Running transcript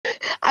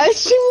I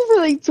streamed for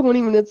like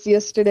 20 minutes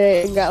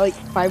yesterday and got like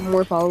 5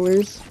 more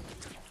followers.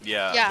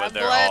 Yeah, Yeah, but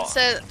they're Vlad all...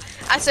 said,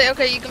 I said,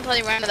 okay, you can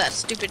play around with that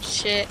stupid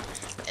shit,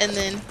 and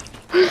then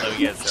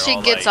she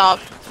all gets like,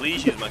 off.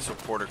 Please use my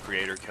supporter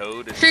creator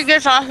code. And She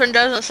gets off and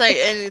doesn't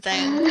say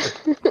anything.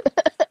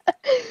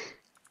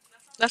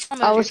 That's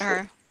what I'm to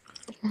her.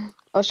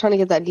 I was trying to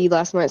get that D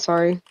last night,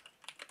 sorry.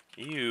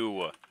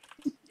 Ew.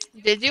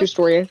 Did you? True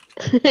story.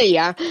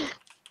 Yeah.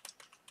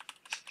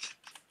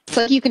 It's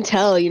like you can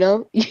tell, you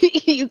know?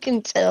 You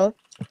can tell.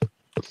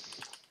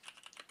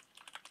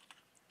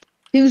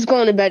 He was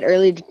going to bed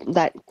early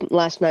that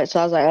last night, so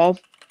I was like, oh,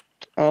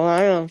 I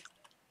know.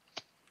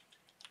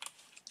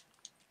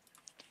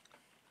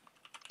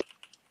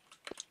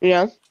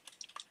 Yeah.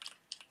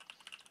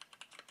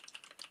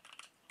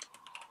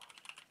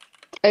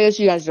 I guess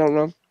you guys don't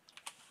know.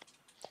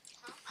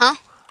 Huh?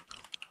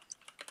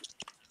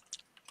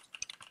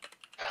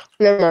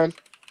 Never mind.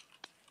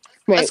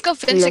 Wait, Let's go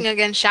fencing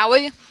again, shall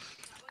we?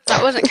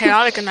 That wasn't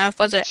chaotic enough,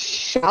 was it?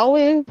 Shall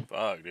we?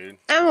 Fuck, dude.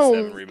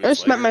 Ow! I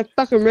just smacked my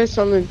fucking wrist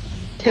on the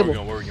table.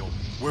 Where are we going?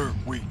 Where are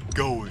we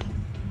going?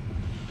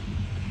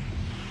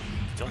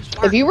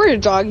 If you were a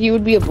dog, you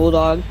would be a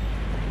bulldog.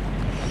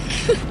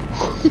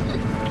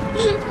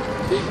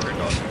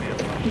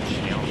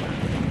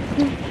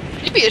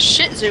 You'd be a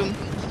shih tzu.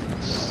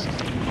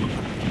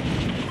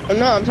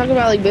 No, I'm talking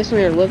about like based on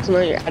your looks and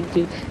not your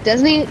attitude.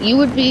 Disney, you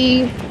would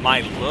be.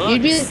 My looks?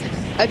 You'd be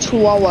a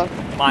chihuahua.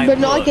 But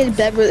not like a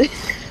Beverly.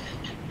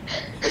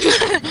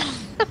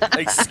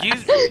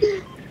 Excuse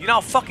me? You know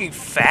how fucking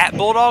fat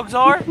bulldogs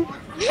are?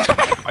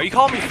 Are you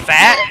calling me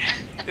fat?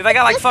 Dude, they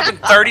got like fucking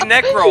 30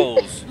 neck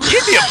rolls.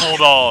 You'd be a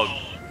bulldog.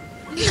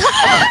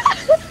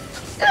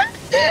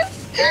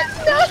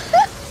 No.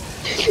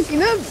 You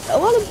know, a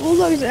lot of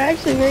bulldogs are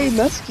actually very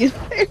muscular.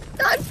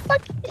 Not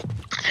fucking.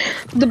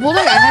 The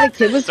bulldog I had a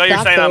kid with. So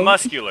you're saying I'm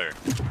muscular?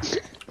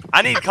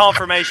 I need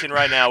confirmation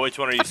right now. Which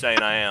one are you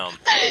saying I am?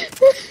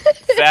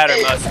 Fat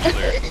or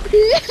muscular?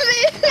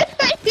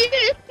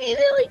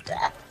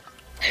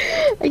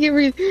 I can't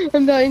breathe.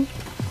 I'm dying.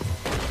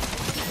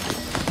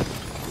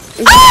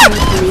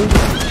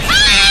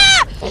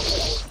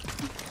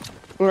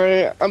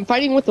 Right, I'm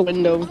fighting with the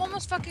window. I'm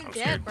almost fucking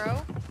dead,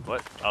 bro.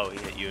 What? Oh, he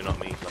hit you, not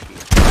me. Lucky.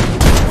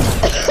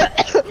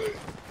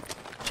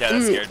 Chad,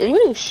 that scared me. I'm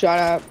getting shot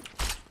at.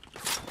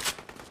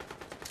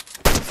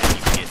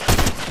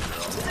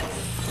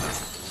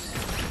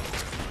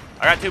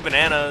 I got 2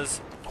 bananas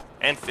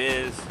and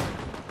fizz.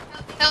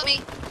 Help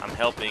me. I'm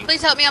helping.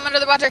 Please help me. I'm under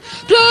the water.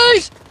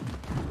 Please.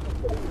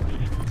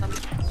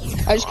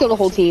 I just killed a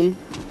whole team.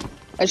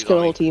 I'm such a.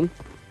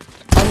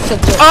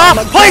 Ah!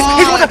 Oh please!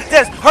 He's one of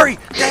Des! Hurry!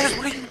 Des,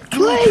 what are you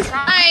doing? Please!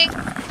 Trying.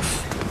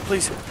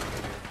 Please.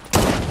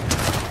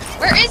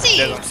 Where is he?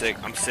 Des,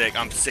 I'm sick.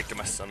 I'm sick to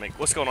my stomach.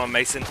 What's going on,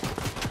 Mason?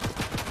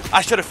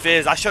 I should have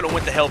fizzed. I should have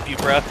went to help you,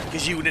 bruh,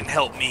 because you didn't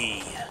help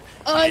me.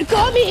 I'm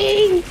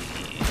coming!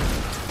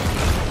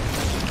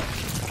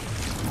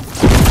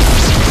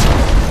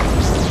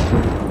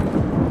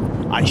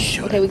 I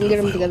should. Okay, we can get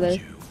them together.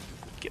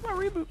 Get my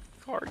reboot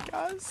card,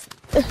 guys.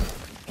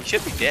 He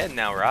should be dead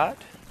now, right?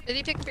 Did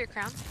he pick up your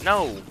crown?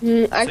 No.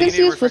 I can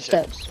see his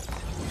footsteps.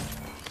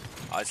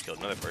 Oh, I just killed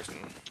another person.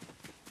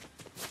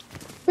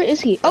 Where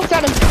is he? Oh,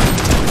 got him.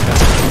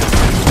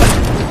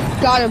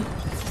 Got him.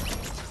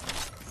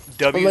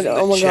 W's in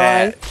the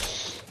chat.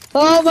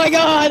 Oh my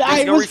god,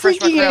 I was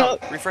freaking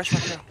out. Refresh my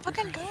crown.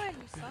 Fucking go ahead,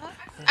 you fuck.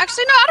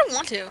 Actually, no, I don't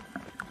want to.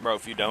 Bro,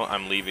 if you don't,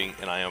 I'm leaving,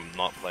 and I am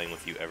not playing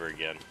with you ever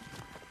again.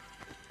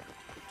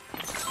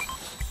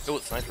 Oh,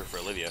 it's sniper for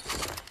Olivia.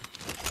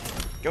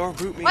 Go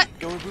reboot me. What?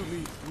 Go reboot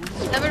me.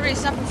 That would be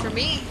something for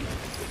me.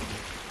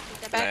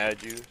 Get Can I back.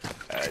 add you?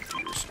 Add to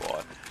your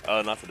squad.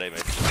 Not today,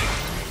 mate.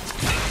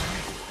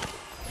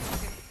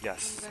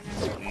 Yes.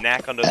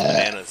 Knack on those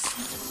bananas.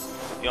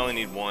 You only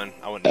need one.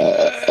 I wouldn't need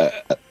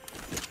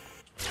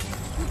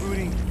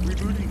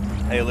Rebooting.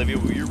 Hey, Olivia,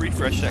 will you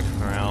refresh that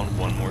crown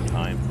one more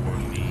time for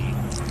me?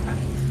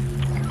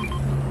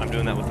 I'm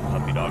doing that with the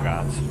puppy dog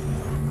eyes.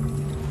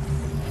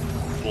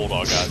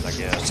 Bulldog eyes, I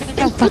guess.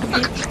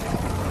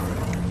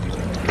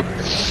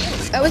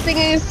 I was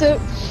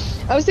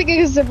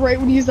thinking of sip right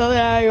when you saw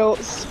that. I go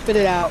spit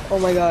it out. Oh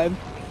my god.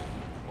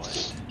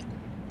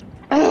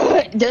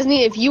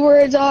 Disney, if you were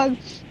a dog,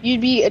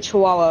 you'd be a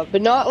Chihuahua,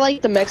 but not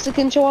like the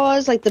Mexican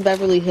Chihuahuas, like the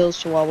Beverly Hills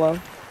Chihuahua.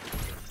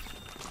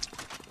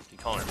 You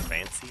calling her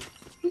fancy?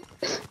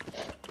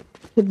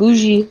 The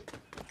bougie.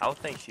 I would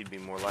think she'd be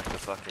more like the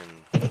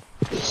fucking.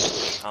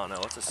 I don't know.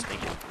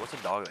 What's a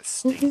dog that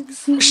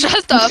stinks?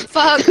 Shut the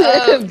fuck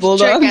up,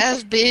 Bulldog. trick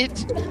ass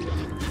bitch.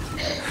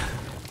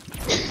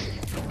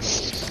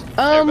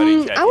 I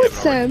would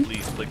say.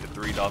 Please click the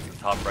 3 dots at the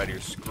top right of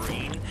your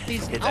screen.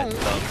 Please Hit that don't.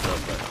 thumbs up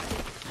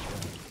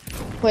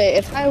button. Wait,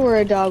 if I were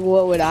a dog,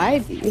 what would I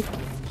be?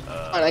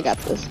 Oh, I got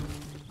this.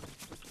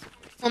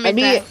 I'd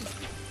be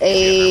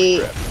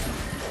a.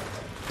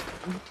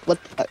 What?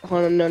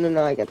 Hold on,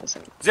 no, I got this.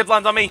 Zip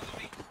lines on me.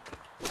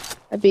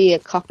 I'd be a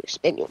Cocker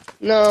Spaniel.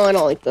 No, I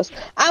don't like this.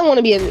 I want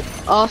to be an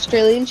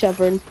Australian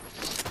Shepherd.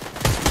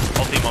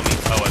 Whole team on me.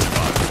 Oh,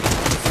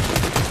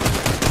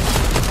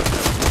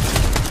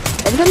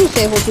 Every time you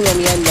say whole team on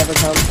me, I never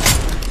come.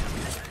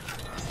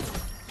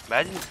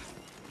 Imagine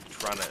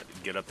trying to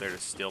get up there to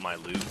steal my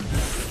loot.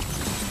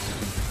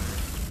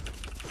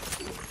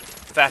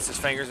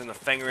 Fastest fingers in the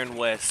Fingering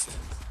West.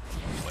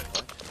 Wait,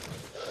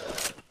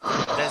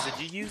 what? Des, did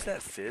you use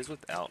that fizz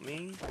without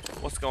me?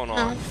 What's going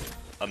on?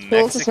 A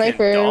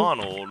Mexican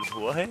Donald?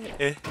 What?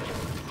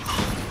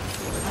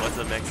 What's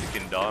a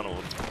Mexican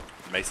Donald?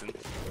 Mason?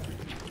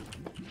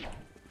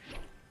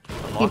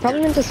 You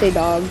probably meant to say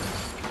dog.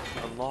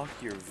 Unlock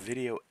your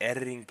video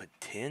editing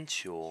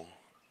potential.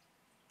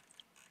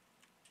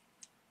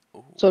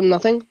 Ooh. So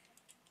nothing?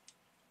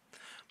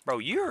 Bro,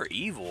 you're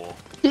evil.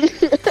 Who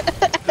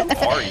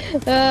are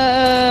you?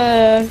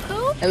 I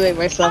made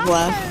myself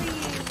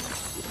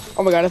laugh.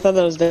 Oh my god, I thought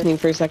that was Disney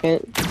for a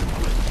second.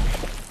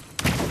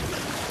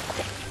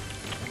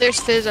 There's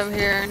fizz over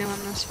here. Anyone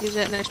wants to use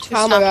it? And there's 2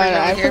 Oh my god,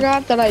 I here.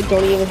 forgot that I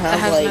don't even have That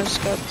has like. no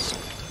scopes.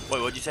 Wait,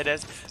 what'd you say,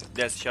 Des?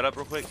 Des, shut up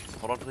real quick.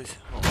 Hold on, please.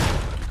 Oh,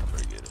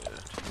 very good.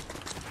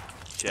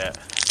 Chat.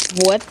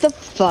 What the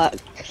fuck?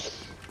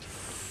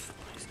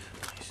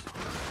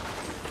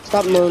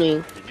 Stop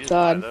moaning. Did you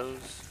God. buy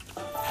those?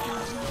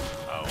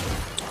 Oh.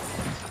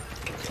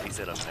 He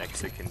said a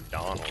Mexican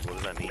Donald. What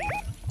does that mean?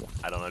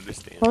 I don't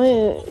understand.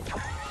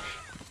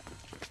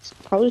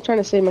 Probably trying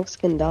to say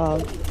Mexican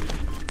dog.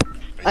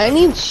 I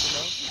need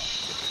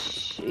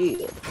shit.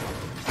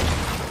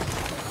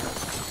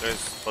 There's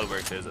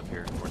Flowberry Fizz up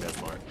here. Where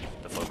Des Mark.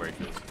 The Flowberry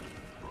Fizz.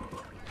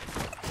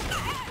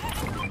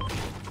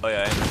 Oh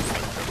yeah, and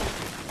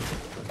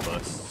there's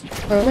bus.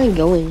 Where am I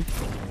going?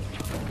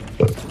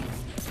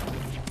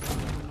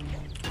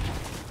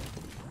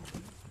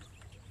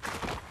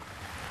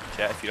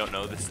 Chat, if you don't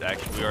know, this is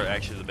actually we are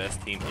actually the best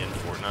team in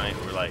Fortnite.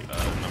 We're like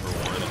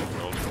 #1 in the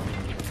world.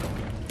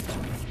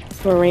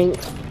 We're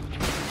ranked.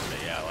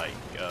 But yeah, like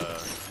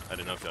I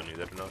don't know if y'all knew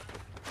that or not.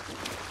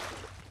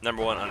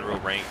 #1 Unreal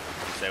rank.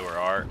 If you say we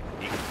are,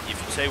 if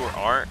you say we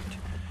aren't,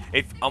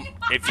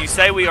 if you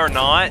say we are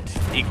not,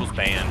 equals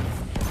ban.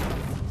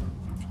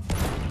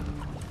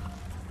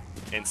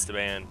 Insta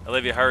ban.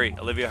 Olivia, hurry!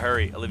 Olivia,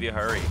 hurry! Olivia,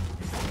 hurry!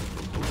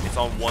 It's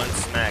on 1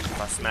 smack. If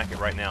I smack it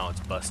right now,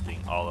 it's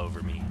busting all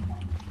over me.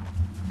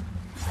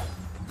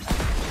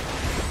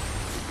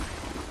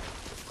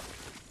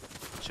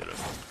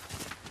 Should've.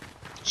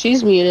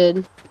 She's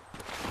muted.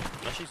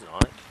 No, she's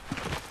not.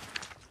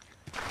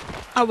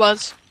 I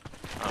was.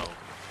 Oh,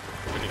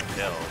 couldn't even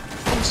tell.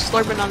 I'm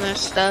slurping on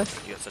this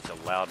stuff. You got such a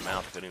loud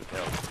mouth, couldn't even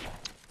tell.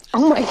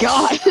 Oh my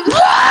god.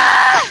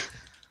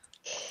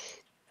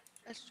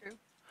 That's true.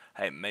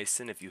 Hey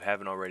Mason, if you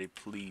haven't already,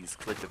 please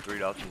click the 3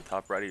 dots in the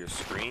top right of your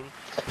screen.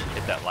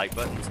 Hit that like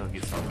button so it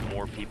gets on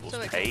more people's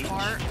page.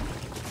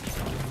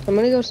 I'm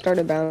gonna go start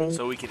a bounty.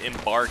 So we can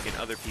embark in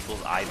other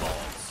people's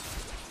eyeballs.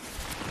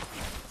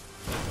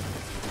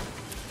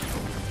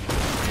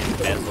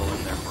 Embezzle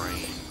in their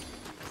brain.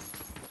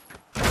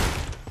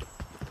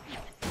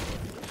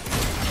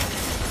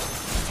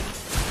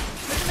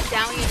 Put a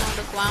medallion on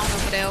the ground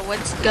over there.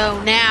 Let's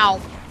go now.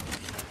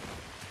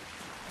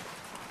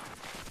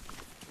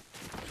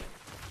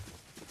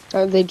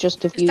 They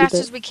just As defused fast it.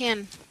 as we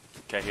can.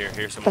 Okay,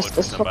 here's some wood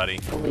for somebody.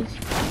 I don't need it.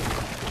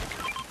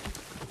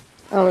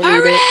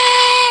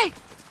 Hurry!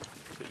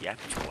 But yeah,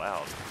 it's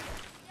loud.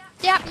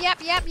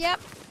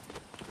 Yep.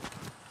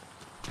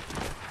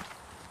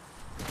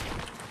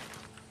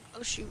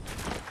 Oh shoot.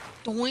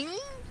 Doink.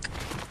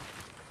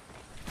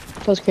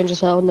 That was cringe as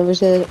hell. Never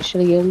say that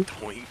shit again.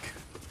 Oink.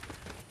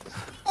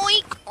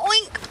 Oink,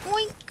 oink,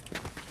 oink.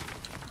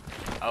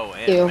 Oh,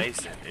 and Ew.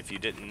 Mason, if you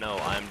didn't know,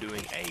 I'm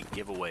doing a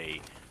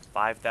giveaway.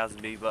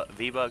 5,000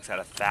 V-Bucks at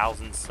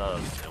 1,000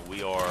 subs, and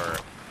we are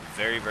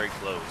very, very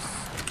close.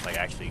 Like,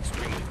 actually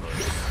extremely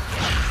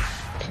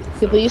close.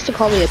 People used to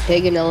call me a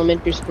pig in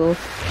elementary school.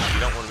 If you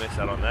don't want to miss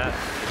out on that,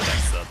 hit that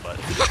sub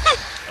button.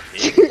 A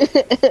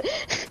pig.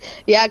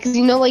 Yeah, because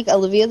you know, like,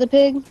 Olivia the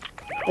Pig?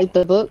 Like,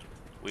 the book?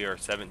 We are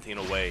 17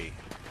 away.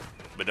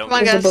 But don't Come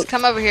on, There's a guys. book.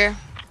 Come over here.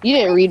 You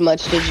didn't read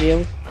much, did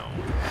you? No.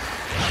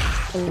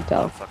 I can I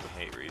tell. fucking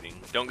hate reading.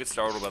 Don't get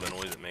startled by the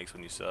noise it makes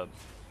when you sub.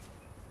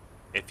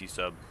 If you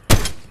sub.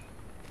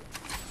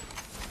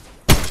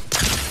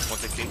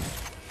 116.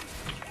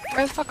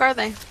 Where the fuck are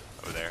they?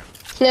 Over there.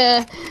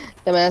 Yeah,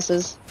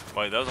 dumbasses.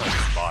 Wait, those are like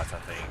spots, I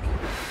think.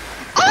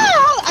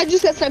 Ah! I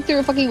just got sniped through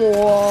a fucking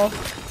wall. Wait,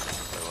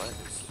 what?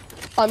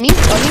 On me,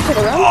 turn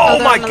around. Oh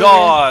they're my on the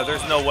god!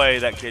 There's no way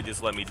that kid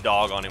just let me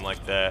dog on him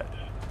like that.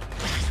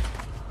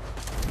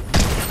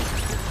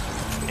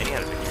 And he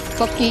had a big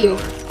Fuck you.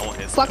 I want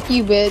his Fuck stuff.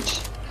 you,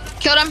 bitch.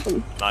 Killed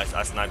him. Nice,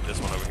 I sniped this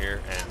one over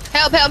here, and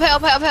Help, help,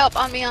 help, help, help.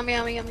 On me, on me,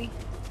 on me, on me.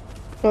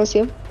 Wanna see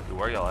him?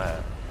 where y'all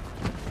at?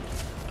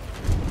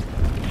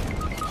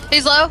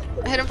 He's low.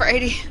 I hit him for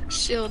 80.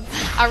 Shield.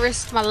 I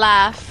risked my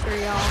life for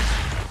y'all.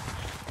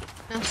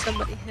 Now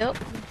somebody help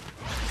me.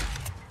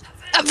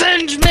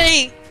 Avenge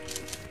me!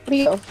 Where do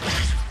you go?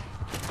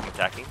 I'm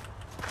attacking.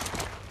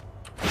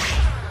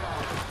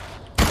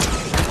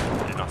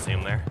 Did not see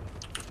him there.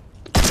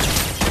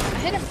 I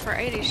hit him for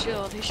 80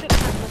 shield. He shouldn't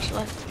have much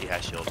left. He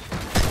has shield.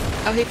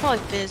 Oh, he probably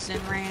fizzed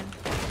and ran.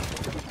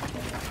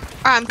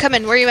 Alright, I'm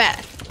coming. Where you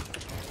at?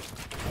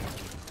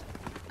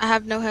 I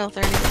have no health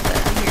or anything,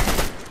 but I'm here.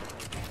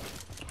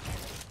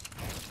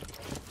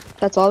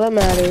 That's all that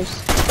matters.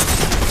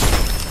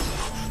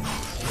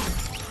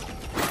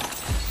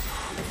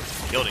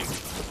 Killed him.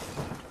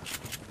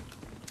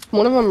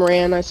 One of them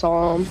ran. I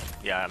saw him.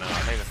 Yeah, I know. I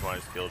think that's why I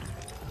just killed.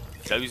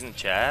 W's in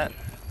chat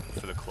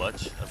for the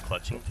clutch of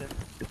Clutchington.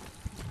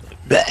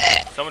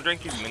 Someone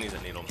drink these minis.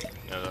 I need them.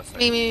 No, that's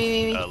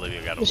Me.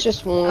 Olivia got them. It's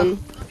just one.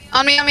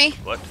 On me.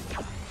 What?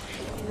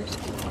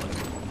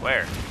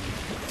 Where?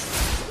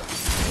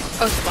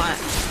 Oh, spot.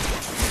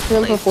 Hit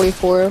him for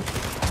 44. You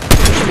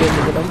should be able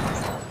to get him.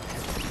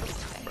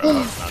 Bro,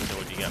 that's not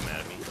what you got mad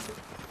at me.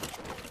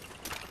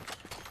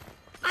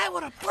 I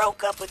would have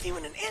broke up with you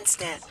in an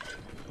instant.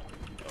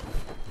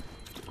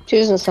 She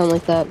doesn't sound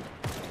like that.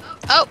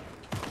 Oh,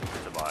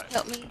 It's a bot.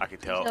 help me. I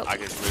could tell. Help I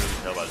me. could literally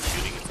tell by the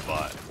shooting it's a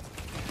bot.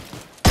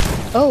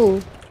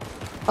 Oh.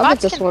 I'll get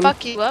Bots this can one.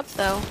 fuck you up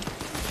though.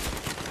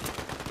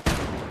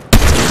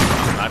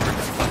 Sniper can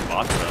fuck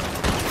bots up.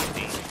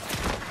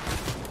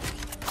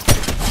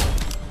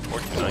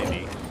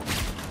 1490.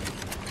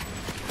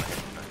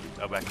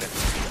 Oh, back there.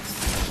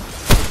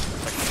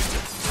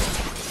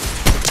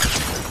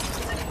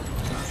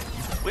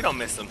 We don't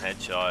miss some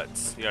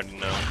headshots. You already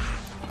know.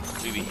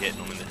 We be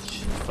hitting them in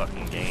this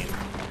fucking game.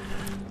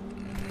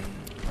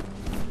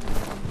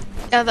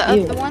 Yeah, the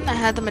Ew. one that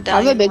had the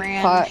I have a medallion big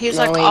ran. pot. He's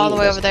No, like wait, all the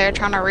way let's over there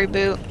trying to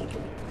reboot.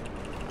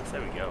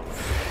 There we go.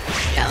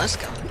 Yeah, let's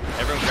go.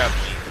 Everyone grab me.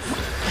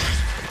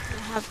 I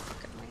have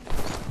fucking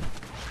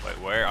Wait,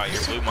 where? Oh,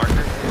 your blue marker?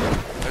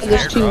 There's an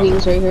There's 2 airdrop.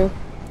 wings right here.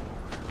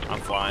 I'm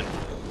flying.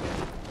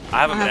 I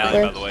have a I have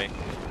medallion, by it. the way.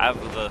 I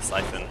have the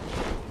siphon.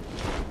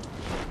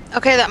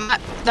 Okay, that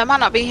might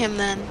not be him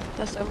then.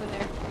 That's over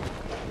there.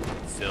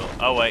 Still.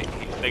 Oh, wait.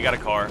 They got a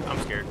car. I'm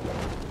scared.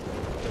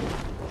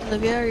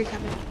 Olivia, are you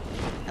coming?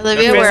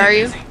 Olivia, where are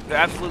you? They're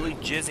absolutely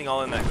jizzing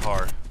all in that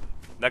car.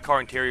 That car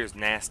interior is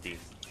nasty.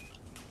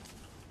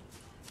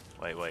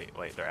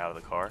 Wait. They're out of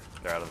the car.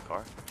 They're out of the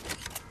car.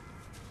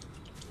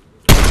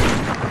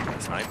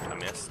 Snipe. I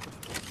missed.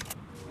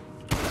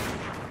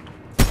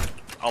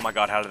 Oh my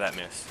god, how did that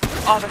miss?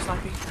 Oh, they're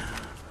sniping.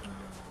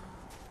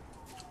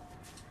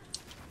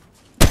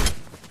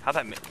 How'd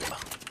that miss?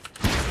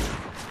 I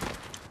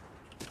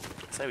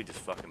say we just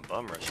fucking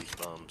bum rush these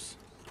bums.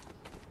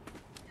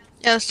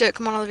 Yeah, let's do it.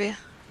 Come on, Olivia.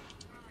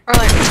 Or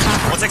like, it's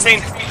not. 116!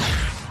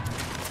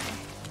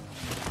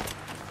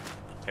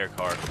 Air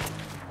car.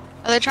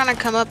 Are they trying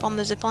to come up on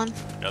the zipline?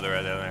 No, they're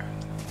right down there.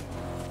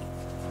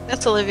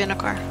 That's Olivia in a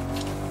car.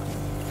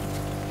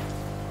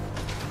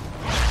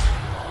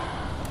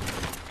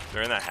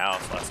 They're in that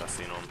house last I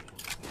seen them.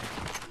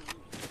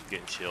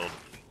 Getting chilled.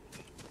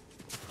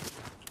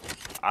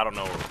 I don't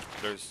know where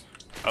there's.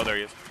 Oh, there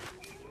he is.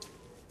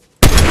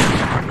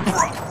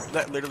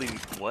 That literally.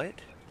 What?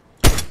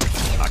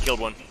 I killed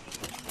one.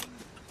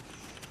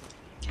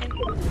 Okay. Do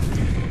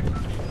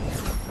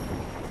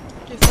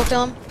you full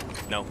kill him?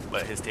 No,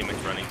 but his teammate's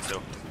running,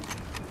 so.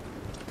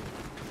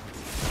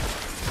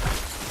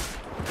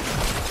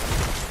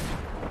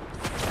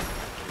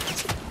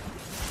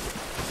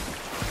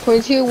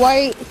 .22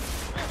 white.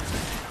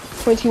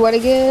 .22 white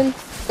again.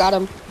 Got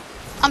him.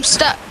 I'm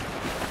stuck.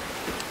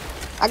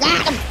 I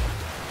got him.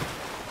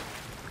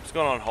 What's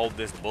going on? Hold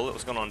this bullet.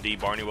 What's going on, D?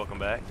 Barney, welcome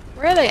back.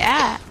 Where are they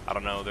at? I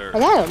don't know. They're I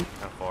got him.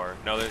 kind of far.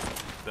 No, there's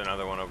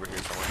another one over here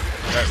somewhere.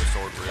 They're at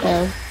Restored Real.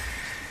 Yeah.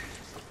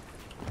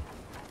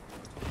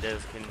 Des,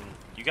 can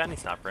you got any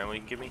sniper ammo you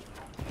can give me?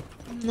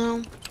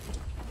 No.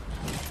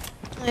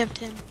 I only have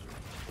 10.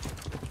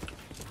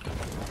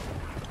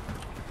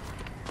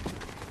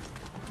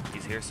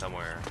 He's here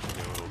somewhere.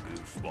 Doing a little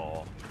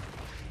goofball.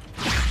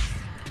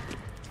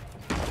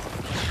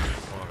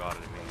 Oh my god, I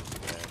didn't mean to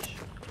smash.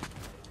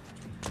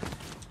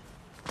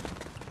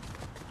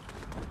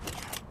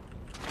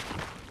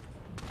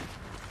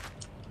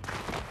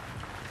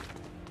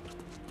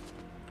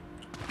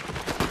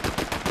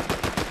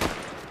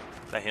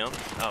 Is that him?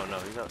 Oh no,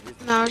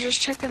 No, I was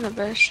just checking the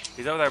bush.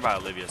 he's over there by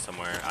Olivia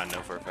somewhere, I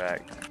know for a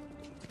fact.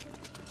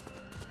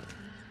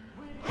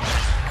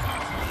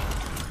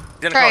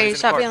 He's in a car, Trey, he's in a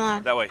stop car. being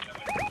loud. That way.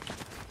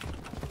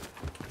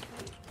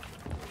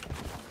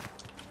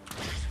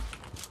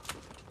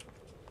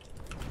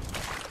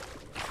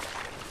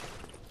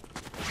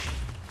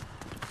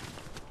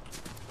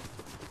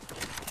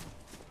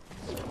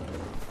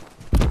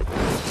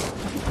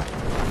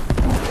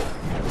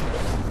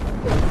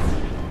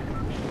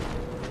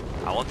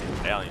 I want these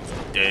medallions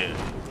dead.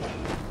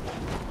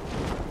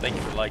 Thank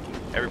you for liking.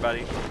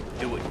 Everybody,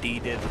 do what D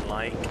did and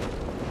like.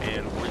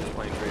 And we're just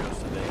playing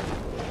Kratos today.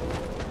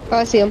 Oh,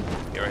 I see him.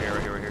 Yeah, right here,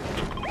 right here, right here.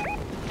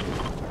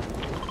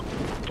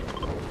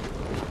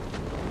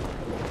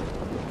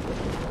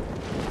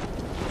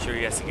 Sure,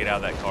 he has to get out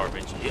of that car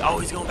eventually. Oh,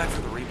 he's going back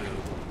for the reboot.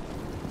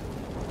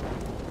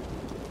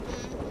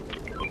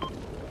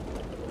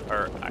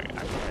 Or, I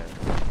can't.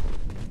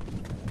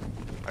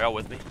 Are y'all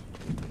with me?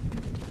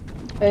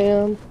 I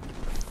am.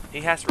 He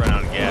has to run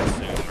out of gas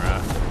soon,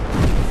 right?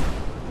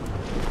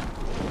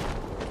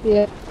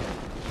 Yeah.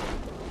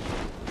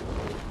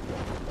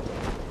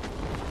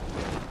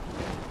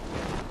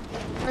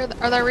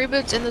 Are there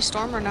reboots in the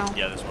storm or no?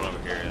 Yeah, this one over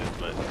here is,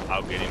 but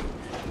I'll get him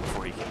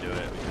before he can do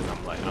it because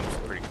I'm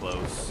pretty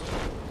close.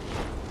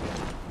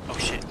 Oh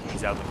shit,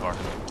 he's out of the car.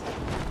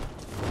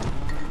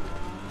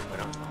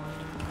 Wait on.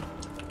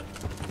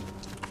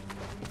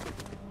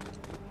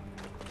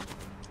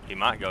 He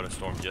might go to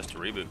storm just to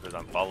reboot because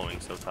I'm following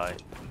so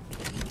tight.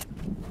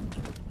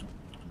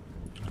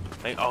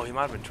 Hey, oh, he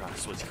might have been trying to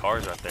switch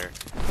cars right there.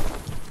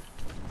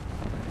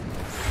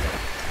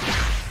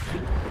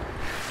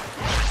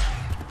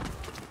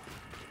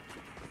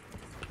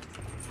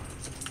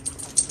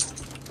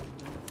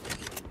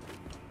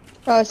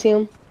 Oh, I see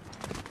him.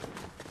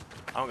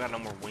 I don't got no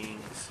more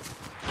wings.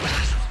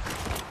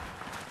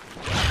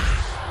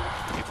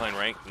 You playing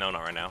ranked? No,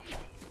 not right now.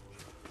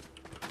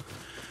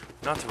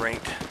 Not to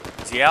ranked.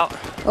 Is he out?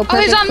 Oh,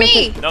 he's on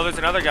me! No, there's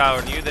another guy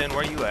on you then.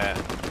 Where you at?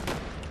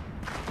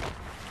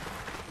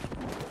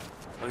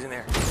 Oh, he's in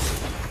there.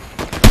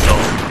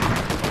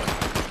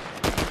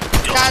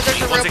 Guys,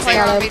 there's a real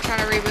player on me trying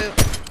to reboot.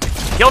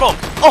 Killed him!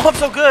 Oh, I'm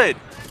so good!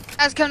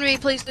 Guys, come to me,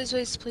 please, please,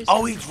 please, please.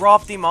 Oh, he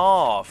dropped him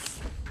off.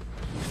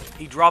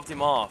 He dropped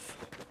him off.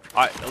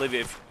 Alright,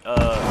 Olivia, if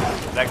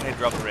that guy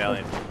dropped the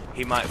medallion,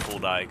 he might full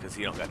die because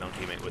he don't got no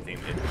teammate with him.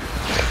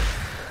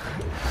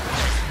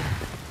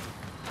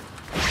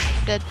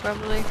 Dead,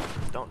 probably.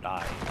 Don't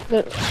die.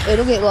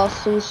 It'll get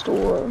lost in the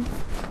storm.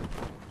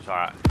 It's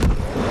alright.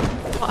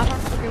 Well, I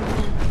don't know where he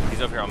went.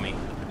 He's over here on me.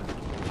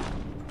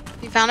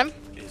 You found him?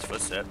 His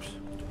footsteps.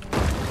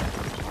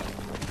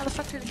 How the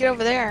fuck did he get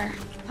over there?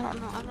 I don't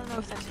know. I don't know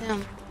if that's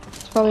him.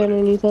 It's probably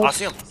underneath us. I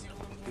see him.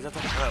 He's up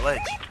on that ledge.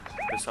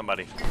 There's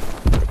somebody.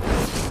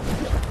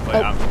 Wait,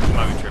 I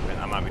might be tripping.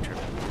 I might be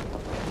tripping.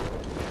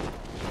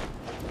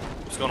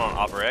 What's going on,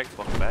 Opera X?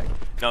 Welcome back.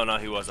 No,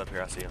 he was up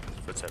here. I see him.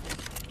 Footsteps.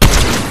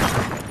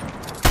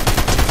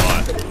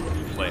 What?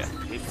 Wait,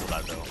 he pulled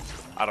that though.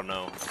 I don't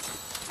know.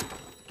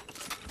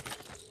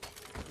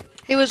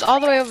 He was all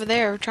the way over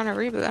there trying to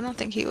reboot. I don't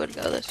think he would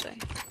go this way.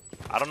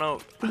 I don't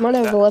know. He might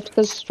have left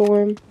because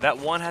storm. That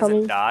one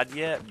hasn't died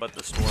yet, but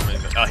the storm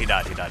is. Oh, he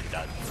died.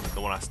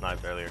 The one I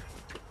sniped earlier.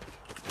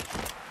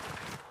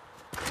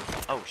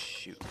 Oh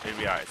shoot. It'll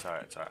be alright. It's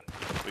alright.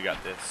 We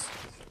got this.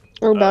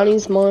 Or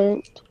bounty's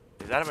marked.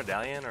 Is that a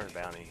medallion or a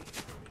bounty?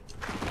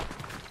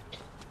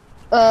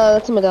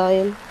 That's a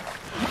medallion.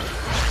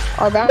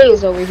 Our bounty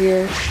is over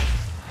here.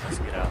 Let's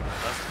get out.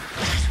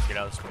 Let's get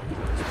out of the storm.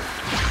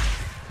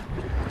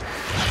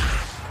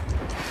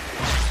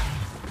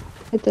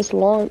 Hit this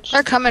launch.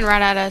 They're coming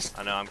right at us.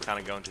 I know. I'm kind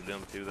of going to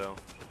them too, though.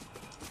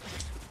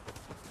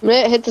 I'm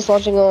gonna hit this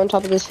launch and go on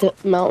top of this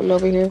mountain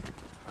over here.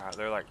 Alright,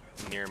 they're like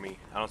near me.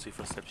 I don't see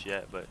footsteps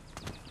yet, but.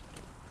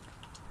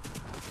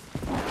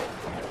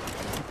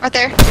 Right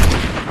there.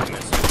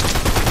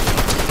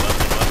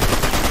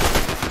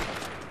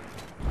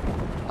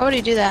 Why would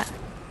he do that?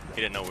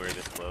 He didn't know we were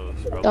this close.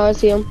 Probably. Oh, I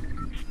see him.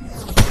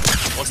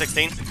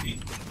 116.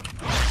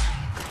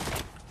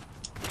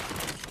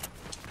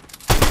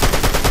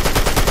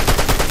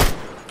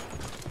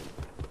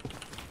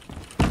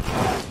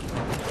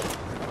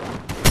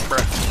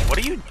 Bruh, what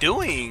are you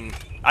doing?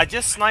 I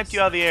just sniped you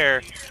out of the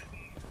air,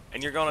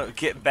 and you're gonna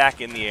get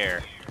back in the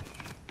air.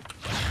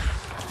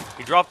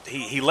 He dropped.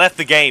 He left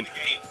the game.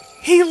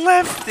 He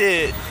left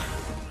it.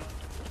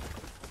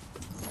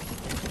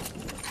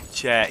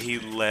 Chat. He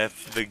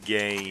left the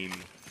game.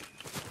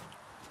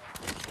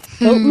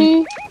 Help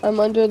me! I'm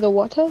under the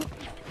water.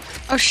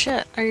 Oh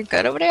shit, are you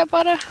good over there,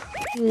 butter?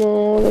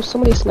 No, there's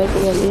somebody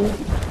sniping at me.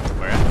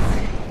 Where at?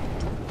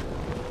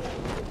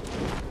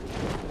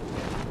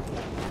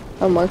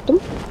 I marked him.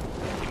 He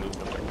moved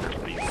up like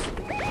 30 feet.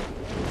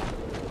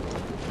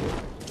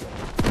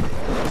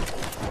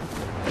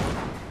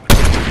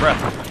 Bruh.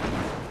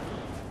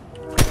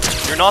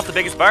 You're not the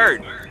biggest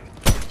bird.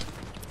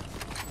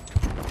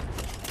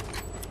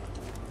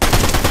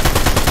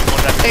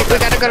 Hey, we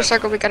gotta go to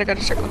circle,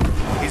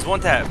 He's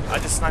one tap. I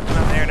just sniped him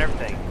out there and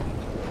everything.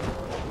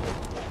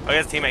 Oh, he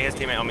has a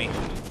teammate on me.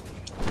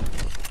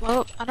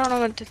 Well, I don't know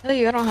what to tell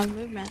you, I don't have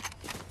movement.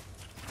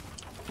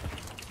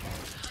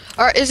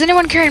 Alright, is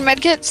anyone carrying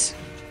medkits?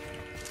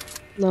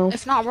 No.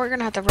 If not, we're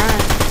gonna have to run.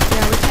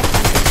 Yeah, we can't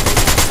find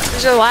it.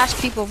 These are the last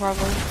people,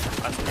 probably.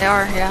 They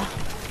are, yeah.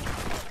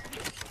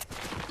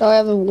 Oh, I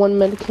have a 1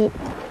 medkit.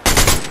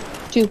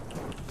 2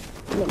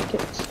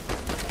 medkits.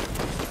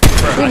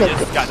 Bro, I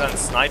just got done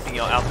sniping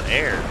y'all out the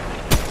air.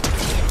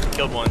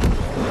 Killed one.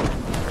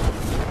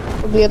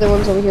 The other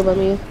one's over here by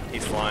me.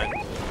 He's flying.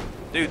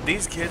 Dude,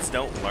 these kids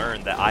don't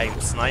learn that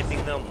I'm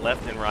sniping them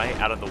left and right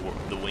out of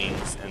the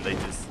wings, and they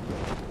just...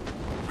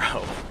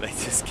 Bro, they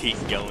just keep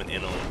going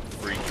in on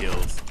free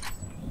kills.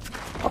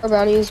 Our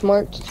bounty is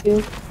marked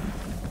too.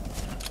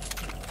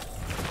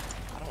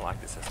 I don't like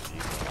this SMG,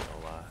 I'm not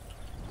gonna lie.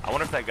 I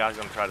wonder if that guy's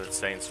gonna try to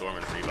stay in storm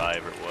and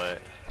revive or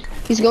what.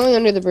 He's going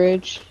under the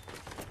bridge.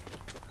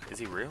 Is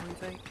he real, you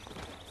think?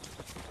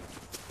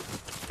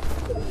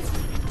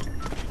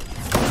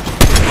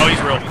 Oh,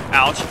 he's real.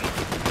 Ouch.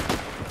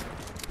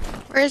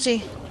 Where is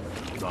he?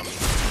 He's on me.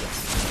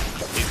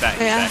 He's back,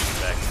 Yeah. he's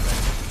back.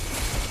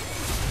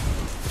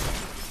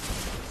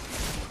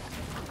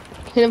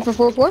 Hit him for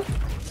 4-4.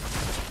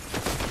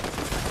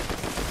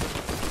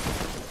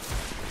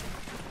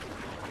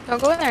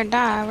 Don't go in there and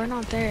die. We're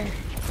not there. Hit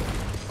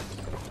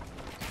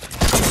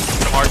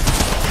him hard.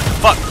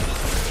 Fuck.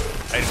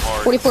 Hit him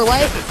hard. 44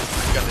 white. You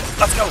got this.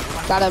 Let's go.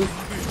 Got him.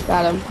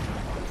 Got him.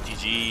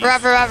 GG.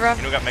 Rev.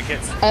 You don't got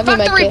medkits? I have Fuck a the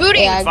med kit.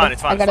 rebooting. Yeah, It's fine,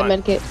 it's fine, I got it's a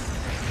med kit.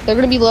 They're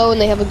gonna be low and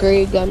they have a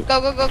gray gun.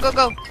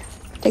 Go.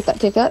 Take that.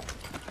 Take that.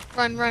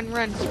 Run.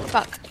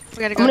 Fuck. We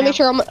gotta I'm go gonna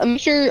now. make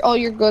sure all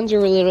your guns are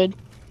reloaded.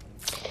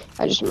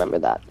 I just remember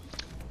that.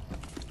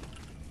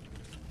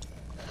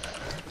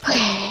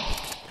 Okay.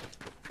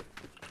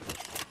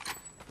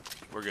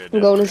 We're good.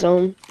 I'm going to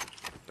zone.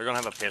 They're gonna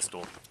have a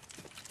pistol.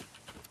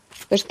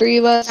 There's 3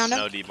 of us. Found him.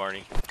 No, D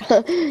Barney.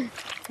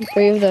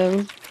 3 of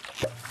them.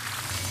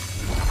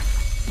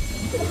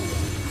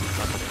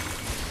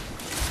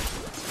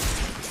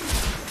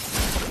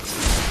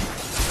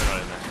 They're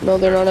not in there. No,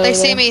 they're not. They over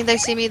see there. me. They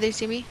see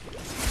me.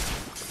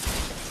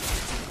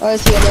 Oh, I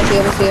see him. I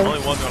see him. Only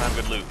one's gonna have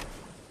good loot.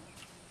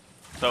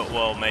 So,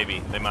 well,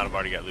 maybe. They might have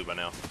already got loot by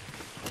now.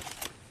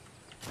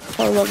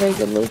 Probably not very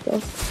good loot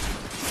though.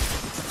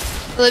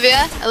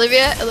 Olivia,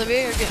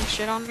 you're getting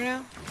shit on right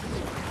now.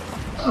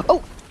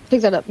 Oh,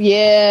 pick that up.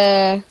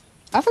 Yeah.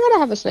 I forgot I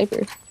have a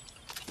sniper.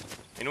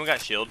 Anyone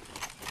got shield?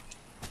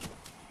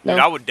 No.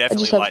 Dude, I would just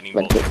definitely have lightning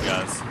bolt medkit. these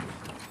guys.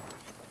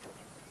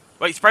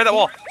 Wait, spray that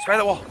wall! Spray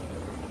that wall!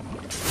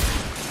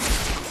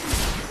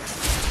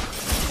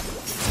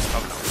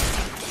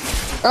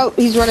 Oh,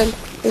 he's running.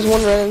 There's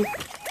one running.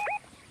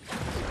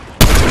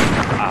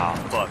 Ah,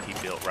 fuck, he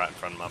built right in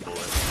front of my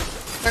bullet.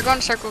 They're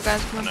going circle,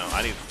 guys. I Come on. know,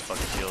 I need a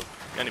fucking shield.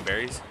 Got any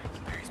berries?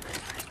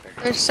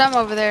 There's some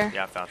over there.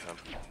 Yeah, I found some.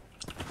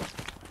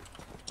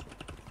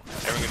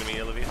 Everyone gonna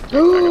meet Olivia?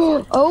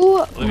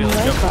 Oh, Olivia, let's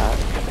my go. God.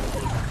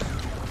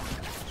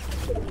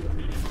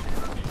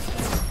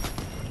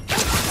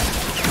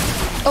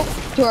 Oh,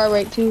 to our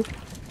right too.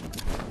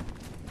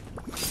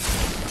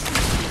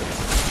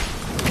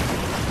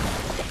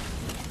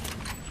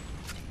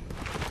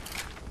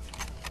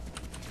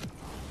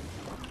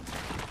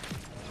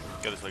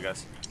 Go this way,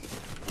 guys.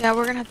 Yeah,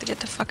 we're gonna have to get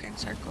to fucking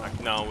circle.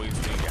 No, we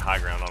just need to get high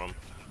ground on them.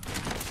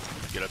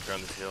 Get up here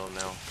on this hill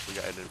now. We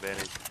got an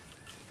advantage.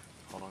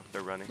 Hold on,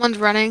 they're running. One's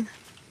running.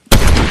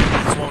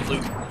 This one's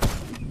loot.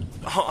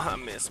 Oh, I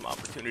missed my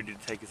opportunity to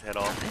take his head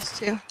off. There's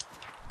 2.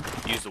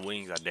 Use the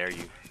wings, I dare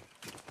you.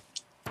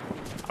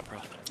 I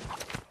probably.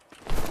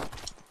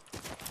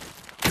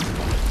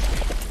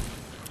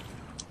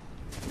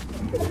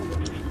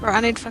 Bro,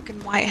 I need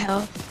fucking white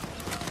health.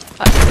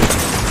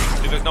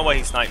 Fuck. Dude, there's no way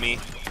he sniped me.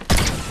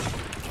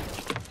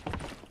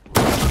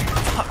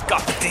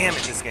 God damn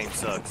it, this game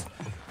sucks.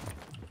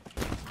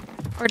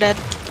 We're dead.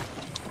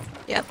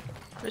 Yep.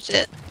 That's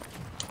it.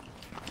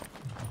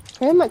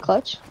 I have my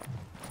clutch.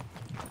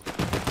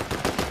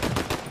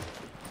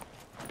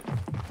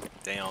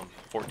 Damn,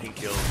 14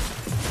 kills.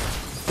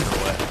 For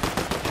what?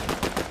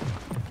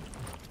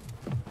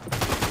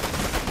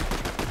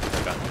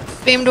 I got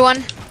this. Beamed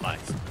one.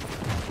 Nice.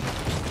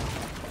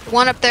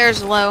 One up there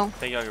is low.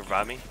 Think y'all can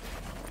revive me?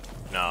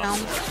 No. No.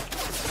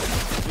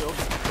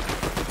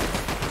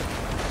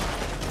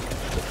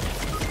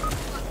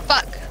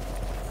 Fuck.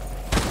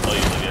 Oh, you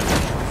Olivia.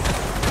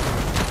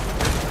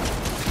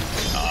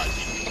 Ah,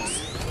 jeez.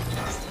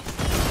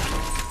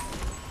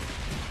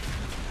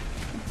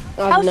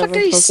 I've How the never fuck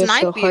did he focused so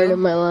snipe hard you? in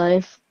my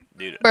life.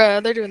 Dude,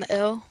 Bro, they're doing the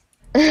L.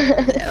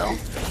 The L.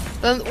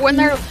 When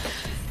they're...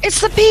 It's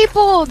the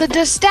people!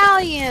 The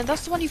stallion!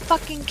 That's the one you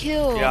fucking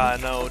killed. yeah, I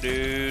know,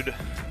 dude.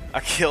 I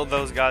killed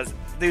those guys.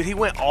 Dude, he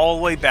went all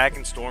the way back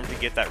in Storm to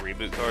get that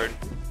reboot card.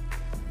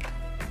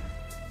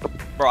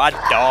 Bro, I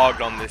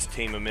dogged on this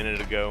team a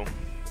minute ago.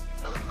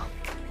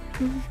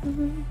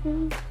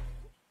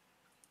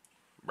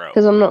 Bro.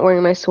 Because I'm not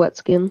wearing my sweat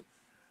skin.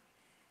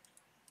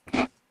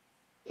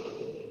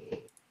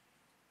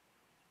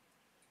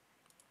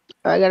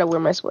 I gotta wear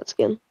my sweat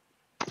skin.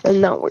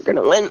 And now we're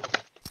gonna win.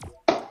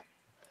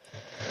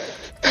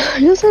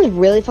 You know what sounds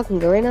really fucking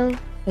good right now?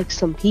 Like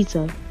some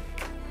pizza.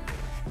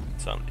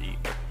 Something to eat.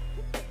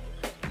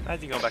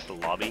 Imagine going back to the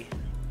lobby.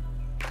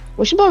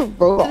 We should play The kids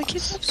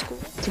Roblox have school.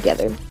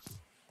 together.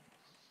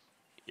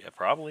 Yeah,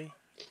 probably.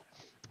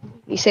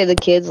 You say the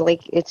kids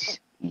like it's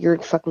your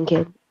fucking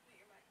kid.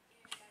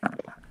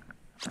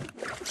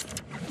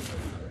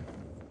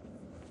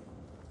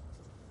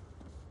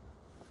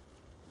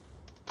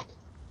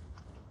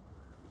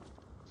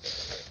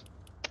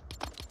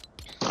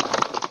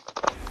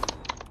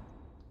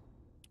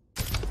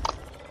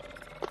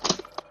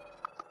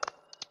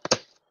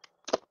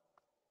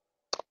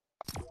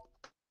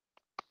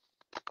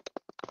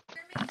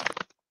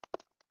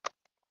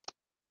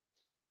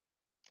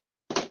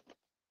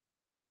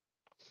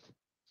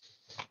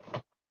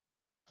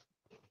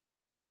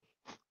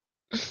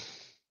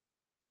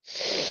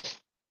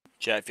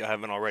 Chat, if y'all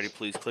haven't already,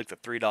 please click the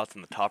 3 dots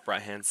in the top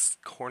right hand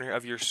corner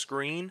of your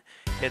screen.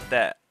 Hit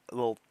that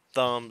little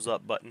thumbs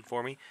up button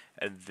for me,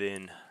 and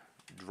then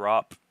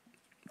drop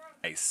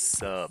a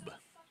sub.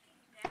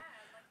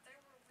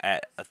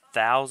 At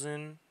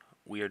 1,000,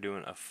 we are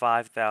doing a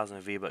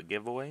 5,000 V-Buck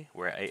giveaway.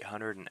 We're at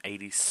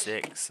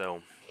 886,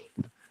 so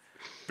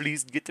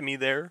please get to me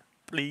there,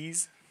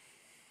 please.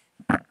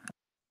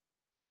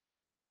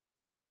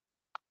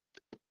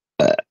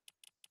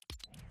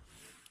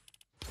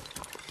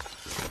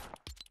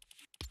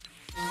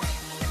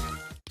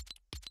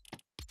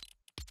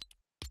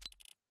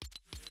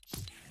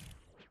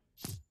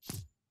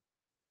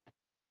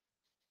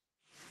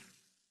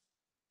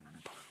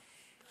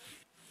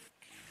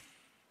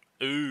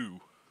 Ooh.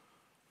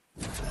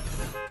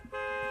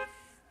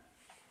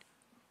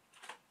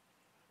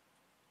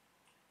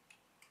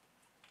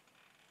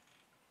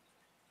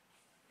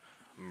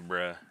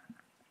 Bruh.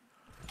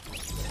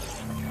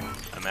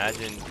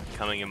 Imagine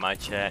coming in my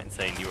chat and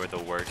saying you are the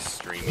worst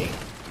streaming.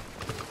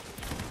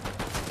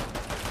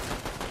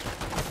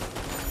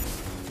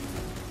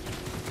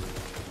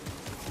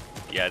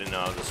 Yeah, I didn't know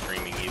I was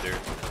streaming either.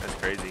 That's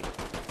crazy.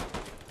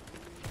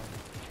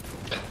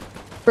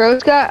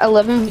 Bro's got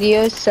 11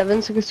 videos,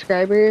 7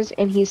 subscribers,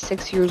 and he's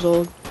 6 years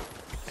old.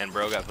 And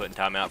bro got put in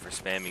timeout for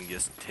spamming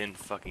just 10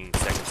 fucking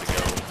seconds ago.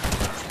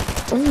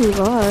 Oh my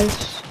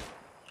gosh.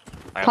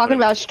 I Talking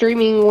about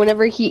streaming,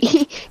 whenever he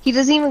he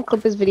doesn't even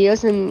clip his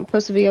videos and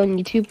post a video on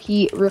YouTube,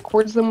 he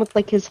records them with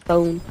like his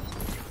phone.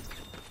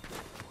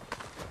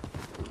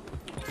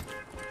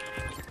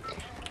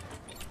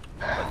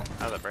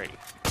 How's that Brady?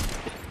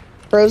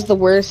 Bro's the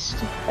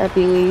worst at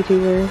being a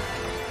YouTuber.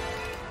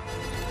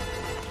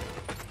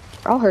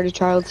 I'll hurt a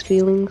child's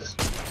feelings.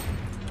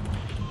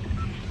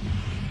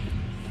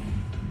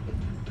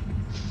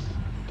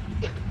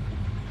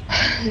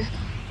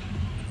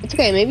 It's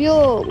okay, maybe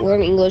you'll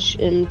learn English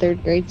in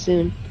 3rd grade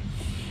soon.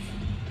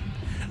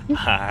 It's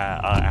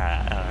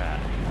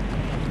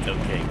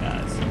okay,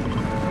 guys.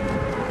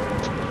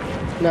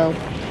 No.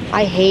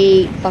 I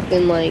hate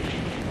fucking like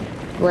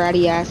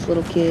bratty ass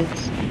little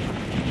kids.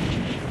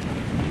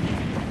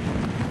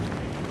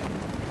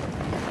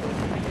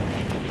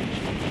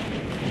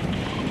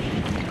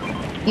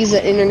 He's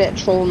an internet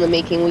troll in the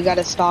making. We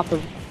gotta stop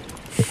him.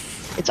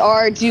 It's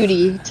our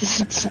duty to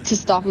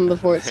stop him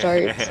before it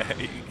starts.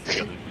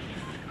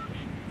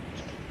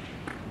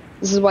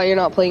 This is why you're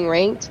not playing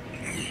ranked.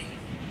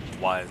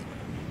 Why?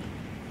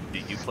 Do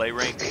you play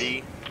ranked,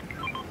 D?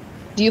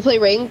 Do you play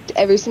ranked?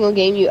 Every single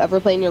game you ever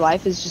play in your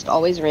life is just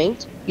always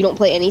ranked? You don't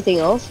play anything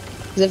else?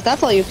 Because if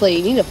that's all you play,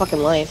 you need a fucking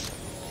life.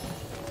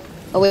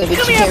 Oh wait, but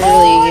you can't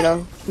really, you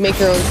know, make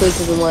your own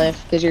choices in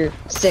life because you're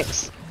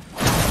 6.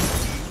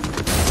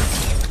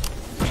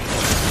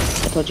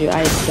 I told you,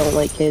 I don't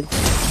like kids.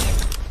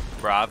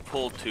 Bro, I've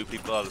pulled 2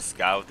 people out of the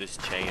sky with this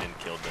chain and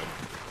killed them.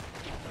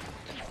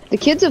 The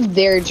kids of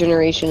their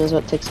generation is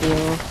what ticks me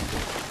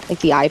off. Like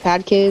the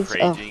iPad kids.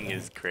 Raging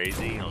is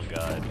crazy, oh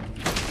god.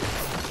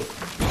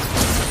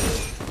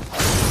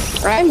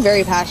 I'm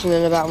very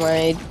passionate about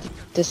my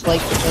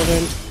dislike for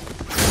children.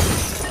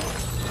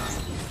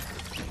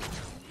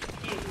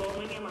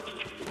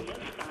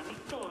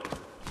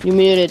 You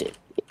muted,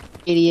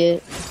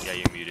 idiot. Yeah,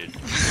 you're muted.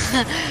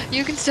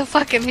 You can still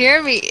fucking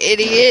hear me,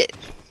 idiot.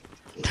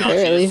 I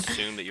Really? just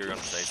assumed that you were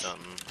gonna say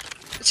something.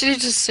 She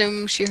just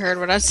assumed she heard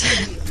what I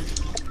said.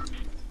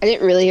 I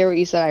didn't really hear what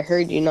you said. I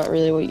heard you, not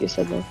really what you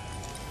said though.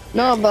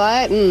 No,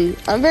 but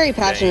I'm very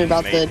passionate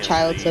about the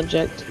child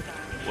subject.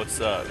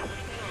 What's up?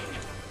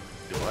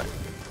 Do what?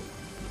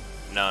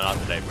 No, not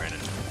today, Brandon.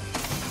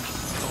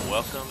 So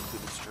welcome to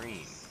the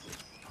stream.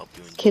 Hope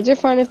you enjoy. Kids are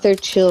fine if they're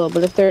chill,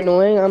 but if they're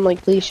annoying, I'm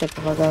like, please shut the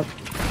fuck up.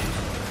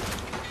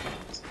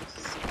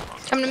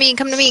 Come to me,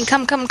 come to me,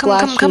 come.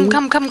 Flashing. I'm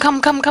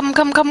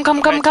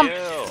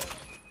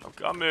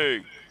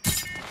coming.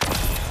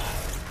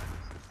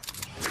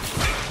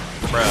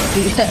 Bro.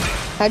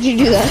 How'd you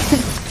do that?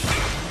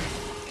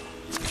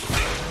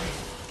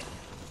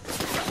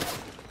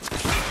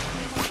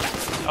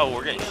 Oh,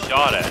 we're getting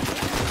shot at.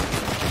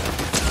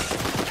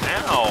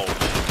 Ow.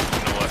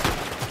 You know what?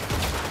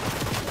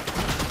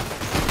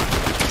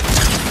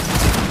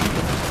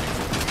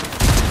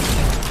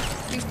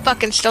 You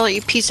fucking stole it,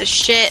 you piece of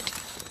shit.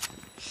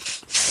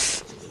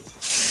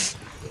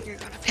 You're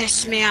gonna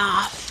piss me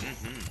off.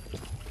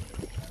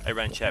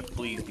 Everyone in chat,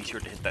 please be sure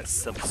to hit that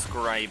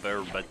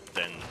subscriber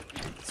button.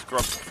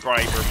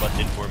 Subscriber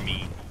button for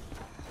me.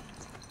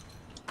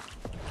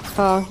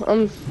 I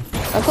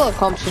feel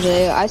accomplished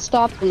today. I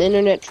stopped an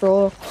internet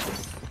troll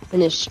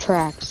in his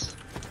tracks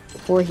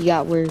before he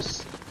got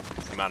worse.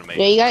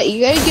 Yeah,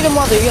 you gotta get them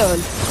while they're young.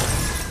 You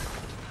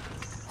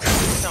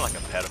sound like a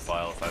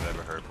pedophile if I've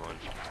ever heard one.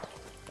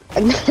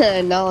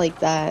 Not like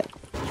that.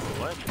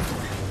 What?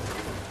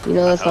 You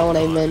know that's not what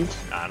I meant.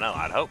 I know,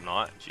 I'd hope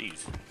not.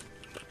 Jeez.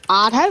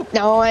 I'd hope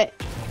not.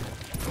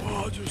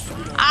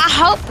 I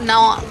hope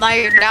not,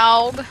 there,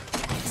 dog. I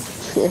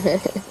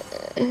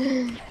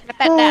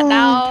pet that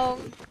dog.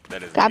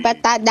 That is I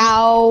bet that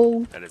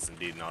dog. That is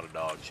indeed not a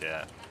dog,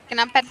 chat. Can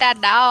I pet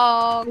that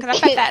dog? Can I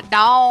pet that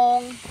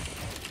dog?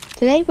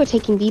 Today we're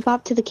taking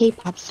Bebop to the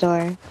K-pop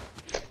store.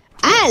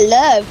 I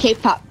love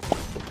K-pop.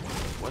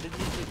 What did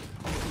you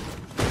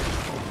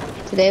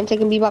do? Today I'm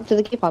taking Bebop to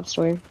the K-pop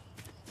store.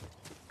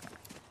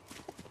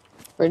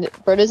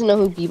 Bro doesn't know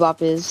who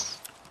Bebop is.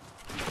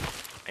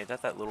 Ain't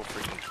that little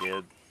freaking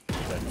kid?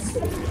 That's...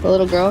 The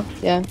little girl?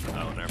 Yeah.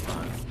 Oh, never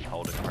mind.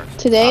 Hold it person.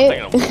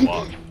 Today- I'm thinking of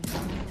Walk.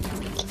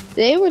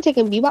 Today we're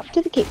taking Bebop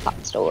to the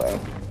K-pop store.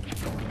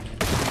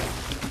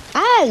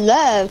 I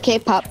love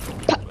K-pop.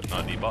 But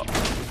not Bebop.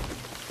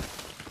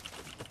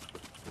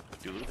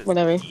 Dude, look at this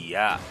Whatever.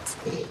 yacht.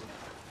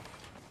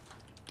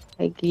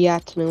 Like, yeah,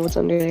 to know what's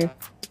under there.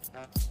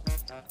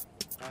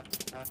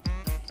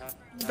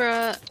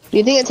 Bruh, Do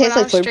you think it tastes when I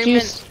like was slurp streaming,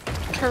 juice?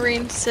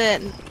 Kareem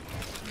said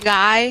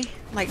guy,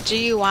 like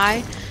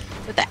G-U-I,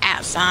 with the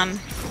at sign.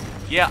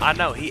 Yeah, I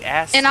know. He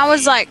asked And I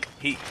was me- like,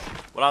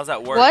 when I was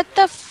at work. what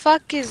the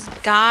fuck is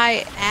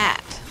guy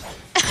at?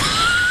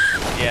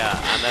 Yeah,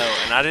 I know.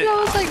 And I And didn't.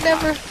 I was like,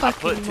 never I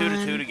fucking put two to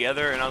two mind.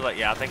 together, and I was like,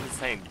 yeah, I think he's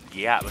saying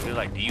yeah. But he was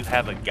like, do you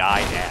have a guy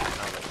at? And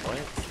I was like, what?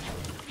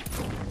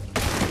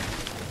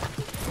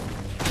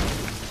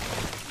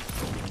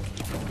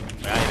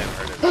 I ain't never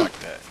heard it like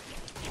that.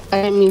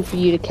 I didn't mean for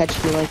you to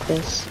catch me like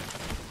this.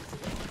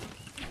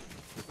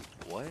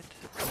 What?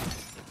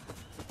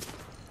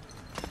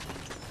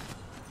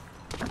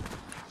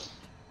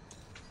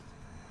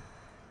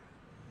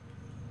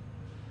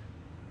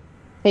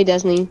 Hey,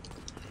 Desney.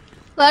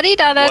 La-dee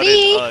da da What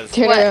dee. is us?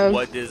 Turn What? around.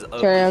 What is a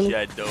Turn around.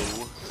 shadow?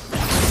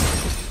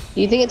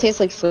 Do you think it tastes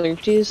like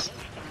slurp juice?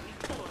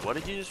 What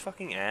did you just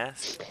fucking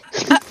ask?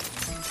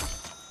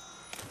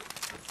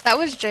 That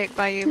was Jake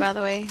by you, by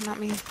the way, not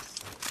me. Do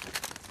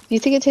you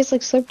think it tastes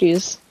like slurp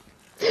juice?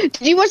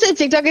 Did you watch that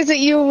TikTok I sent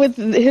you with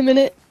him in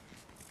it?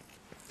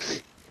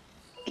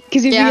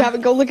 Because if Yeah. you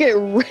haven't, go look at it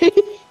right.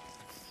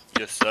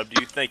 Just subbed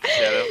you. Thank you,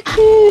 Shadow.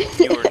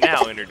 You are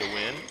now entered to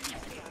win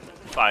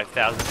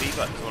 5,000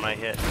 V-Bucks when I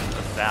hit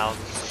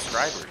 1,000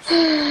 subscribers.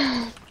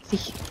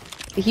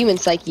 The human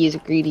psyche is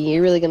greedy.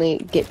 You're really gonna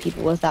get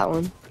people with that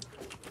one.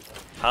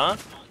 Huh?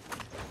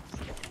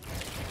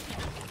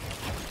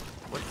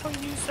 What the fuck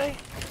did you say?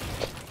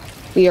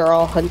 We are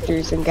all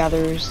hunters and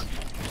gatherers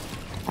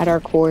at our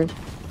core.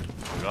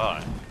 Oh,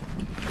 God.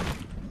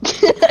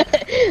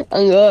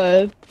 I'm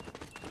good.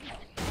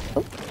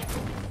 Oh,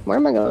 where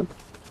am I going?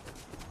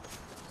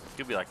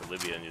 You'll be like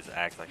Olivia and just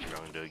act like you're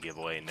going to do a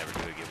giveaway and never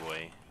do a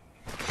giveaway.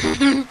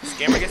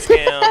 Scammer gets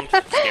scammed.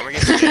 Scammer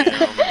gets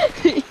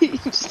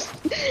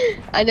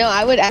scammed. I know,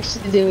 I would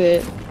actually do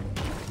it.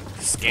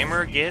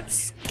 Scammer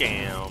gets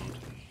scammed.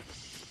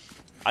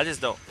 I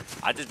just don't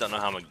know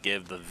how I'm gonna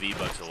give the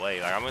V-Bucks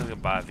away. Like I'm gonna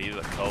buy a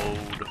V-Buck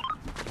code.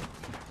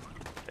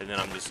 And then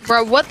I'm just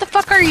Bro, what the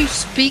fuck are you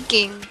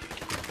speaking?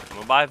 I'm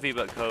gonna buy a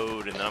V-Buck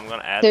code and then I'm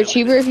gonna add They're them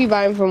cheaper if you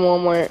buy them from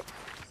Walmart.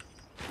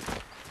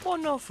 Oh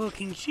no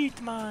fucking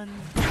shit, man.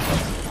 Nah,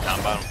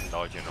 I'm buying them from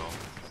Dollar General.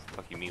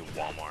 Fuck you mean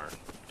Walmart.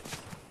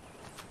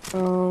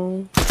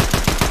 Oh.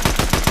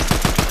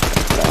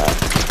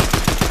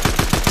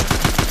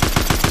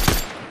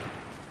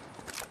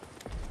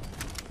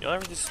 You'll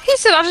ever just He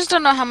said, I just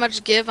don't know how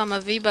much give. I'm a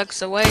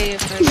V-Bucks away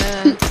for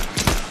the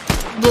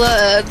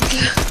blood.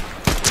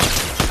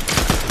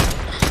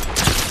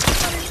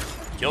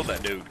 kill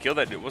that dude. Kill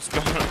that dude. What's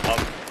going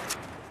on?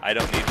 I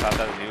don't need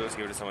 5,000 V-Bucks.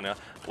 Give it to someone else.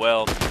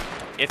 Well,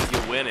 if you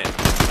win it,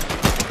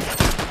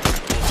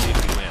 we'll see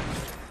if you win.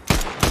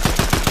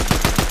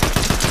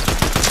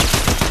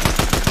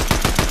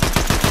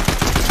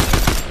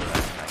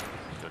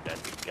 Go that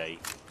dude gay.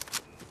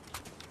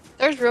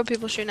 There's real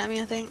people shooting at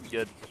me, I think.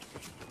 Good.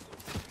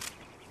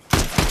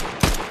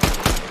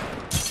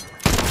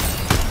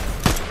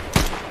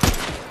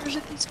 Where's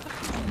it these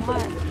fucking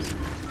bots?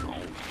 Oh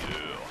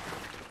yeah.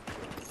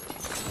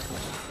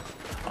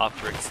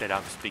 Optrick said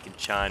I'm speaking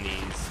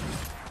Chinese.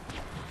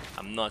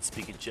 I'm not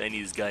speaking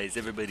Chinese, guys.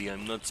 Everybody,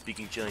 I'm not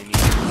speaking Chinese.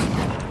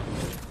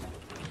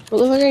 What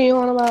the fuck are you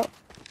on about?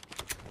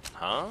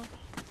 Huh?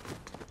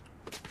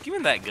 Give me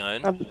that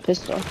gun. A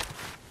pistol.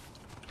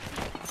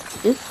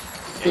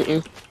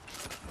 Mm-mm.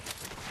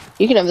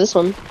 You can have this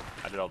one.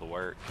 I did all the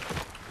work.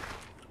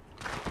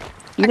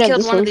 You I can have killed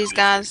this one one. of these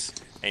guys.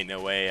 Ain't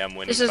no way I'm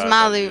winning. This is my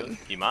 5,000. loot.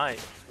 You might.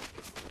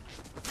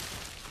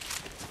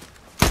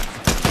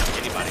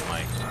 Anybody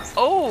might.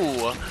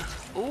 Oh!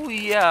 Oh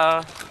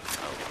yeah.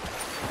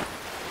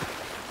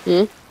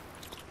 Hmm?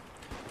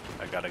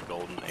 I got a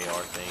golden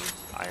AR thing.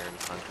 Iron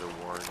Hunter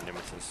War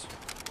Nemesis.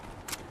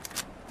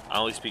 I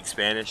only speak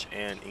Spanish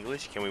and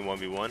English. Can we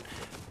 1v1?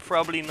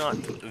 Probably not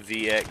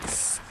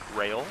VX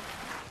Rail.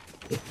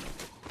 Cause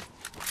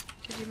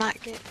you might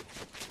get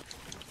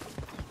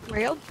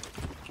railed.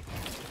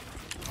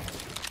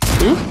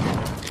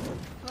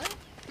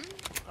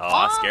 Oh,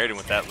 I scared him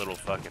with that little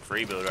fucking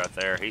free build right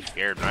there. He's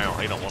scared now.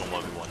 He don't want to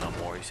 1v1 no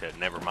more. He said,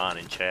 never mind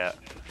in chat.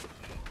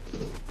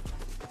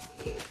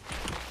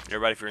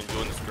 Everybody, if you're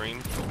enjoying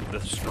the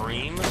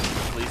stream,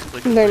 please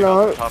click the They're three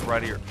dots at not. the top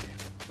right of your.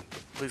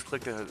 Please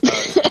click the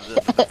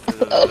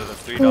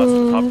three dots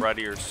at the top right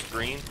of your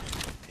screen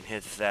and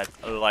hit that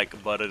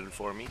like button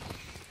for me.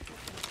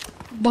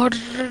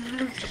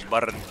 The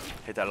button.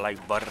 Hit that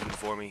like button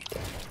for me.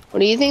 What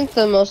do you think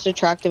the most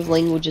attractive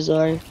languages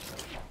are?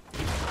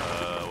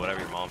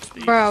 Whatever your mom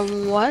speaks. Bro,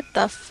 what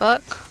the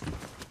fuck?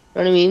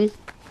 Know what I mean?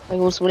 Like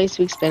when somebody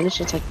speaks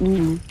Spanish, it's like,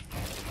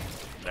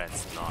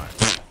 That's not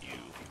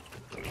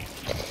you.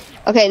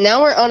 Okay,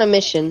 now we're on a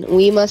mission.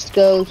 We must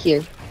go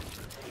here.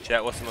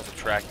 Chat, what's the most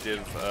attractive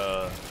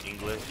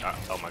English?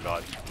 Oh my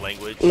god,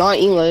 language? Not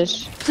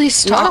English.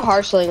 Please Not stop.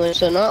 harsh language,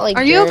 so not like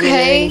Are you German or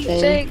okay, anything.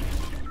 Zig?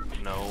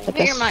 No. Like Mute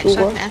a your mic so I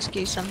soft- can ask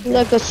you something.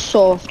 Like a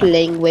soft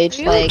language,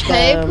 Are you like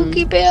okay,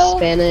 Pookie Bill?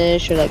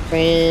 Spanish or like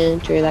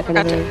French or that kind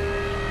of Gotcha. thing.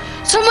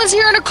 Someone's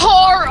here in a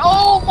car!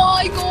 Oh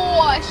my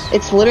gosh!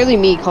 It's literally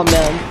me. Calm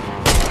down.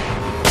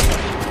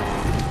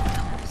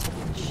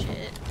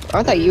 Shit.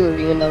 I thought you were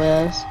being a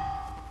dumbass.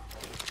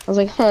 I was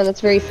like, huh,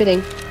 that's very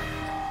fitting.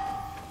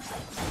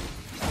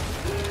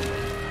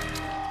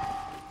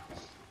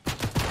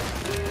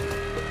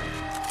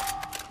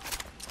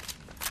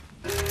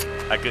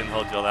 I couldn't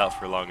hold y'all out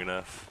for long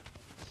enough.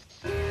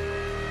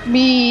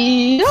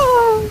 Me.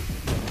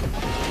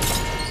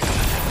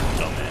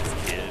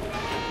 Dumbass kid.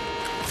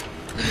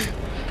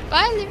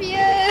 Bye,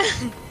 Olivia!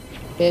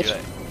 Bitch.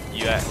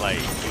 You act like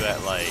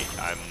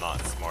I'm not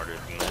smarter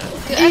than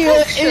that. Dude,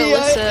 I feel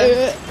like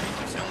Shalissa.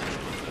 You sound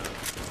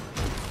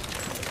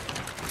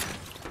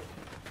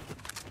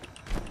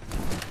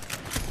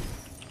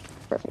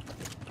Perfect.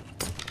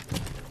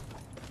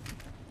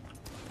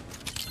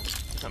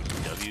 some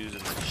W's in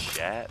the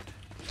chat.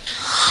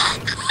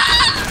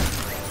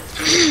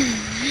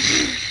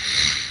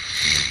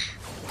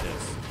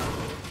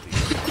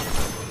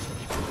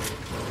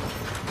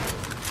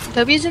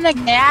 W's in the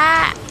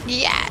yeah.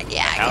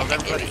 How's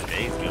everybody's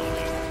days going?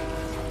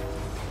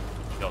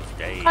 Y'all's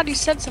days. God, you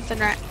said something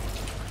right.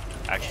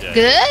 Actually,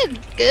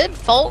 Good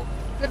folk.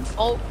 Good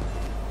folk.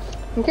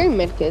 I'm carrying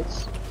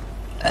medkits.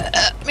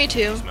 Me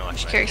too. smell like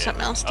Should carry medkit.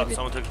 something else. Oh, Dude.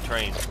 someone took the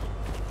train.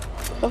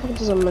 What the fuck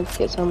does a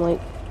medkit sound like?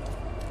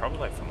 Probably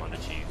like from under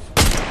cheese.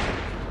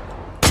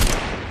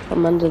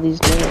 I'm under these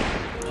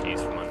nuts.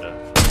 Cheese from under.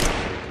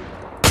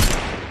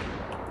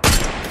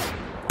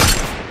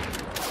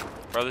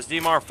 Bro, this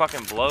DMR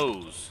fucking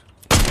blows.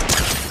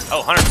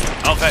 Oh,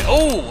 100. Okay.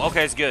 Oh,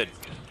 okay, it's good.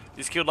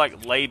 Just killed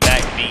like laid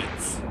back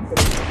beats.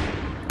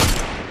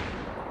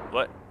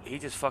 What? He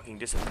just fucking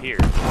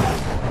disappeared. I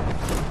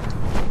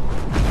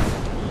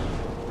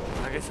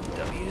get some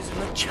W's in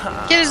the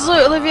chat. Get his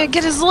loot, Olivia.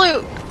 Get his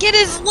loot. Get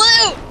his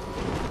loot.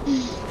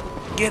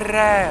 Get her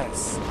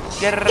ass.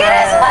 Get her Get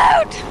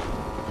ass. his loot.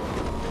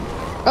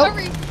 Oh,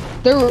 Hurry.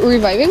 they're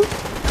reviving? Get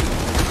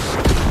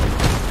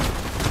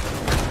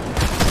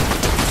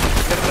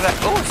her ass.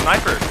 Oh,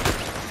 sniper.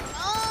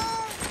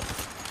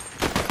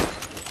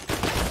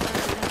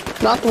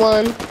 Knocked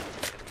one.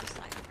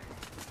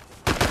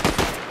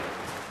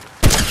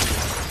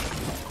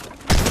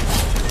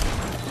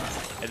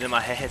 And then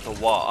my head hit the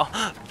wall.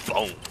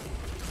 Boom.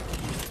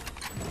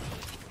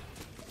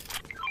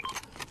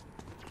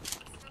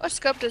 What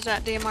scope does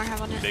that DMR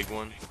have on it? Big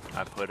one.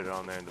 I put it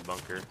on there in the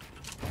bunker.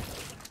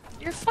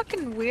 You're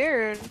fucking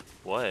weird.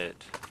 What?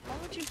 Why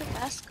would you put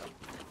that scope?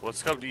 What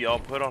scope do y'all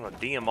put on a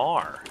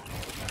DMR?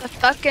 The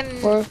fucking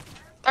Four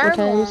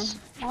thermal, times.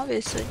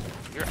 obviously.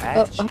 You're Oh,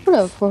 ass. I put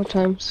it 4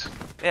 times.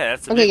 Yeah,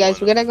 that's the Okay, big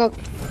guys, one. we gotta go.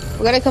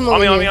 We gotta come over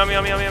On me, here.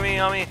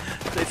 on me.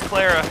 It's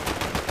Clara.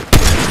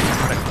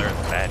 That's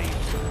Clara's fatty.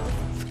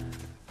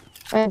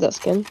 I have that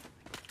skin.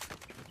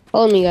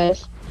 Follow me,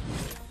 guys.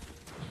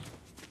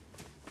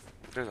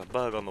 There's a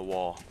bug on the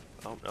wall.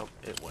 Oh, no,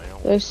 it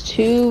went. There's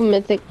 2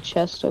 mythic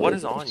chests over What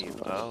is here on you?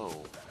 somewhere.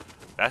 Oh.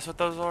 That's what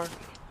those are?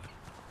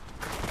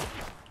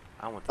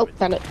 I want Oh, them.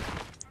 found it.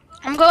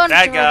 I'm going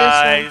That to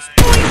guys.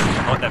 this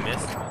Oh, that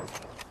missed.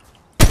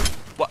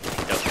 What?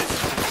 No, this.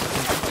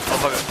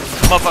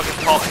 Motherfucker,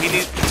 Paul. He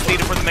needed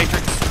for the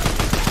Matrix.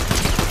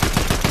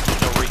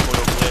 No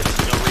recoil glitch.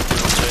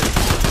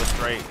 Go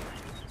straight.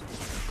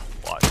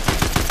 Watch.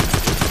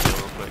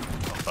 Real quick.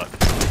 Oh, fuck.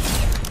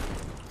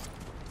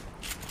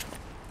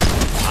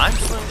 I'm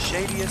Slim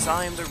Shadiest.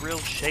 I am the real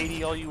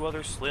Shady. All you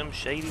other Slim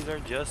Shadies are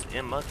just one.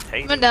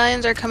 imitating.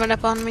 Medallions are coming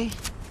up on me.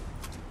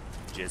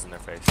 Jizz in their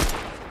face.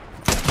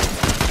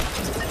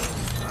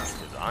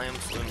 'Cause I am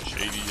Slim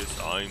Shadiest.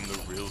 I'm the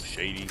real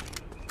Shady.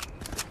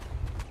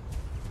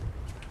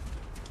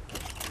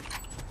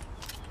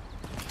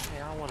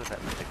 Hey, I wanted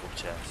that mythical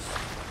chest.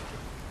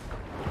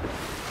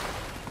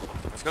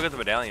 Let's go get the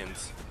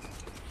medallions.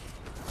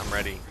 I'm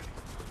ready.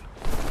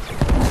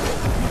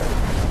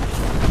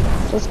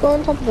 Let's go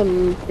on top of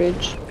the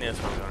bridge. Yeah, that's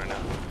where I'm going right now.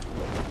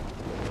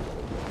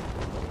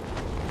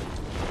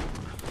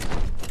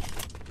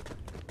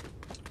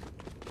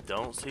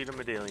 Don't see the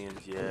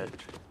medallions yet.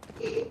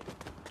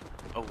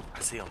 Oh, I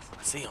see them.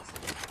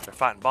 They're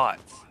fighting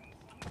bots.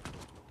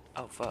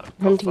 Oh, fuck.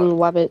 Hunting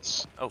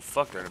wabbits. Oh,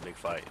 fuck, they're in a big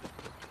fight.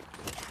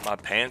 My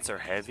pants are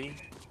heavy?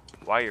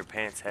 Why are your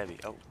pants heavy?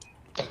 Oh.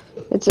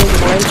 It's a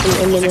blind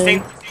from 16.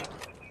 MMA.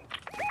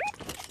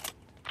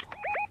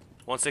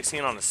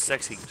 116 on a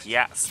sexy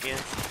gat skin.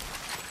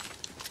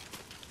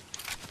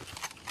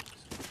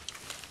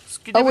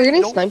 Oh, we're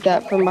getting sniped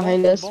at from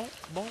behind us.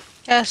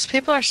 Yes,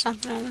 people are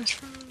stomping on us.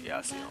 Yeah,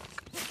 I see him.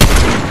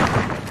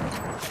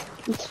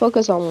 Let's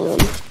focus on one.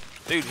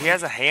 Dude, he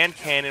has a hand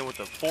cannon with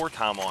a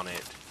 4x on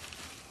it.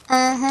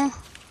 Uh-huh.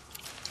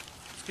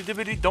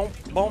 Skibbity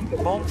don't bump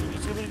bump.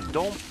 Skibbity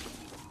don't.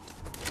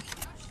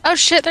 Oh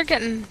shit, they're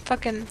getting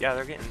fucking. Yeah,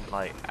 they're getting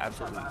like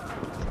absolutely.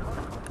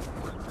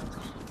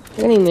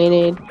 Getting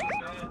nade.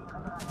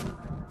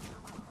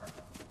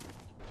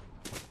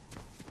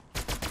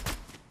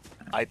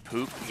 I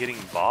poop getting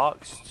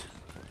boxed.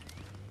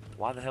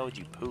 Why the hell would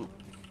you poop?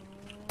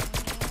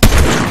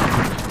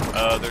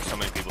 There's so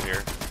many people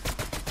here.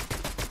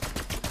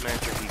 Man,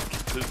 sure he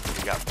pooped and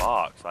he got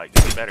boxed. Like,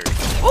 get better.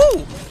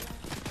 Ooh!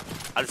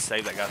 I just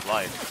saved that guy's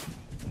life.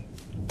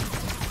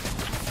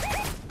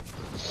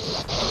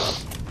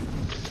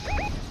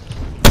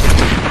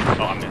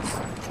 Oh, I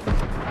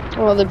missed.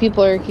 Well, the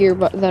people are here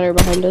that are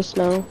behind us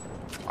now.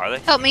 Are they?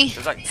 Help me!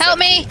 There's like Help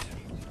 17. me!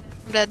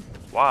 I'm dead.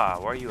 Why?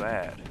 Where are you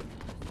at?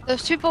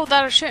 Those people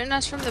that are shooting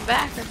us from the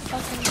back are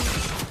fucking.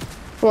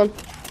 Come on.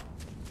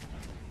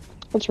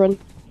 Let's run.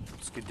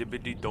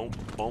 Skibbity don't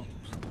bump.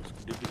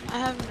 I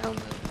have no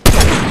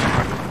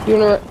move. You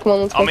wanna run? Come on,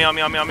 let's go. On me, on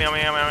me, on me, on me, on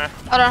me, on me.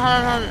 Hold on, hold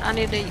on, hold on. I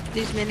need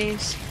these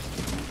minis.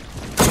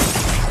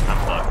 I'm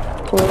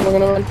fucked. Come on, we're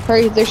gonna run.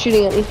 Hurry, they're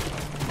shooting at me.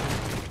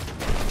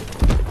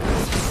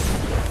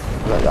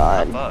 Oh my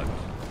god. Fuck.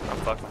 I'm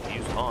fucked with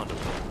used condom.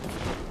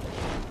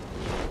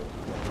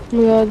 Oh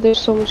my god, there's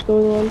so much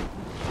going on.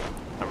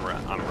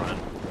 I'm running.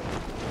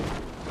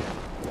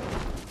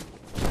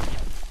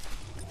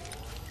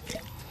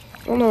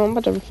 Oh no, I'm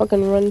about to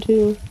fucking run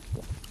too.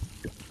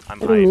 I'm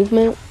Little hide.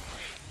 movement.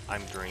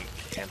 I'm drink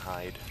and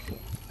hide.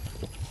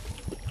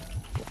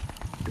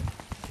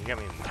 You got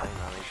me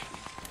 99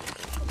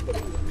 HP.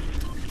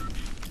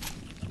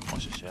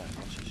 Watch the shot,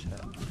 watch the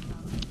shot.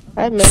 I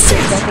have messed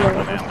up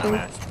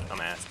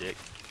I'm ass dick.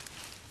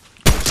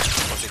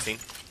 116.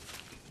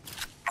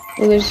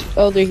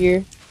 Oh, they're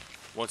here.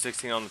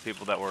 116 on the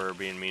people that were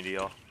being mean to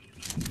y'all.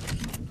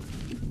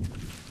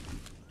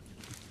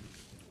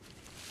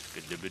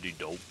 Skibbity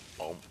dope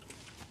bump.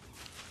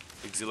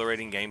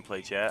 Exhilarating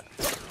gameplay, chat.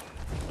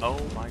 Oh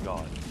my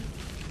god.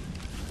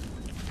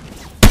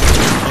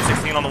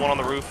 116 on the one on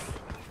the roof.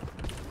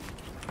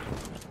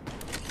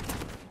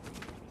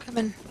 Come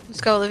in.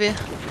 Let's go, Olivia.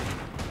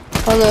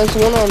 Oh no, there's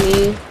one on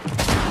me.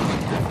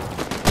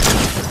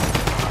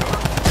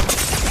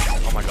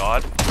 Oh my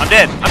god. I'm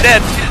dead! I'm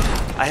dead!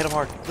 I hit him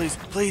hard. Please,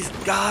 please,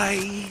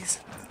 guys!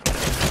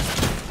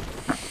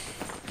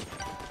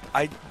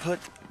 I put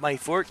my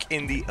fork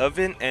in the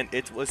oven and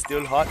it was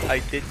still hot. I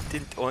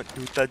didn't want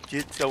to touch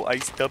it, so I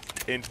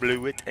stopped and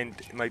blew it, and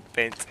my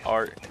pants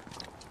are...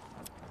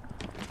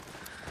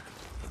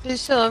 Is he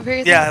still over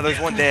here? Yeah, there's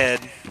one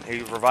dead.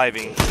 He's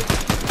reviving.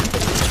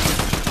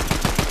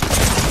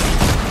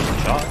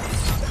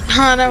 Shots.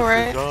 I know,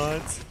 right?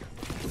 Shots.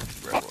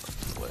 Bro,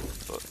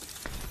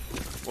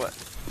 what?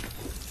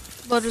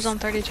 Blood was on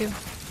 32.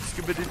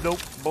 Skibbity dope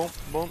bump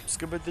bump,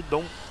 skibbity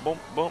dope bump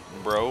bump,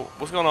 bro.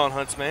 What's going on,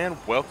 Huntsman?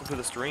 Welcome to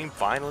the stream.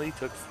 Finally,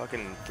 took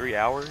fucking 3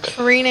 hours.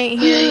 Kareen ain't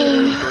here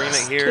either. Kareen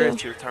ain't here.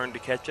 It's your turn to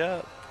catch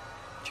up.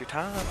 It's your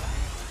time.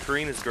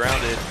 Kareen is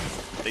grounded.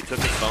 They took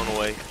his phone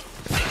away.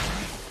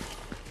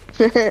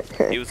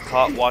 He was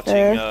caught watching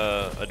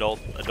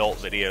adult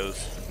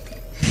videos.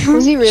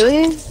 Was he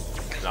really?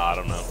 No, I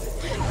don't know.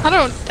 I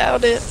don't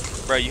doubt it.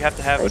 Bro, you have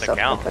to have an That's so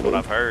account. Is funny. what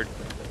I've heard.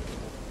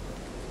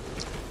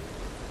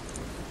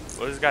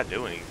 What is this guy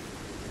doing?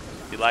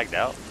 He lagged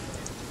out?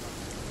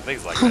 I think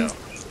he's lagged out.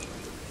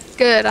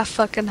 Good, I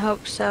fucking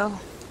hope so.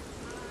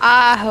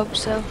 I hope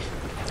so.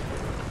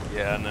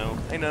 Yeah, I know.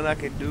 Ain't nothing I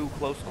can do.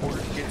 Close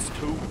quarters against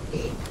two.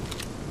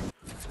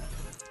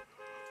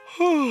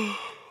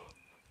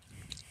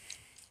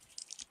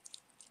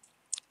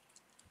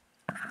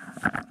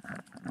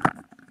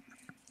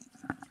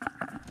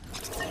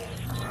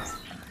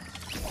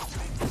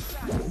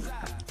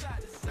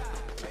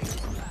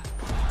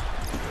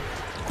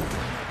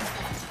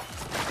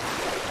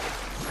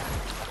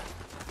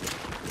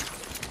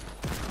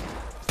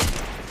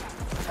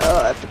 Oh,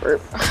 I have to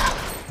burp.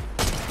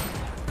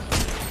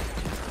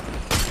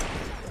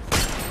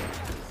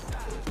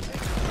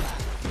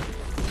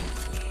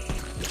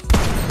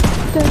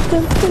 Dun,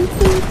 dun, dun,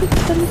 dun,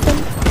 dun, dun.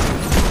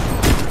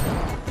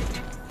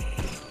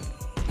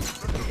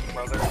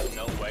 Bro, there's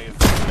no way if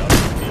this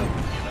doesn't be able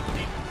to get up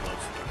even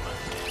closer to my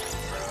head,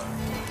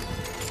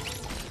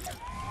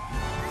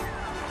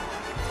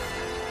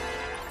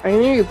 I can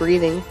hear you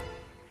breathing.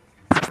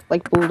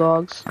 Like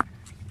bulldogs.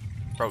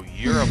 bro. Bro,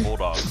 you're a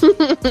bulldog. She's just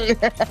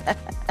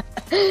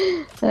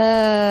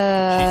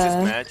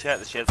mad, chat,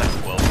 that she has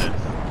like 12 head.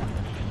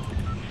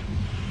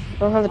 I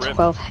don't have a Rip.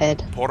 12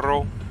 head.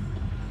 Porro.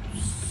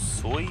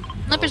 Soy?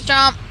 Limpers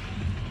jump.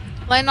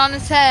 Laying on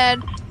his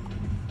head.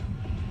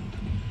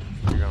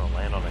 You're gonna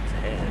land on its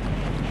head.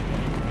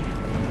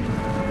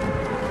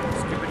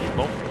 Skippity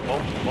bump,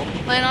 bump,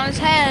 bump. Laying on his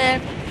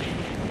head.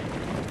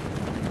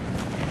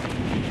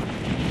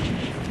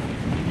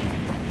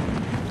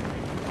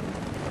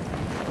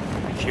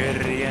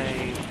 Cherry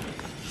aim.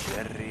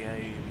 Cherry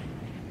aim.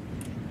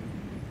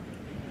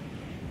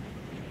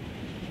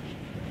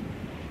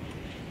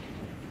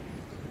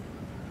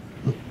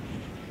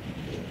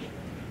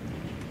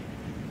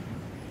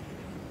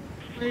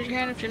 Raise your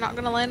hand if you're not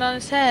gonna land on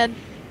his head.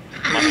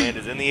 My hand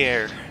is in the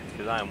air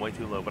because I am way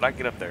too low, but I can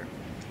get up there.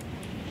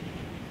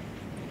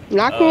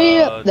 Knock me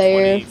up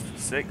there.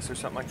 26 or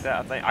something like that.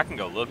 I think I can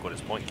go look what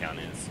his point count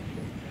is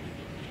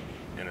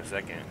in a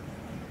second.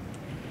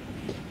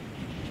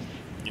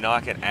 You know,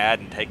 I can add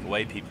and take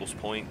away people's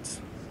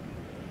points.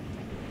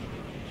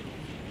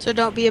 So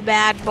don't be a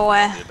bad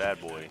boy. Be a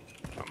bad boy.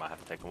 I might have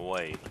to take them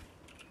away.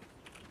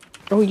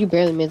 Oh, you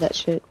barely made that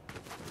shit.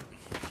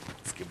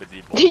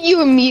 Skibbity Did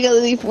you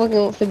immediately fucking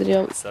went for the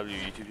jump? Sub your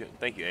YouTube channel.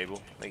 Thank you,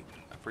 Abel. I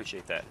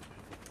appreciate that.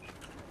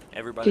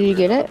 Everybody, Did you we're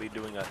get gonna it? be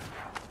doing a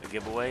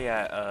giveaway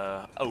at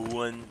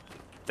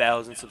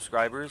 1,000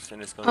 subscribers,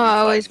 and it's gonna be I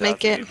always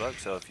make it. $5,000.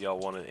 So if y'all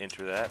want to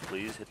enter that,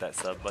 please hit that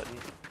sub button.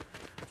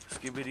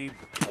 Skibbity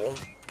boom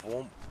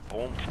boom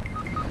boom.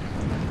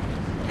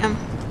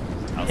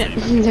 I'll see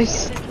you.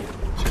 Nice.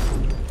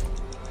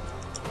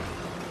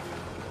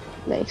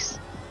 Nice.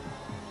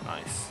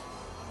 Nice.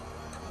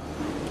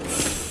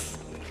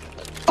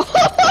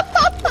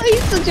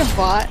 He's such a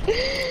bot.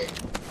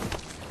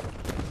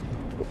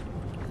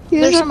 He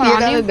There's just someone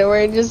appeared on out you? of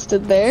nowhere and just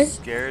stood there.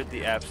 Scared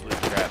the absolute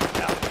crap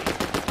out of me.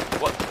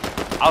 What?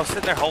 I was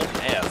sitting there holding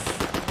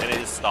F, and it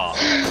just stopped.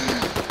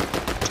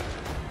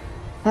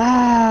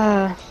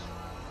 Ah.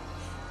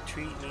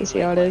 Treat me Let's see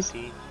how it is.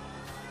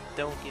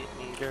 Don't get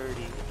me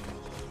dirty.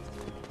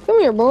 Come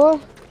here, boy.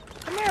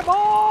 Come here,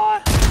 boy.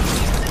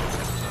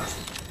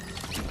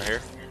 Right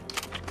here.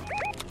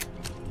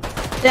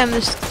 Damn,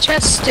 this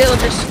chest still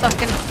just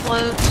fucking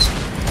floats.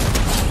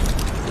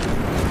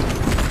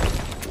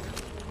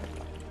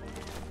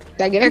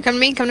 Did I get Here, him? come to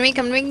me, come to me,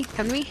 come to me,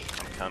 come to me.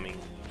 I'm coming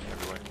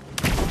everywhere.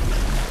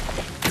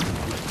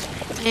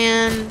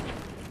 And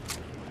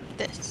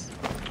this.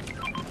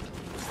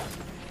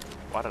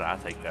 Why did I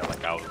take that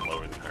like I was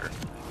lower than her?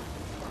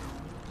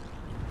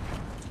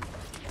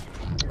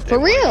 For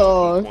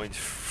real? Points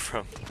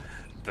from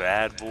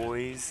bad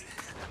boys.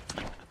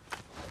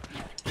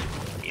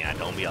 Yeah,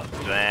 don't be a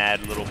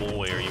bad little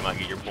boy or you might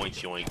get your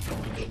points yoinked.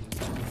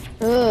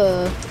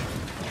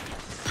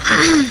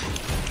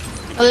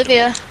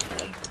 Olivia.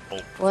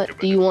 What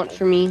do you want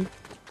from me,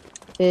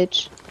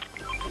 bitch?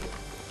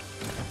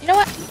 You know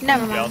what?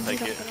 Never mind. Yeah, I'll You take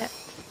don't it. get it.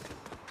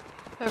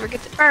 Whoever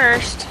gets it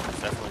first. That's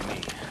definitely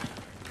me.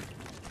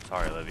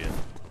 Sorry, Olivia.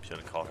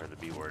 Shouldn't call her the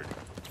B word.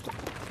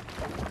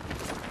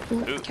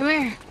 Come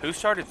here. Who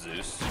started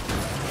Zeus?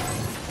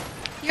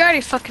 You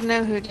already fucking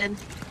know who did.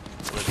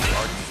 Olivia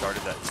already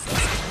started that stuff.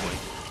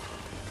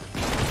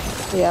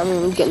 Yeah,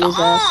 I'm getting his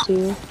ass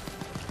too.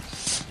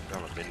 I'm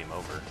gonna bend him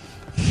over.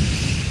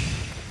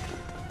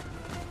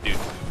 Dude,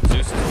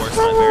 Zeus' worst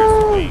nightmare is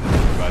the wings,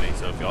 everybody.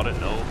 So if y'all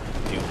didn't know,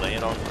 if you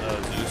land on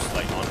Zeus,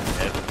 like on his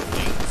head with the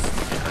wings,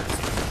 it hurts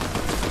you.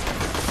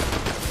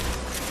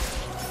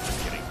 Just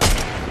kidding.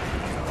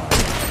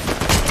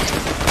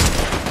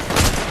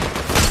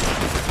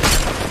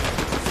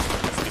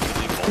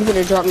 You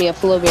better drop me a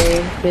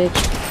flowberry, bitch.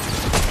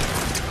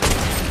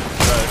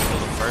 So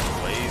the first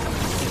wave,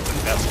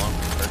 that one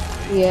first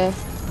wave. Yeah.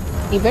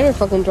 You better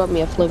fucking drop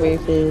me a flowberry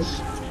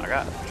fizz. I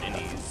got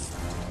minis.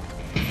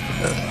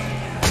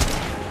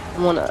 I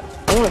want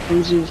it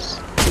from Zeus.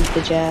 His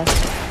bitch ass.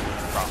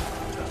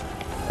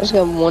 I just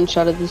got one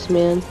shot at this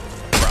man.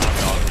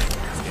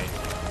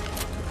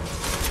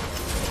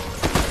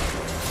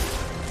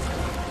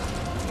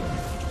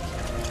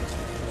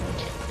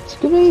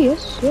 Scooby,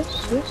 yes.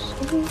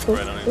 Right,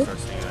 I don't even start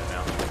singing that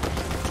now.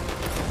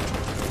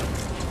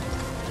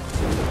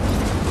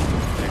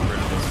 Get rid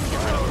of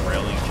the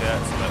railing chat,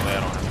 so that way I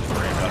don't have to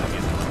worry about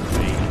getting the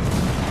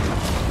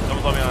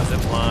someone's on me on a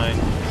zip line.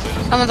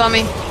 Someone's on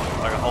me.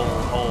 Like a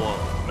whole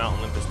Mount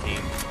Olympus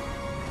team.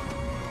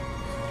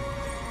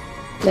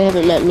 They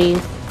haven't met me.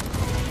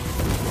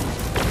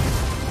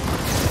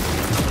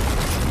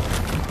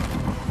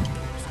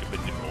 Stupid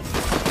nipple.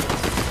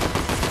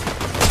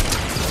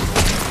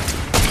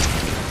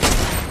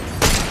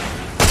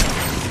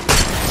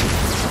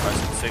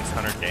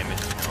 600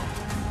 damage now.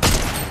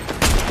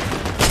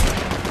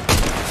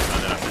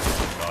 And then I missed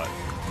one shot.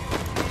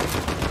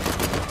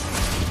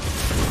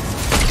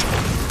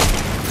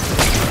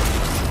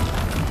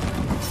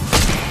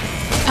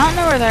 I don't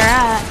know where they're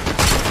at.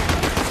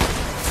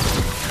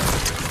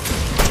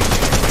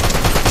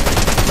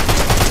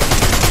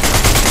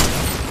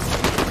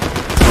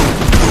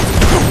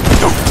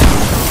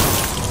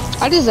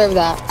 I deserve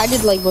that. I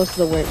did like most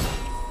of the work.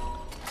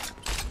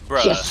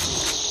 Bruh.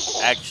 Yes.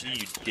 Actually,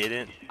 you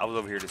didn't. I was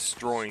over here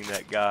destroying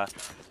that guy.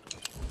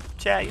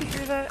 Chat, you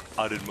hear that?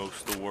 I did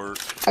most of the work.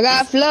 I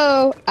got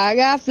flow. I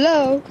got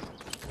flow.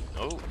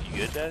 Oh, you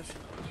good, Des?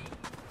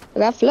 I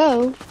got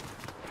flow.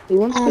 He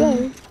wants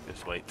flow.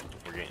 Just wait.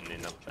 We're getting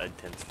in an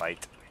intense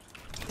fight.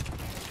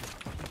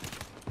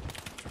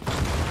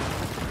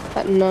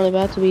 Not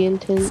about to be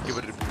intense.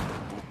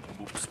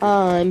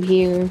 I'm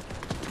here.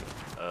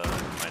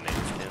 My name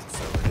is Tim,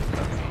 so it is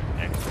about to be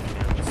extra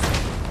intense.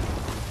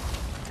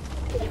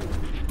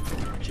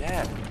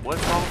 Chad,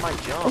 what's wrong with my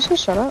jump? Let's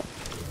just shut up.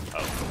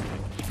 Oh.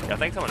 Yeah, I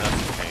think someone else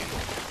is paying.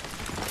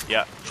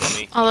 Yeah,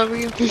 me. All over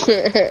you.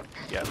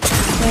 Yeah.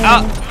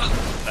 Ah!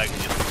 That can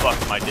just fuck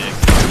my dick.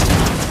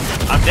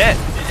 I'm dead.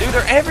 Dude,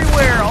 they're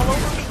everywhere, all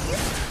over me.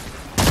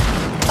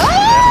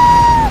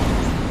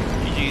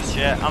 GG's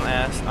chat. I'm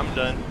ass. I'm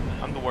done.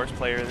 I'm the worst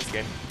player in this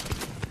game.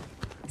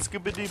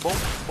 Skibbity bump,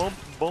 bump,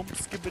 bump,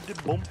 skibbity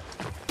bump.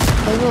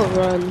 I will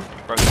run.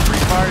 Bro, Free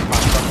Fire my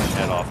fucking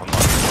head off. I'm not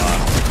gonna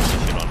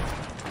lie.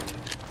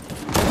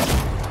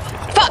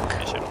 Fuck!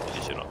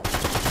 Get shit on.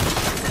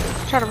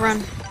 Try to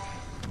run.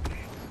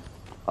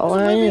 Oh,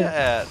 Where's I Olivia am.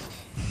 at?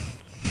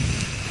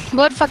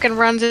 Blood fucking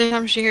runs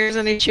anytime she hears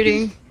any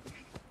shooting.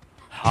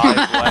 Hi,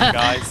 black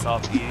guy,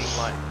 stop eating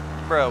my...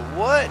 Bro,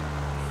 what?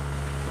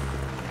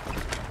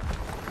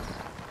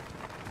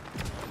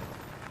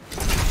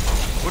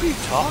 What are you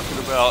talking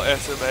about,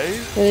 SMA?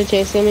 Are they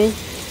chasing me?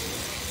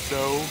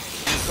 No.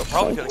 So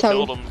probably could have Tell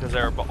killed me. them because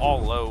they're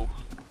all low.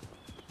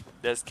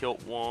 Des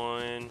killed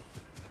one.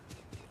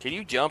 Can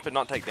you jump and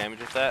not take damage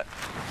with that?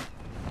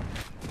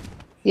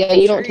 Yeah,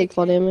 you don't take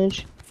full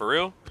damage. For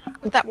real?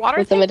 With that water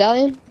With the thing?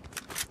 medallion?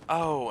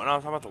 Oh, and I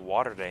was talking about the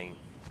water dang.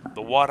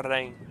 The water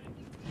dang.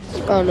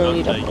 Oh no,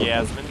 you The don't.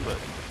 Yasmin, but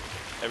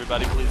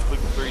everybody please click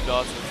the 3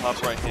 dots in the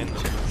top right hand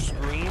of your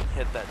screen.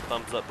 Hit that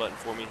thumbs up button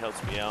for me,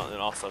 helps me out,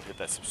 and also hit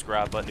that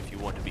subscribe button if you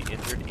want to be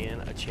entered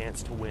in a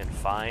chance to win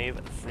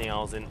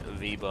 5,000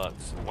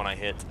 V-Bucks when I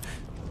hit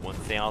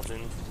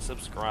 1,000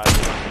 subscribers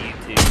on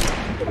YouTube.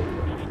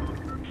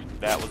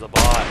 That was a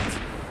bot.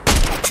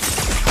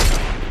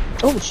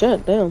 Oh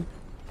shit, damn.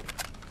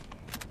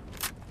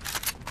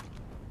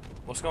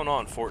 What's going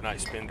on, Fortnite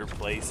Spender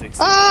Play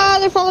 60? Ah,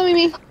 they're following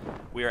me.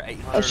 We are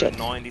Oh, shit.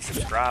 890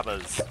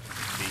 subscribers.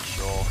 Be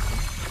sure.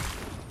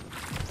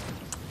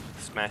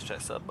 Smash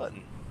that sub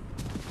button.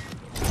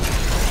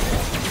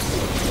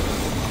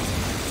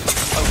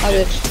 Oh, Oh,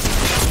 shit.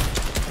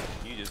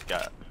 bitch. You just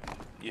got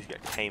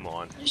came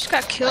on. You just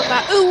got killed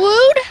by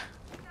Uwood?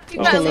 You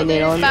Oh, got can they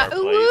nade on? by Our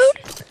Uwood?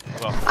 place.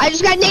 Well, I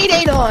just got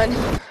nade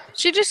on.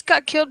 She just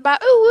got killed by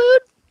Uwood?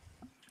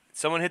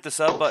 someone hit the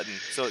sub button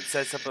so it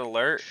sets up an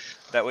alert.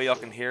 That way y'all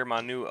can hear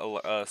my new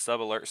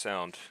sub alert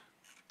sound.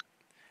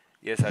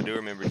 Yes, I do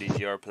remember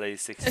DGR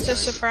plays 60. It's a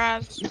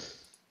surprise.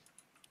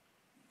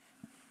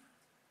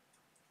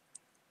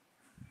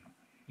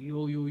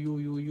 Yo,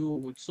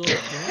 what's up,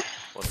 man?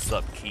 What's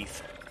up,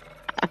 Keith?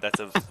 That's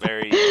a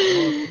very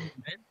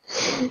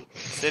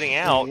sitting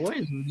out. What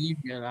is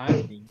Olivia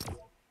laughing?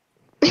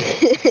 Wait,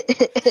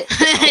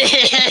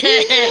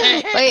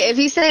 if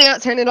he's setting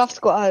out, turn it off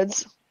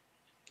squads.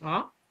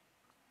 Huh?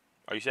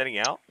 Are you setting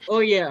out? Oh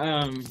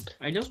yeah,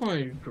 I just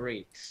wanted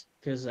breaks,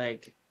 cause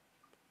like,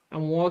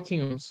 I'm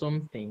working on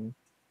something.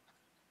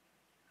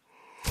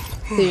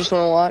 You just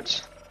want to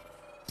watch.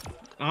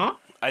 Huh?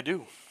 I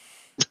do.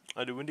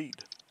 I do indeed.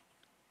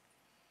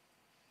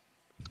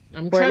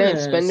 I'm Fortnite trying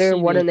to Spender,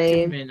 see what the a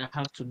name. equipment I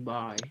have to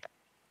buy.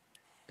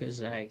 Cause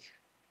like,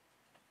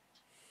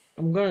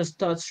 I'm gonna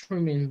start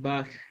streaming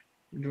back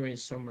during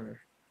summer.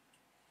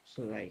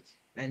 So like,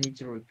 I need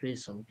to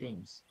replace some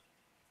things.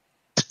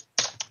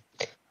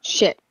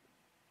 Shit.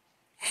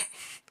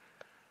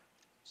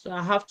 So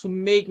I have to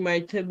make my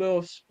table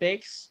of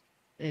specs,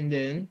 and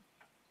then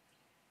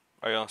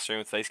Are you on stream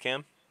with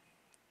Facecam?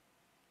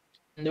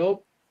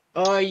 nope.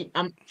 I'm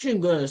actually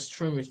gonna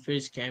stream with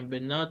Facecam,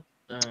 but not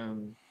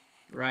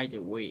right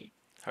away.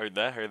 Heard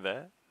that, heard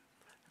that.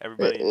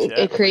 Everybody in It chat,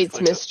 please creates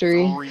click the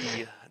mystery.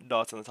 3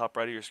 dots on the top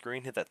right of your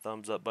screen. Hit that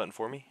thumbs up button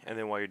for me, and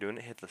then while you're doing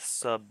it, hit the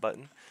sub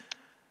button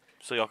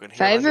so y'all can hear.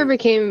 If I ever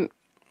became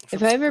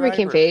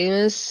subscriber.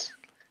 famous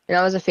and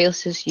I was a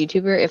faceless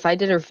YouTuber, if I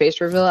did a face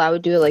reveal, I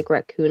would do it like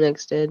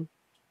Raccoonix did.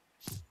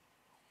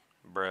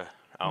 Bruh,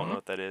 I don't know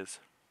what that is.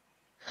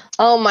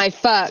 Oh my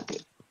fuck.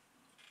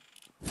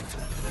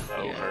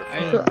 Oh, Yeah, her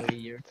I fuck. don't know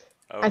either.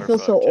 Oh, I her feel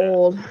fuck, so chat.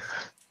 old.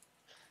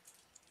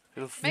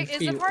 Who the f- Make, is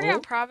feel the party on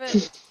old?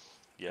 private?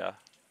 Yeah.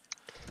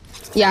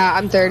 Yeah,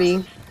 I'm 30.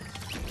 Yo,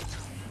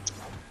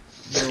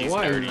 She's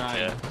why are you nerdy,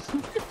 lying?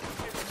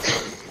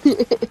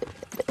 yeah.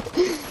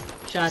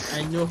 Chat,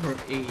 I know her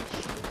age.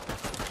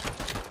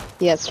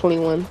 Yeah, it's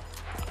 21.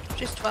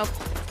 Just 12.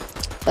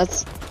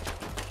 That's.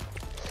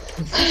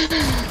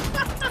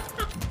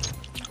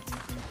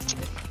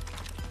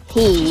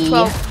 He.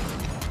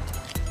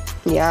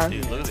 12. Yeah.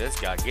 Dude, look at this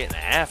guy getting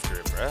after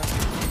it, bruh.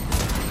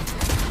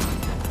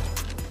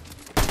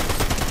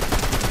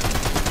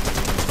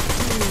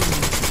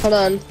 Hold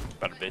on.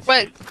 About a bitch.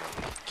 Wait,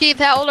 Keith,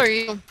 how old are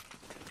you?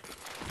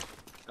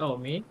 Oh,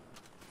 me?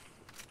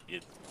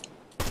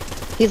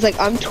 He's like,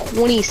 I'm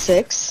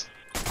 26.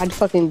 I'd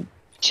fucking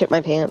shit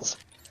my pants.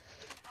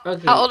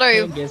 Okay. How old are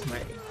you? Guess my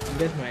age.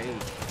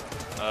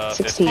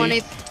 16.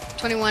 20,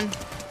 21.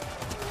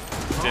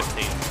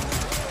 15.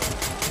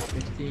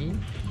 15?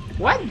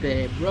 What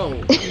the,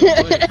 bro?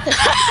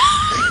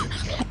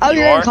 Oh, You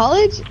you're are? in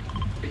college?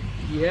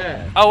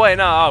 Yeah. Oh, wait,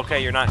 no,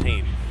 okay, you're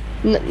 19.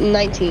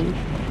 19.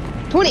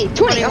 20.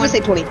 20. I'm gonna say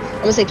 20. I'm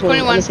gonna say 20.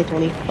 I'm 21. gonna say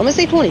 20. I'm gonna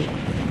say 20.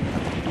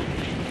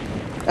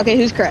 Okay,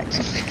 who's correct?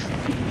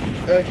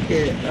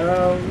 Okay,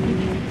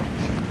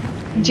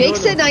 Jake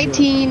none said of you are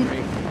 19.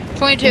 correct.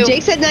 22.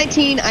 Jake said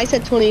 19. I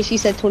said 20. She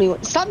said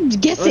 21. Stop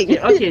guessing.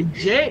 Okay,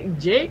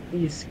 Jake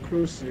is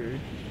closer.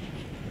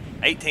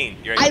 18.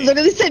 You're 18.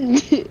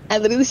 I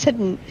literally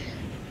said.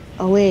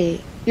 Oh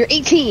wait, you're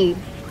 18.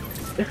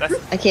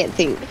 That's, I can't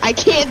think.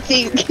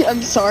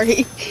 I'm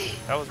sorry.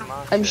 that was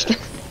my I'm shit.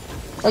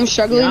 I'm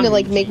struggling Yeah, to I'm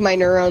like make 18. my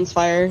neurons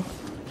fire.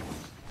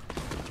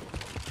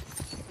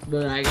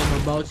 But like,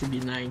 I'm about to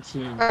be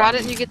 19. Why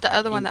didn't you get the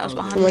other one that was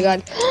behind Oh my me?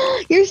 god,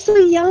 you're so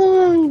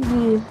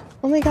young.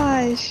 Oh my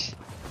gosh.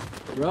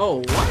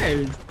 Bro,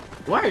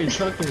 why are you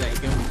talking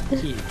like I'm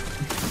a kid?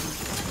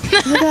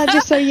 Oh my god,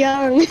 you're so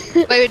young.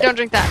 Wait, don't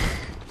drink that.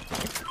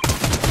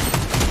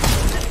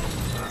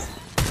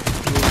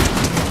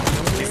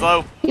 He's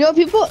low. You know,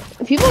 people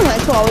in high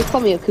school always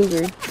call me a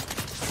cougar.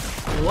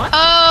 What?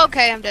 Oh,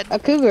 okay, I'm dead. A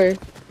cougar.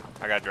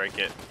 I gotta drink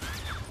it.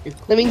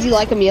 That means you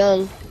like them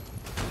young.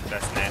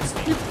 That's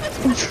nasty.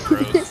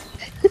 Gross.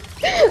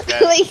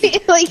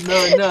 like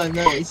No.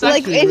 It's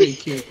Like, actually really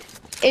cute.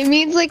 it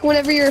means like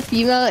whenever you're a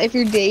female, if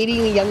you're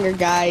dating a younger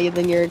guy,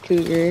 then you're a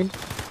cougar.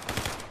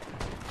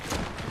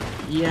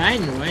 Yeah, I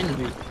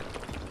know.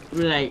 But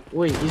like,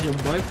 wait, is your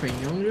boyfriend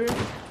younger?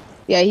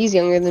 Yeah, he's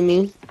younger than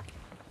me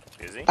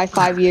Is he? by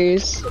 5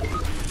 years.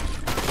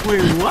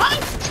 Wait, what?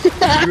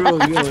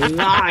 Bro, you're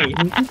lying.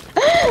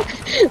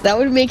 That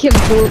would make him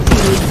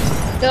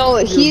 14. No,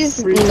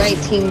 he's freaking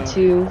 19 wild.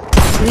 too.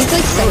 He's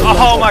like 7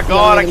 Oh my months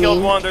god, I younger than killed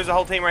me. one. There's a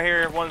whole team right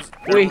here. They're Wait,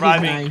 he's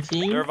reviving.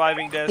 19? They're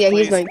reviving Des. Yeah,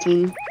 he's please.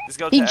 19. Let's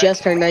go He tag.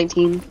 just turned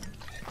 19.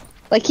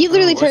 Like he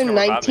literally Oh, where's turned the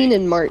 19 reviving?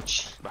 in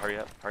March. Hurry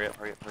up.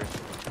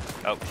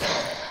 Oh,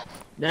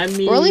 That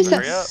means Or at least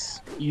Hurry up.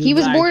 you he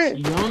was like born-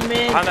 young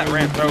man. behind that and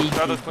ramp. you Throw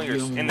date those clingers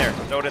young in men. there.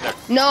 Throw it in there.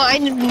 No, I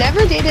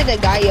never dated a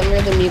guy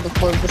younger than me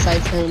before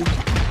besides him.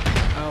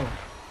 Oh,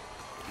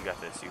 You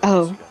got this.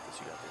 Oh. You got this.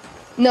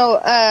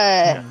 No,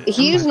 Yeah,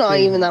 he's I'm not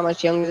afraid. even that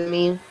much younger than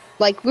me.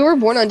 Like we were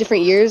born on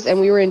different years and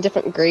we were in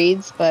different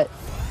grades, but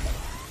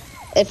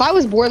if I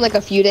was born like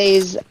a few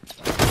days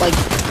like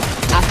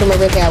after my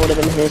birthday, I would have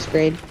been in his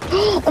grade.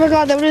 Oh my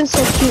god, that would have been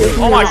so cute. if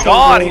we Oh were in my the same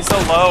god, grade. he's so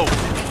low.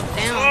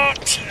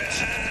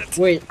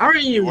 Damn. wait,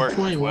 aren't You you work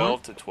 21?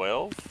 12 to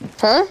 12?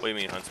 Huh? What do you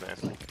mean,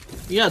 Huntsman?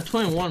 Yeah,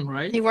 21,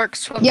 right? He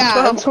works 12 Yeah,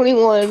 I'm 12.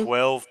 21.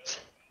 12.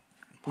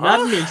 That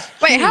Huh? makes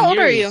Wait, 2 how old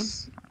are you?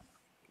 years.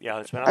 Yeah,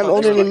 Huntsman. I'm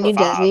older than you,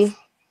 Disney.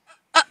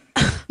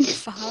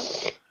 Fuck.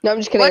 No, I'm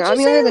just kidding. What'd you I'm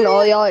younger say, than all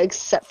Lily? y'all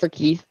except for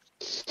Keith.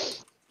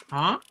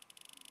 Huh?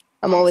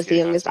 I'm always the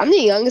scared, youngest. I'm I'm the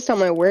youngest on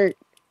my work.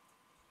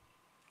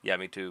 Yeah,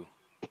 me too.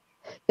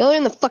 Y'all are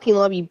in the fucking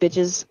lobby,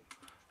 bitches.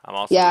 I'm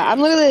also Yeah, the I'm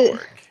youngest literally- at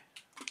work.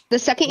 The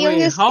second Wait,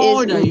 youngest how is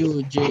old are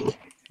you, Jake?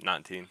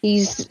 19.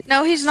 He's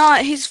No, he's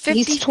not. He's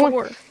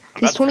 54. I'm he's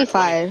about to turn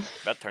 25.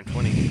 About to turn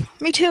 20.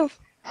 Me too.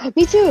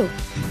 Me too.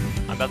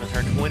 I'm about to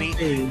turn 20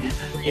 Hey,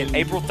 in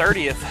April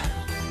 30th.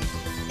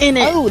 In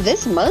it. Oh,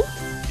 this month?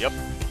 Yep.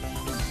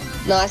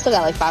 No, I still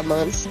got like 5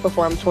 months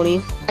before I'm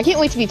 20. I can't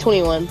wait to be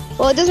 21.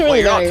 Well, it doesn't Wait, really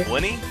you're matter. not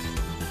 20?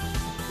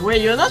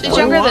 Wait, you're not She's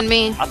younger 21? than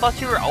me. I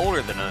thought you were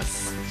older than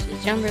us.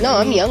 She's younger No,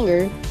 than I'm me.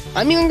 younger.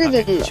 I'm younger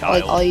Fucking than like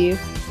child. all you.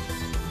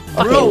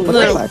 Bro, Okay, what the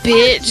Little fuck?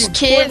 bitch,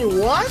 kid.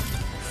 21?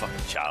 Fucking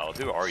child.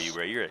 Who are you,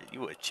 bro?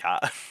 You a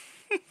child.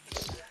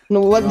 No,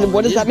 what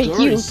Bro, does this that make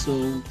girl you? is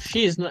So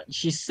she is not.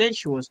 She said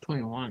she was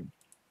 21.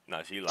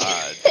 No, she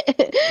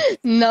lied.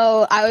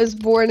 No, I was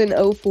born in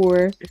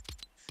 04.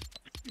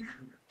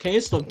 Can you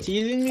stop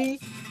teasing me?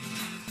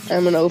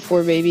 I'm an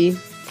 04 baby.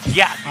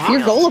 Yeah. You're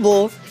damn.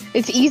 gullible.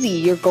 It's easy.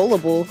 You're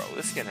gullible. Bro,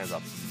 this skin has a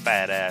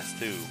fat ass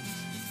too.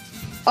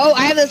 Oh,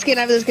 I have this skin.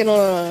 Hold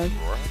on.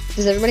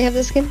 Does everybody have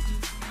this skin?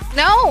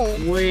 No.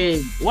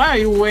 Wait, why are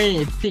you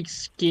wearing a thick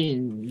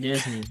skin,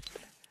 Jasmine?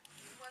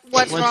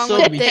 What's What's wrong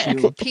up with with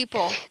thick you?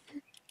 people?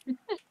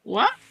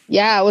 What?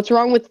 Yeah, what's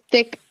wrong with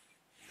thick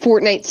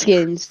Fortnite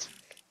skins?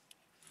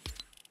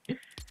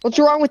 What's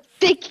wrong with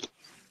thick?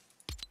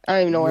 I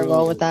don't even know where I'm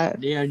going with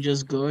that. They are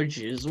just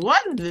gorgeous.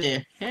 What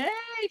the heck?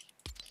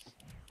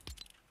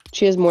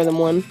 She has more than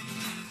one.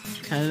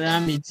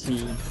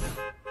 Calamity.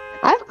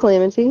 I have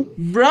Calamity.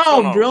 Bro,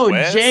 on, bro,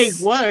 Wes? Jake,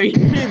 what are you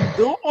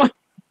doing?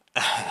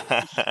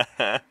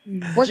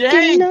 Working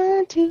Jake!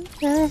 on to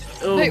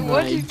Oh Wait, my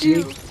what'd you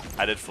do? Jake.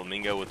 I did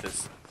flamingo with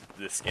this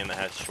skin that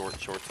has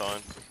shorts on.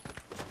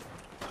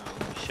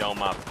 Show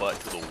my butt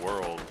to the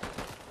world.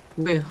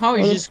 Wait, how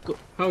is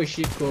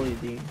she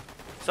called, dude?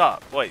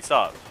 Stop. Wait,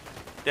 stop.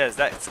 Des,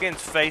 that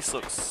skin's face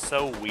looks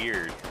so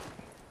weird.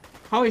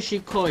 How is she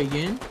called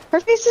again? Her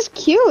face is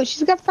cute.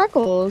 She's got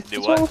freckles. Do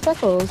What's what? wrong with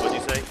freckles?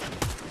 What'd you say?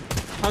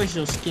 How is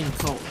your skin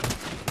called?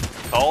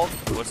 Called?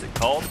 What's it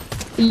called?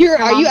 Are you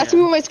Yeah. asking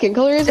me what my skin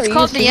color is? It's Are you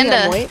called assuming I'm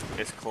Dienda. white?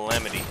 It's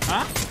Calamity.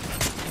 Huh?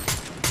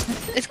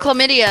 It's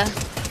chlamydia.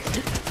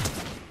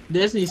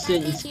 Disney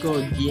said it's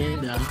called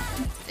Dienda.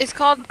 It's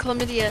called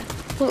chlamydia.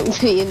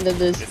 The end of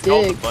this It's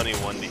called dick. the bunny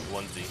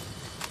onesie.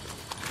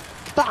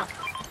 Stop.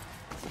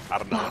 I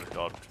don't know what it's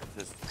called.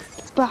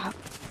 Stop.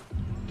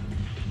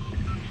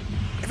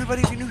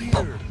 Everybody, if you're new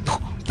here,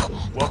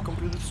 welcome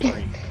to the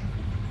stream.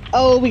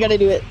 Oh, we gotta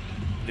do it.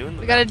 Doing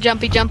the We got a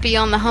jumpy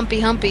on the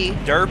humpy.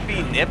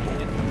 derpy nipple.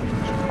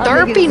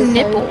 I'll make it Derpy this time.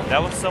 nipple.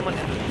 That was someone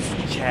in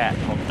the chat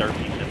called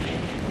Derpy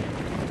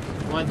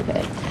Nipple. What?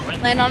 Okay.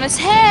 Land on his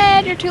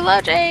head. You're too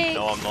low, Jake.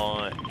 No, I'm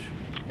not.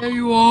 There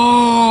you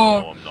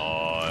are. No, I'm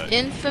not.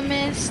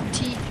 Infamous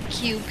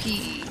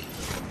TQP.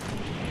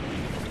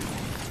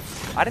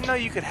 I didn't know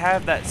you could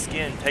have that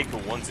skin take the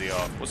onesie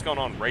off. What's going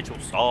on, Rachel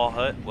Saw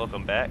Hut?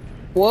 Welcome back.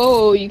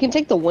 Whoa, you can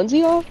take the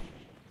onesie off?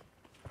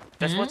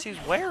 That's what she's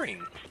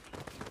wearing.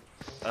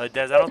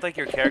 Des, I don't think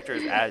your character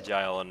is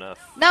agile enough.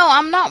 No,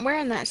 I'm not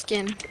wearing that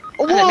skin.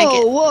 Whoa, didn't make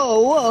it.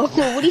 whoa. What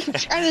are you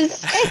trying to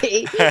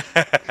say?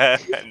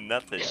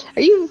 Nothing.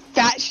 Are you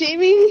fat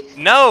shaming?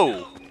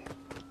 No!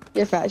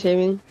 You're fat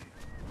shaming.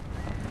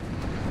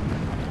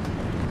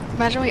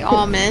 Imagine we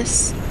all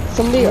miss.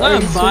 Somebody I'm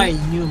already gonna buy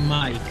a new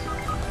mic.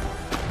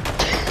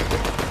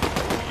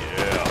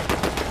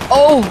 Yeah.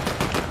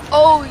 Oh.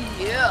 Oh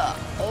yeah.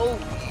 Oh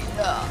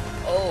yeah.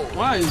 Oh.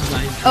 Why is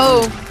like?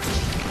 Oh.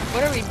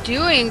 What are we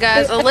doing,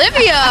 guys?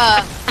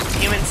 Olivia.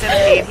 Human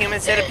centipede, human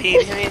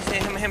centipede,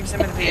 human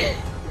centipede.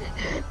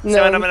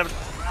 No, that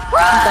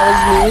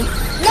was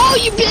me. No,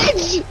 you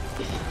bitch!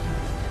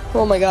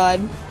 Oh my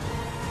god.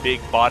 Big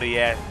body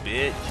ass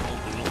bitch.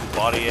 Little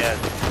body ass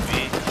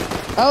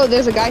bitch. Oh,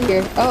 there's a guy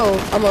here. Oh,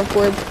 I'm on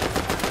board.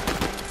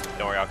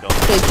 Don't worry, I'll kill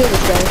Okay, him. kill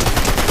this guy.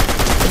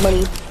 The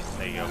money.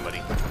 There you go,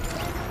 buddy.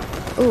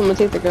 Oh, I'm gonna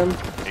take the gun.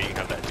 Here, you can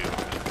have that too.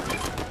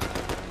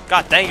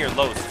 God dang, you're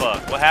low as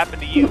fuck. What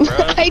happened to you, bro?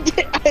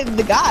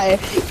 The guy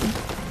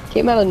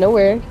came out of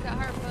nowhere. Got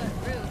her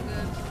butt real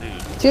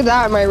good. Dude, See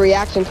that? My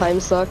reaction time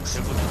sucks. it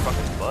was your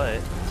fucking butt.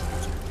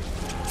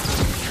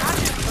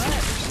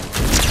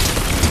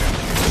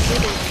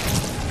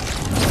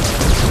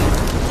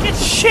 Get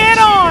shit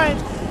on!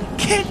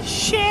 Get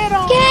shit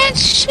on! Get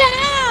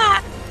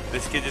shot.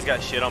 This kid just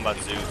got shit on by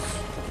Zeus.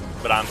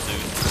 But I'm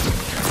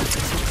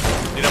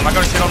Zeus. Dude, I'm not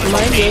gonna shit on this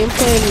My whole team.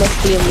 gameplay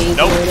must be amazing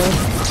Nope. right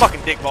now.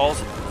 Fucking dick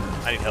balls.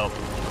 I need help.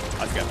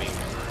 I just got me.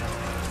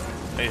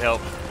 I need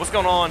help. What's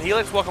going on?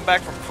 Helix, welcome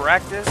back from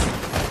practice.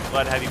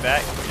 Glad to have you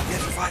back. You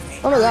guys revive me.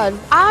 Oh my god.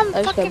 I'm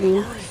I just got fucking.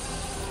 beamed.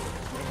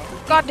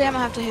 God damn, I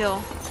have to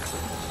heal.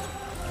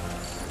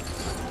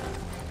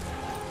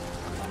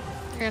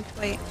 You're gonna have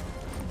to wait.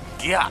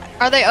 God.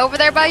 Are they over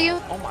there by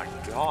you? Oh my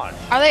gosh.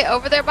 Are they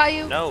over there by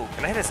you? No.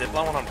 Can I hit a zip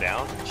line when I'm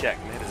down? Check.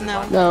 Can I hit a zip No.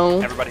 line?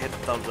 No. Everybody hit the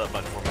thumbs up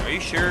button for me. Are you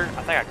sure?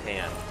 I think I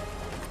can.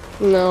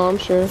 No, I'm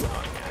sure.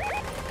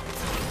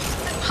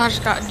 I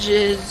just got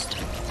jizzed.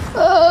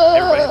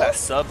 Everybody hit that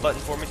sub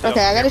button for me. So Okay,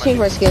 I y'all gotta can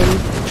change hear my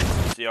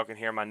skin. So y'all can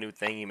hear my new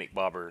thingy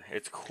McBobber.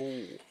 It's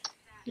cool.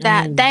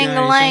 That Oh,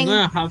 dang-a-lang. guys, I'm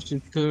gonna have to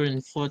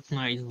turn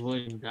Fortnite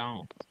volume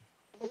down.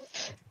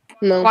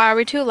 No. Why are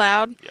we too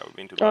loud? Yeah, we're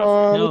being too loud.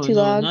 Oh, No, I'm too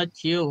no, loud.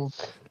 not you.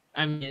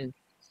 I mean,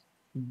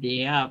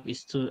 the app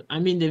is too. I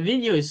mean, the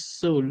video is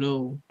so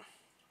low.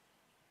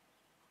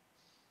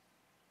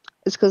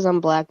 It's because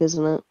I'm black,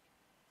 isn't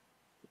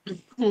it?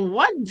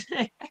 What?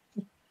 the-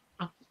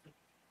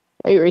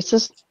 Are you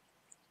racist?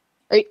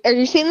 Are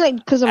you saying like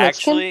because I'm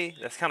Mexican? Actually,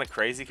 that's kind of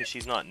crazy because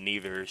she's not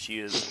neither. She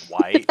is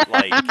white,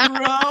 like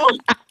Bro,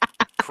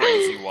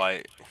 crazy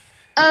white.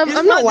 it's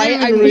I'm not white.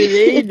 even I'm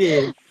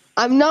related.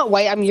 I'm not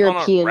white. I'm What's going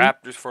on, European.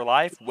 Raptors for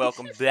life.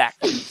 Welcome back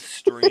to the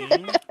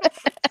stream.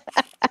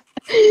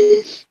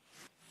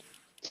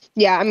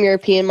 Yeah, I'm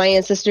European. My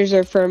ancestors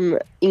are from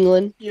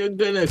England. You're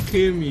gonna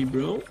kill me,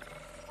 bro.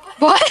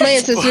 What? My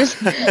ancestors.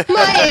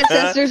 My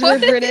ancestors were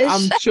British.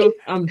 I'm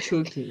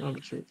choking.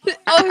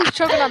 Oh, he's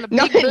choking on the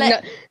No, big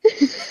black.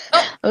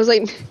 I was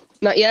like,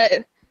 not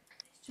yet.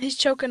 He's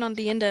choking on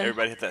the end of.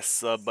 Everybody hit that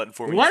sub button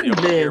for me. What so y'all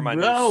can the hear my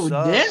new bro?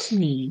 sub. That's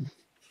me.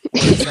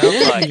 What it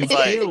sounds like. It's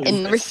like Ew.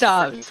 And never it's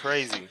stopped. freaking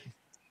crazy.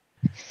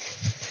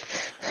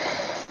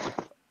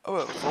 I'm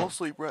about to fall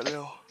asleep right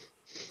now.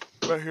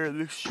 Right here in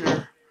this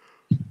chair.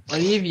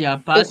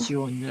 Olivia, pass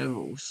your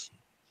levels.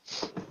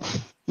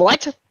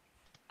 What?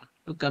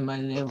 Look at my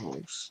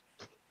levels.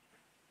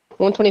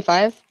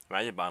 125?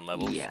 Imagine buying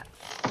levels. Yeah.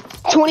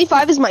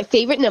 25 is my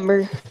favorite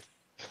number.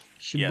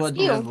 She Yes. bought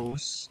Ew.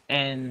 levels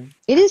and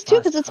It is too,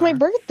 Last because it's my time.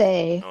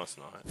 birthday. No, it's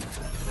not.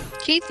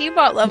 Keith, you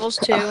bought levels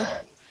too.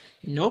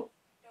 nope,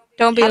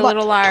 Don't be I a bought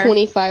little liar.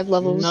 25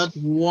 levels. not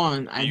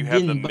one. Do I you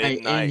have the didn't buy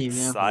any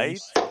midnight sight?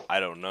 levels. I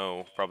don't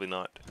know. Probably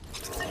not.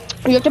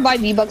 You have to buy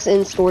V-Bucks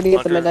in store to get the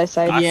Hunter, midnight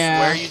side. I Yeah.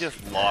 swear you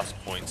just lost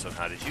points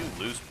somehow. Did you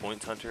lose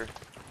points, Hunter?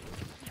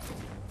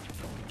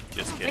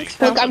 Just kidding. Thanks,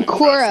 Look, I'm Don't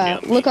Cora.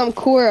 scam me. Look, I'm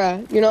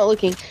Cora. You're not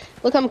looking.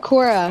 Look, I'm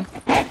Cora.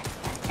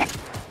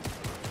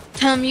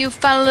 Tell him you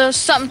found a little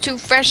something too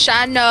fresh,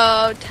 I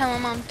know. Tell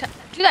him I'm.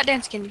 Do that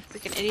dance again, you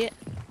freaking idiot.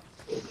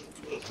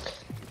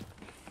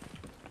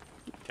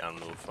 Down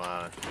low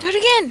fine. Do it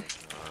again.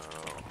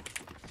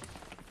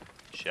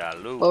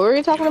 Shallow. What were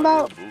we talking You a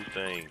little about? boo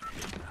thing.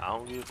 I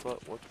don't give a fuck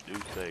what you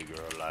say,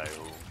 girl. Like,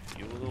 oh,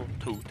 you a little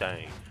two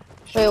thing.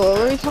 Wait, what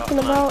were we talking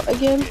about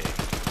again?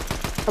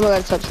 Oh my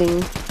god, stop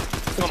singing. Come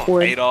It's on,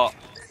 bored. Adolf.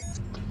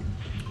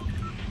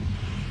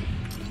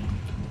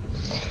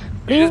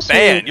 What are You're you just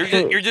banned.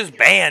 saying? You're just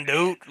banned,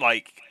 dude.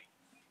 Like,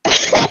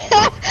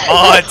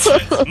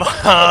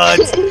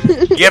 mods,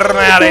 get him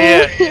out of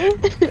here.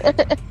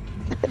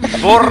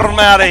 Boom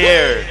out of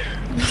here.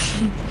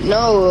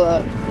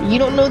 No, you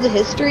don't know the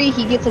history.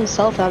 He gets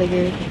himself out of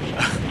here.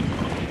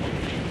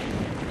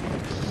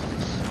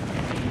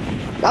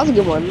 That was a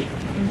good one.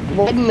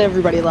 Why didn't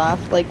everybody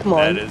laugh? Like, come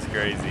on. That is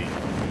crazy.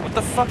 What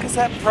the fuck is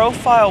that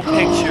profile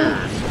picture?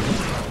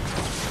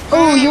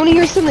 Oh, you want to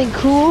hear something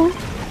cool?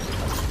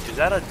 Is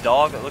that a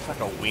dog that looks like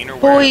a wiener?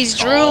 Boys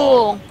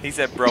drool. He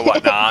said, "Bro,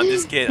 what? Nah, I'm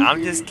just kidding.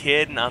 I'm just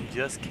kidding. I'm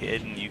just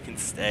kidding. You can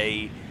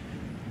stay."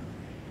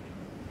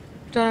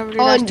 Don't ever do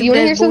Oh, that and you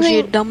wanna hear stupid bullshit,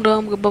 something? dum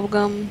dum, bubble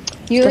gum.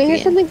 You want to hear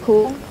Stuff again. something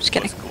cool? Just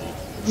kidding. That's cool.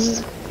 This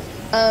is,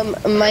 I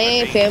my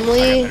got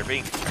family. better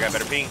ping. I got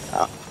better ping.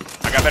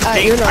 I got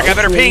better you're ping. not I got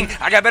better listening. ping.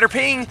 I got better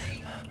ping.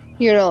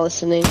 You're not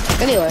listening.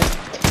 Anyway,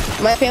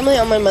 my family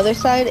on my mother's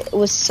side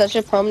was such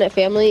a prominent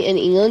family in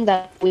England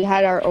that we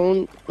had our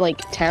own like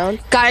town.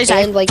 Guys, And,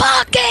 I like,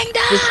 fucking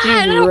This died. dude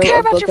I don't wrote care a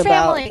about book your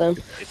about family.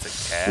 them.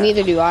 It's a cat.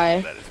 Neither do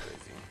I. That is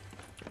crazy.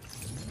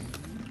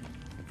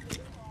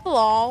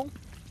 Hello.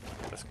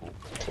 That's cool.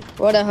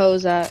 What a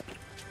hose at.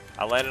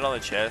 I landed on the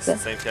chest, the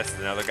same chest as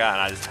another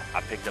guy, and I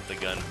picked up the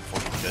gun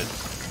before he could.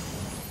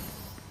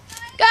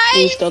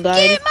 Guys, You still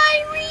died? get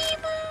my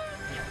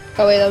reboot.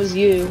 Oh wait, that was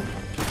you.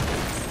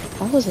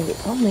 That wasn't.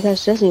 Oh my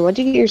gosh, Destiny, why'd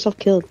you get yourself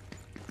killed?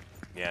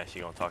 Yeah, she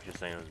gonna talk the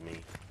same as me.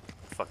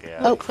 Fuck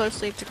yeah. Look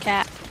closely, it's a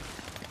cat.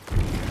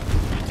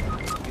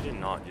 You did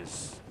not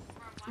just.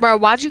 Bro,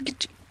 why'd you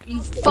get you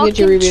I'll get fucking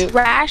your reboot.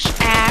 trash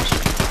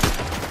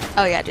ass?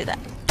 Oh yeah, do that.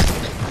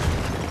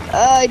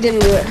 I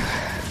didn't do it.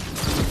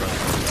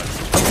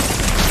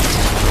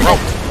 Bro,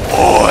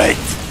 what?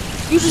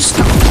 You just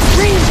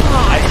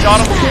respawn. I shot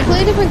him. Can we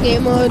play a different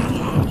game mode?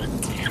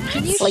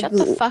 Can you Like, shut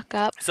the fuck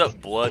up? What's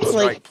up, Blood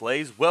Strike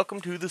Plays?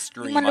 Welcome to the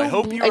stream. wanna I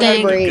hope you're I need a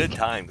having a break. good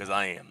time, because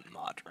I am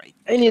not right.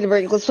 I need a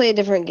break. Let's play a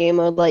different game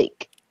mode,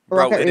 like Bro,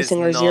 Rocket it is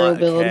Racing or not Zero a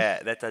Build.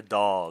 cat. That's a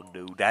dog,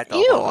 dude. That's a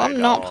Ew, fucking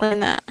I'm not dog. playing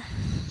that.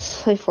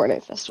 Let's play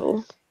Fortnite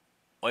Festival.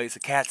 Wait, it's a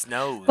cat's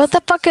nose. What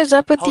the fuck is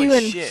up with Holy you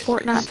in shit.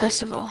 Fortnite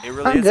Festival? It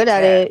really I'm is good a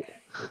at cat.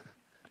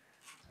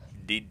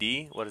 it.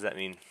 DD? What does that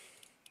mean?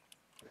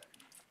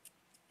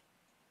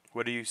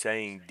 What are you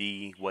saying,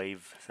 D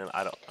wave?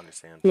 I don't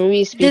understand.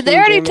 Maybe speaking Did they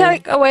already German.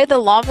 take away the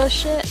lava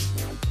shit?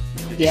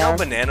 Did you Yeah. know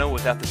banana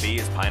without the B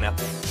is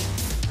pineapple?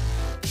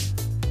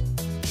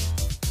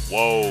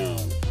 Whoa.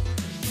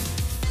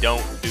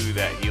 Don't do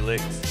that,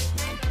 Helix.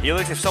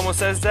 Helix, if someone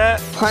says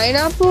that,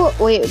 Pineapple?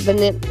 Wait, You're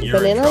in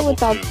banana trouble,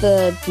 without too.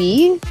 the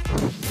B?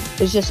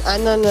 It's just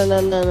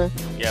no.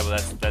 yeah,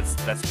 but that's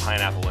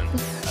pineapple in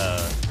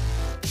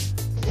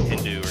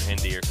Hindu or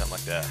Hindi or something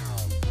like that.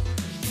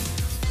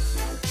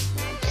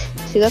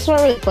 See, that's not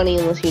really funny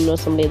unless you know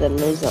somebody that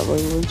knows that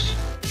language.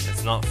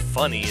 It's not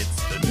funny, it's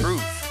the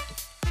truth.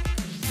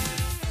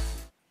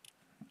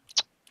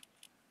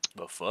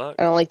 The fuck?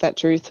 I don't like that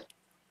truth.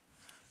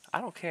 I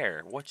don't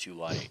care what you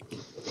like.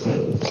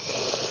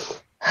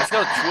 Let's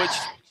go Twitch.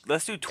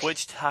 Let's do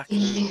Twitch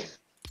talking.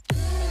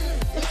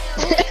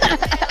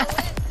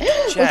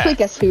 Let's play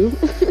Guess Who.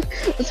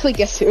 Let's play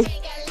Guess Who.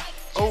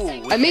 Oh,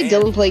 I made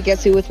Dylan play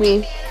Guess Who with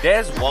me.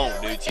 Des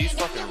won't, dude. She's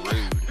fucking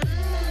rude.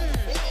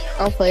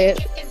 I'll play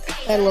it.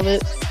 I love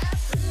it.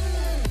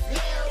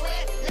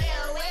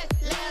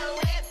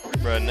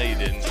 Bro, no you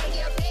didn't.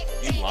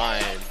 You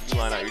lying. You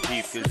lying out your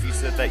teeth, because if you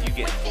said that, you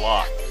getting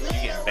blocked.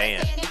 You getting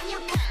banned.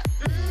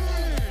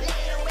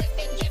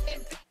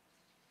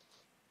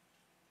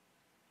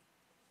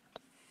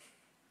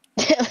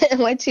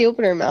 Why'd she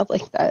open her mouth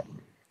like that?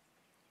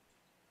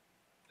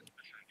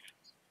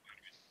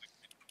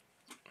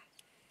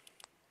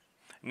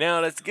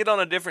 Now, let's get on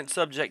a different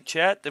subject,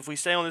 chat. If we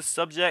stay on this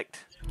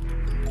subject,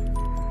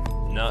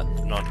 not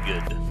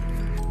good.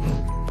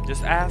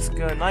 Just ask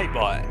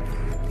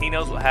Nightbot. He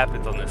knows what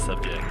happens on this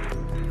subject.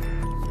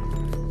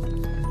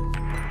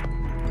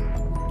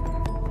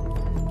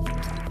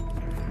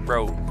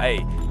 Bro,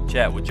 hey,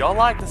 chat, would y'all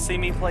like to see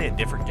me play a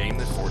different game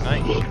than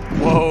Fortnite?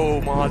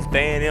 Whoa, mods,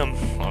 ban him.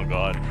 Oh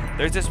god.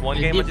 There's this one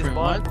game I just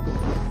bought.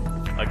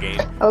 A game.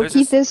 Oh, There's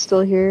Keith this, is still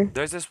here.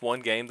 there's this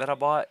one game that I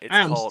bought.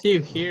 I'm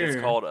still here.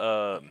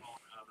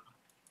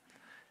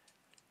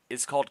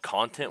 It's called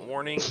Content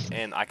Warning,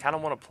 and I kind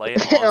of want to play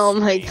it on Oh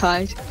my stream.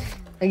 gosh.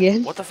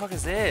 Again? What the fuck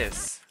is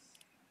this?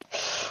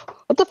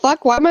 What the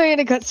fuck? Why am I in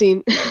a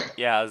cutscene?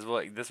 Yeah,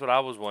 that's what I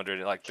was wondering.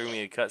 It like threw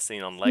me a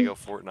cutscene on Lego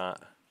Fortnite.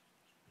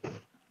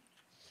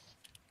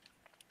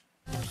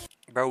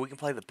 Bro, we can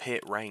play the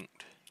pit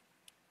ranked.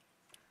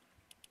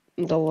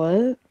 The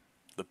what?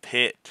 The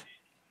pit.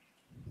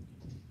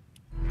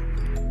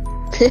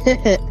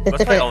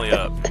 Let's play only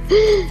up.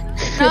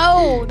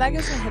 No, that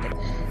gives me a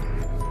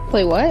headache.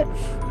 Play what?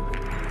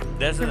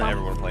 Des doesn't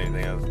ever want to play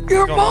anything else.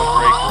 Your What's going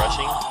on,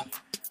 Drake Rushing?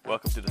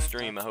 Welcome to the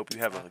stream. I hope you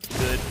have a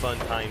good, fun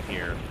time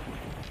here.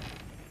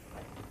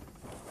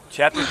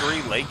 Chapter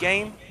 3 late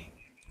game?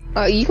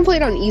 You can play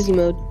it on easy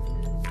mode.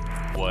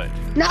 What?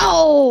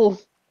 No!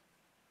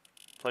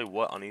 Play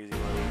what on easy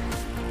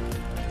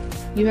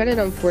mode? You had it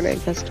on Fortnite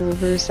Festival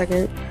for a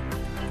second.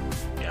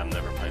 Yeah, I'm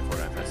never playing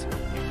Fortnite Festival.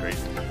 You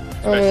crazy.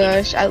 Oh my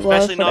gosh, I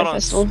love Especially not Fortnite on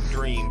Festival.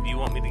 stream. Do you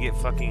want me to get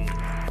fucking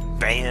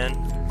banned?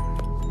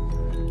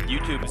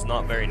 YouTube is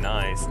not very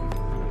nice.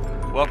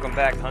 Welcome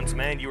back,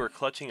 Huntsman. You were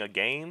clutching a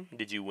game.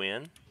 Did you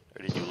win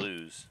or did you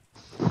lose?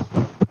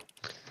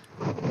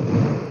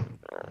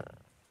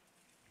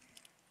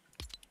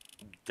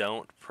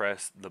 Don't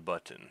press the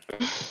button.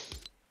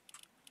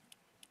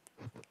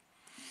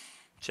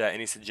 Chat,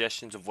 any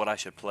suggestions of what I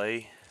should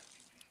play?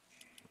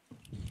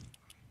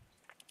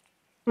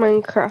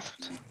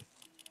 Minecraft.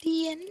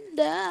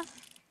 Tienda.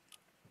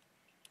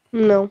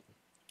 No,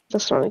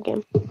 that's not a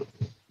game.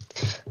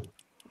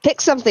 Pick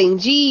something,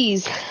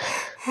 jeez.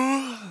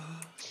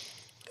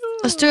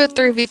 Let's do a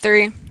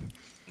 3v3.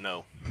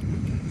 No.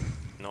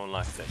 No one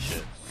likes that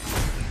shit.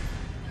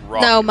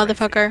 No,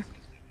 motherfucker.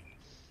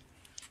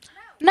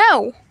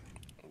 No.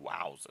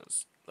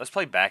 Wowzers. Let's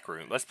play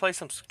Backroom. Let's play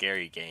some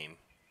scary game.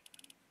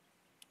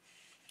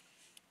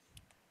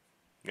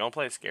 You wanna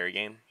play a scary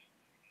game?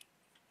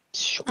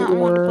 Sure. I don't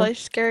want to play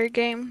scary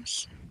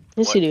games.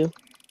 Yes, What? you do.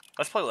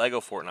 Let's play Lego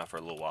Fortnite for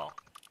a little while.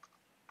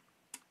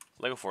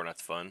 Lego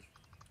Fortnite's fun.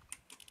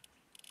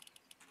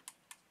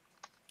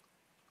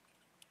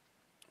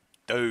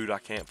 Dude, I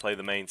can't play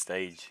the main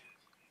stage.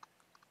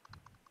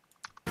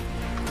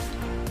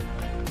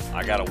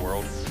 I got a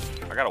world.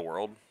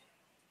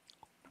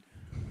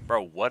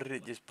 Bro, what did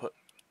it just put?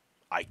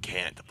 I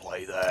can't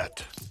play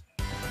that.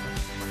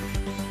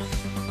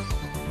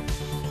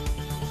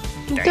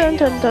 Dun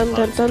dun dun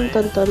dun dun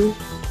dun dun.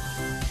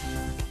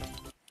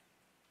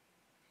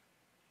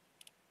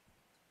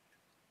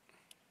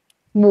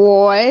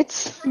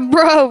 What?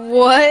 Bro,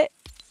 what?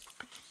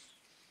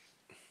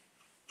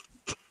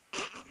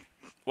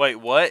 Wait,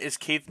 what is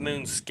Keith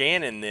Moon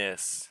scanning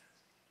this?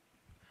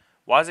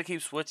 Why does it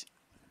keep switching?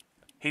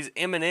 He's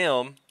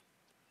Eminem.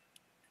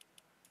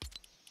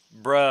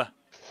 Bruh.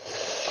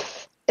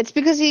 It's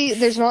because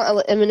there's not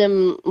an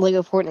Eminem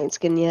Lego Fortnite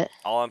skin yet.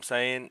 All I'm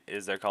saying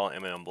is they're calling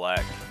Eminem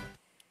black.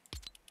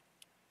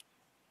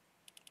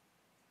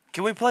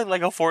 Can we play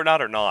Lego Fortnite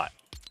or not?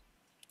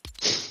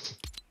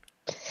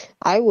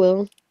 I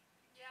will.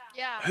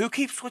 Yeah. Who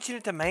keeps switching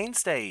it to main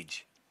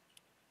stage?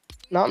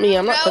 Not me.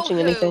 I'm not know touching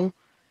who. anything.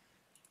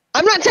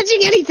 I'm not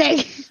touching anything.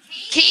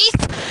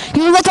 Keith?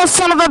 You little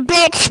son of a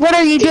bitch! What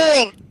are you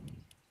doing?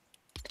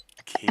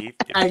 Keith?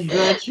 I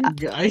got you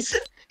guys.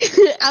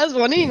 I was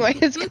wondering why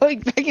he's going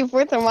back and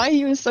forth and why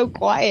he was so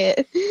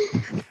quiet.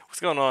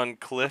 What's going on,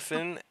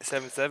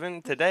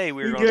 Cliffin77? Today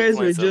we're You going to guys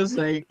play were some just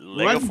like,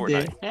 Lego what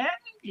Fortnite. the heck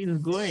is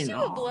going See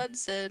what on? Blood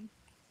said.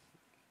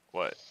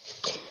 What?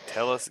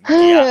 Tell us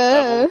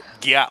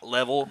GAT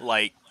level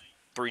like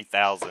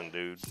 3,000,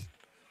 dude.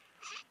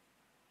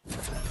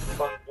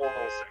 Oh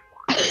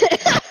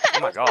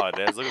my god,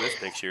 Des, look at this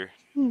picture.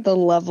 The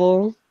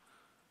level.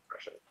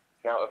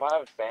 Now, if I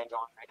have a fan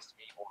going next to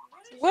me,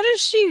 What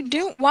is she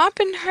doing?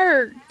 Wiping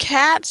her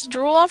cat's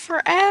drool off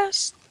her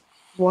ass?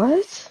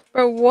 What?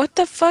 Bro, what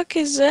the fuck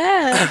is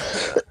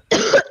that?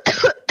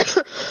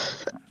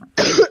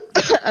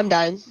 I'm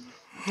dying.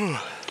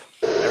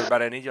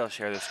 Everybody, I need y'all to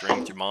share this stream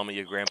with your mama,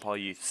 your grandpa,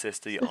 your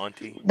sister, your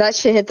auntie. That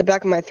shit hit the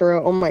back of my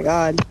throat. Oh my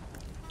god.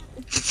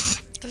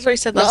 That's what he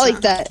said Not last like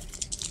time. that.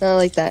 Not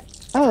like that.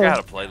 I forgot how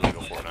Oh. to play Lego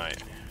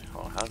Fortnite.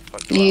 Oh, how the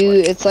fuck do I You,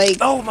 like... it's like,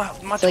 Oh, my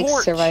it's like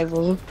torch!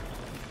 survival.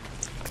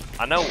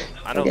 I know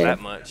Okay. that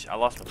much. I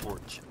lost my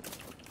torch.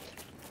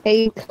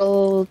 Hey,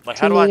 Cole. Like,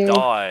 how do I Teenager.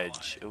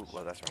 dodge? Oh,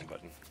 well, that's the wrong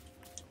button.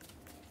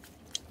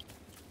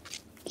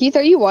 Keith,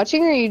 are you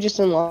watching or are you just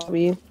in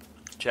lobby?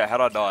 Chat, how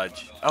do I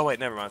dodge? Oh, wait,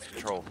 never mind. It's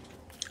control.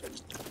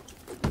 Let's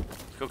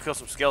go kill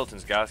some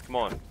skeletons, guys. Come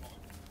on.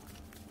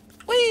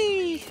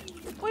 Whee!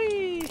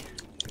 Whee!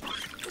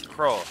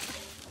 Crawl.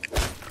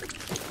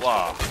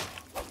 Wow.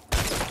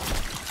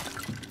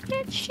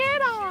 Get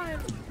shit on!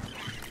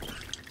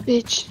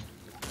 Bitch.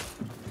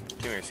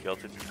 Come here,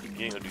 skeleton.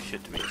 You ain't gonna do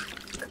shit to me.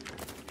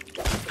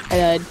 I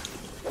died.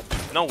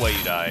 No way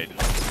you died.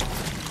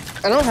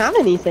 I don't have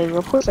anything.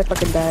 Of course I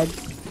fucking died.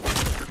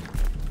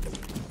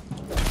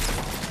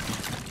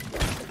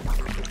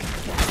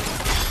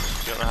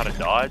 You don't know how to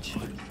dodge?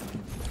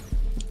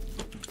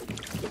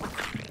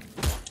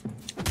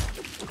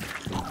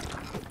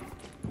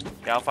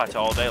 Yeah, I'll fight you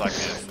all day like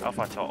this. I'll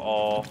fight you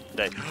all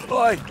day.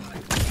 Oi!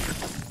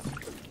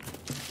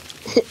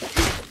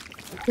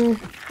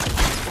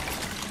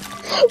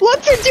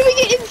 Look, they're doing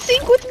it in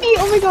sync with me!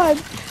 Oh my god.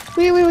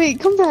 Wait,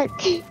 come back.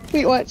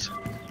 Wait, watch.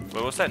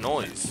 Wait, what's that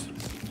noise?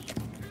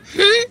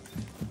 Here.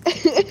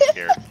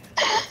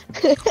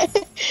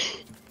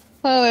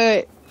 Oh,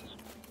 wait.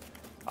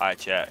 Alright,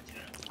 chat.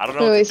 I don't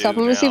know what Wait, to stop.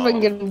 do I'm gonna see if I now. can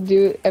get him to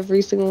do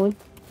every single one.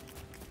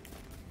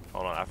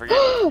 Hold on, I forget.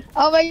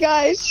 Oh my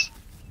gosh.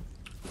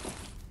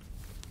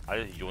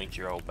 I just yoinked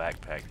your whole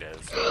backpack, Des.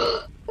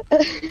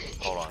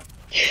 Hold on.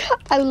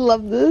 I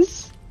love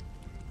this.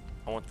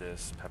 I want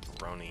this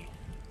pepperoni.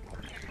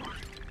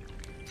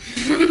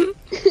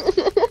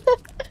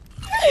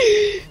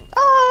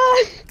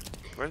 Ah.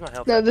 Where's my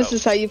health? No, at? this Oh.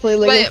 is how you play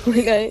Lego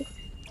Wait. Fortnite.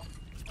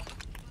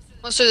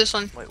 Let's do this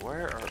one. Wait,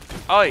 where are...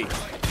 Oi!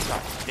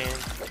 God damn.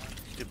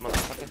 Stupid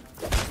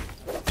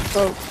motherfucker.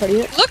 Oh, pardon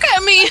it. Look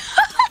at me!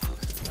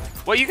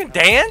 What, you can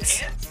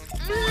dance?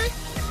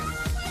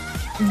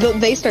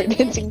 They start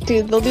dancing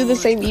too. They'll do the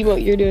same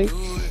emote you're doing.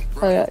 Oh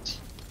my gosh.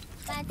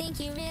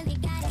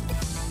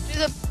 Do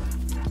the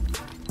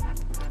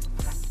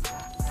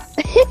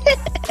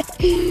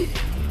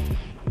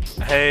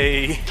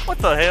Hey, what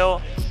the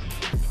hell?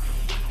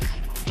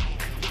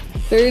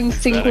 They're in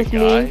Is sync that a with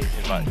guy? me.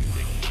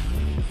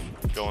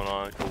 What's going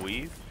on?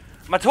 Kaweave?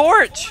 My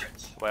torch!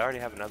 Wait, I already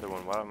have another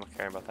one. Why am I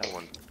caring about that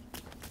one?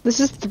 This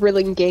is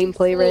thrilling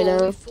gameplay right fool,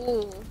 now. you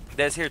fool.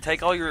 Des, here,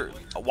 take all your...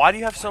 Why do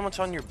you have so much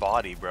on your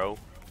body, bro?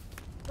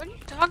 What are you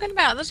talking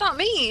about? That's not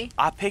me.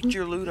 I picked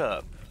your loot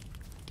up.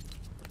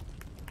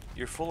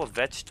 You're full of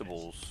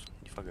vegetables.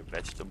 You fucking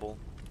vegetable.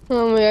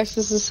 Oh my gosh,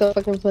 this is so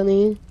fucking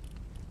funny.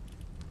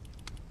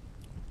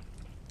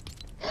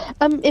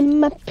 I'm in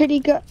my pretty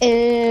girl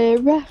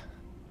era.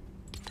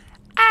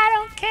 I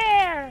don't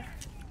care.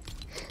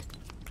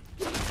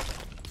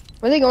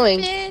 Where are they going?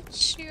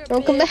 Bitch, you're a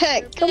Don't come bitch,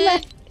 back, you're a come bitch,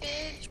 back.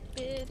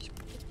 Bitch.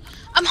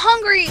 I'm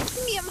hungry.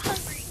 Me, I'm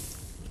hungry.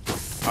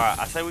 Alright,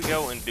 I say we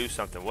go and do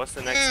something. What's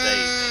the next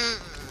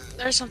stage?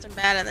 There's something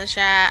bad in the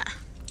chat.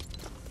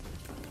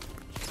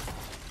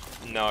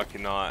 No, I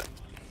cannot.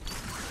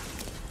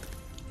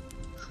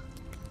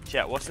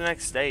 Chat, what's the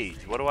next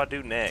stage? What do I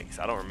do next?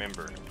 I don't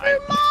remember. Mom!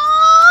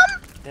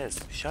 Des,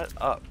 shut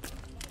up.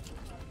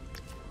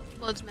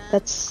 Blood's mad.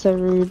 That's so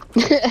rude.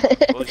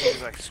 Well, she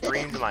just like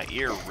screamed in my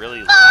ear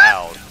really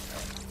loud.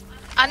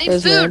 I need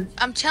Where's food. Mad?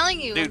 I'm telling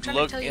you. I'm Dude, trying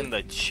look to tell in you.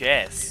 the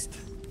chest.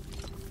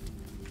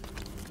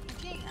 I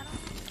can't. I don't.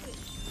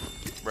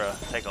 Bruh,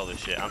 take all this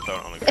shit. I'm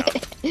throwing it on the ground.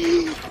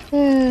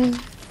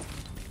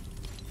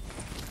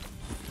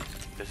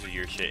 This is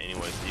your shit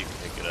anyway, so you can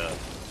pick it up.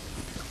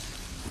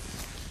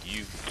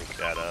 You can pick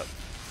that up.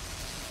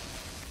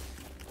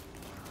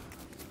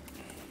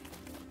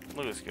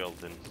 Look at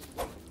skeleton.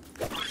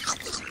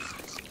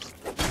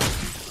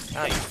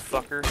 Ah, you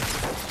fucker.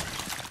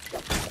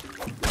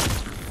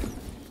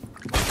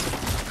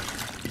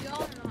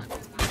 Y'all are not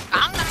doing that.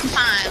 I'm gonna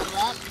find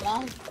womp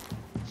womp.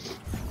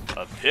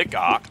 A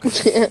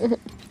pickaxe. Come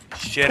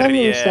Shitty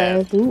here, ass.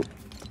 Seth. Ooh,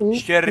 ooh,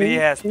 Shitty ooh,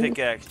 ass ooh.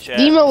 pickaxe, chat.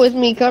 Demo with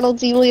me, cuddle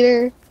team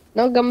leader.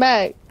 No, come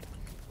back.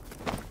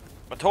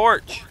 My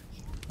torch.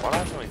 Why do I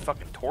have so many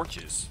fucking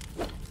torches?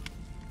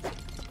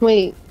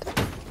 Wait.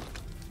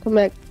 Come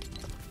back.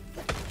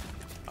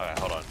 Alright,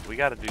 hold on. We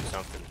gotta do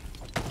something.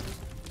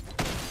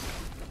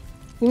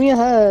 Give me a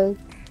hug.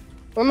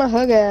 Where my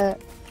hug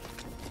at?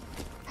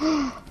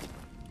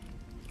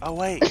 Oh,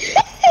 wait.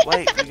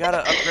 Wait, we gotta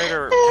upgrade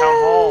our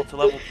town hall to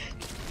level...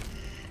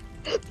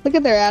 Look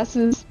at their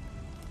asses.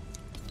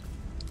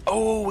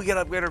 Oh, we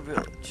gotta upgrade our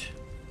village.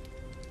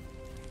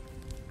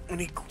 We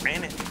need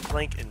granite,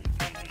 plank, and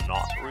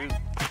knot root.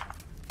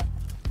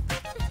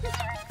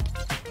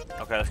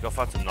 Okay, let's go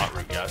find some knot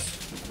root, guys.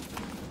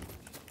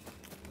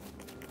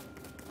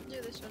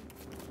 Do this one.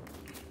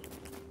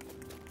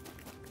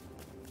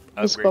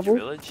 This Upgrade your bubble?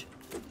 village?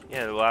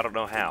 Yeah, well, I don't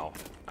know how.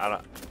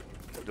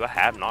 Do I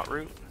have knot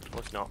root?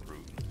 What's knot root?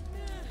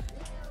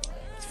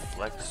 It's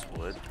flex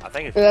wood. I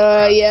think it's.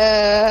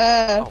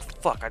 Yeah. Oh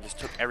fuck! I just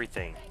took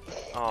everything.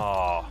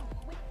 Oh.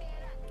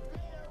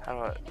 How do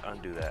I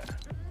undo that?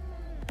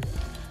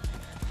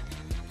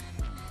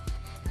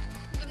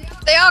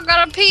 They all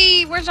gotta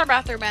pee. Where's our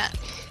bathroom at?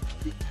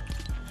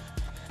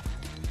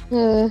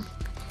 It's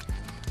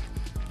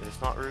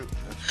not root.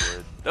 That's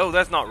wood. Oh,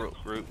 that's not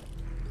root.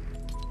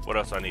 What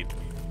else I need?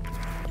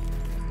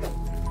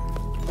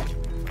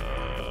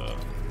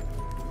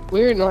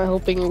 We're not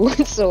helping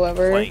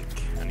whatsoever. Plank.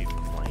 I need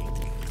plank.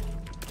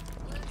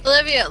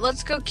 Olivia,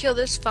 let's go kill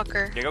this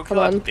fucker. Yeah, go kill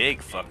Hold that on.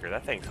 big fucker.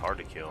 That thing's hard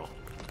to kill.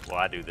 Well,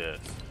 I do this.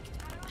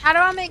 How do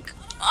I make?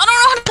 I don't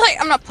know how to play.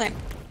 I'm not playing.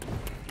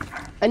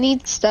 I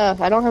need stuff.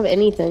 I don't have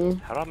anything.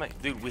 How do I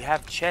make? Dude, we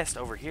have chests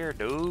over here,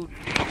 dude.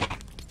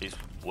 Is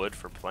wood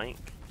for plank?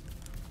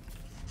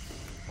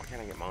 Why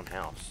can't I get my own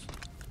house?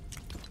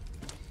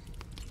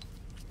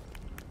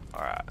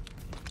 Alright.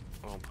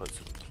 I'm gonna put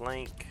some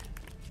plank.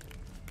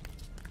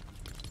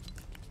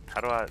 How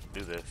do I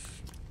do this?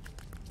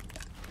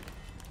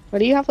 Why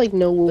do you have like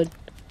no wood?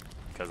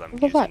 Because I'm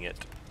What the fuck? using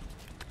it.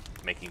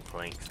 Making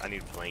planks. I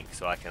need planks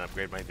so I can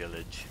upgrade my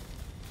village.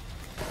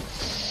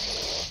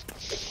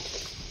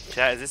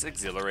 Chat, is this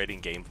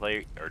exhilarating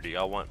gameplay, or do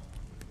y'all want...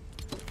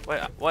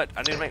 Wait, what?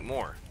 I need to make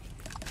more.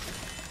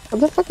 What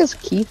the fuck is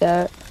Keith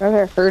at? I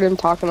haven't heard him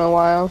talk in a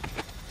while.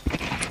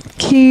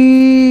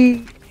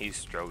 Keith. He's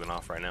stroking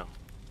off right now.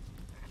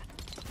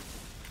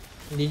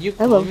 Did you I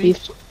call love me?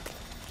 beef.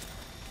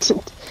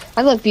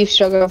 I love beef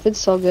stroganoff. It's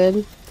so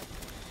good.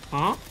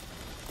 Huh?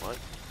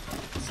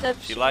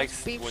 She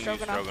likes beef when you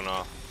stroganoff. stroking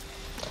off.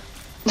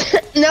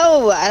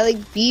 No, I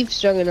like beef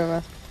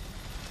stroganoff.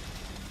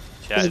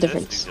 Chat, There's a is this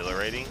difference.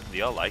 exhilarating? Do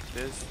y'all like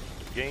this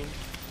game?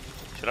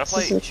 Should I This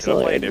play? is Should I play a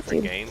exhilarating,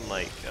 different dude. game?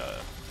 Like,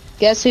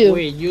 Guess who?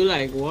 Wait, you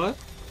like what?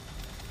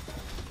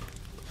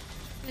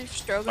 Beef like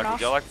stroganoff.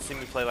 would y'all like to see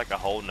me play like a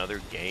whole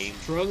nother game?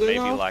 Stroganoff?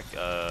 Maybe like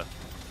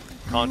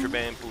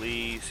Contraband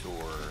Police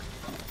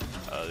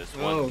or this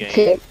one Oh. game.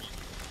 Okay,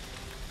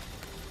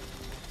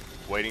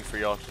 Waiting for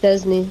y'all.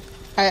 Disney.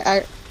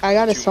 I got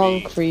a What you song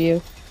mean? for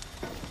you.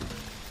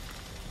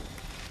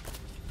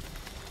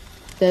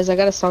 Des, I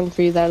got a song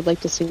for you that I'd like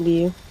to sing to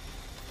you.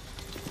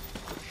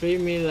 Treat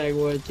me like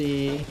what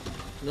the.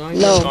 No.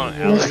 on,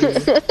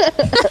 Alex.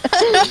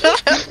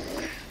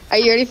 Are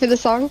you ready for the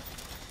song?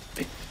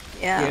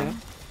 Yeah.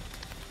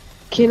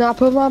 Can I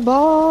put my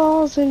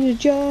balls in your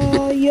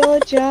jaw, your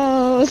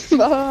jaws,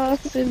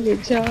 balls in your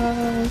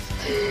jaws?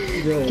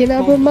 Bro, Can I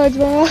come put on. my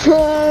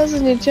balls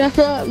in your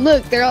jaw?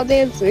 Look, they're all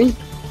dancing.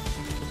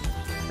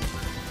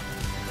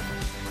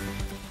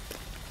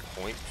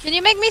 Point. Can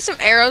you make me some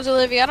arrows,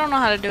 Olivia? I don't know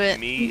how to do it.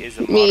 Me is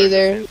a Me modern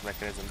either. defense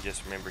mechanism.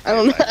 Just remember. I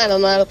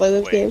don't know how to play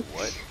this Wait, game.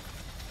 what?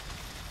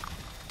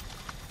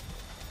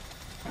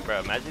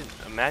 Bro,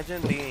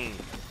 imagine being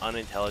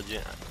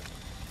unintelligent.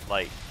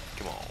 Like,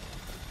 come on.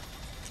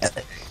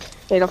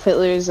 Adolf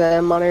Hitler's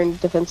modern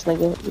defense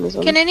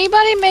mechanism. Can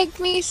anybody make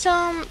me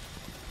some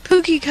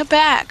Pookie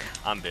Quebec?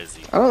 I'm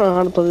busy. I don't know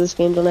how to play this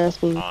game, don't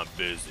ask me. I'm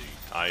busy.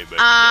 I ain't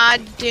I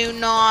busy. do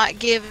not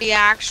give the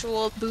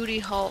actual booty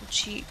hole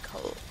cheat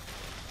code. Oh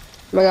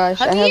my gosh,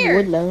 I Hug have here.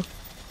 wood now.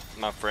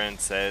 My friend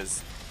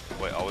says,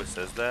 wait, always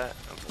says that?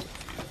 I'm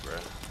confused, bro. I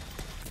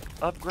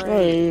don't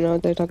Upgrade. even know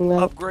what they're talking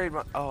about. Upgrade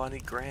my. Oh, I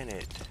need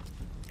granite.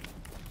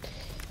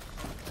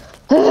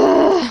 Do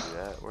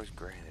that. Where's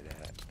granite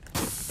at?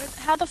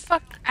 How the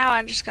fuck? Ow,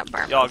 I just got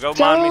burned. Y'all go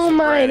mine me Don't some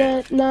mind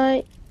granite. at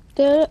night.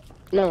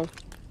 No,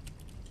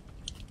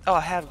 Oh,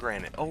 I have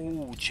granite.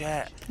 Oh,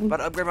 chat. About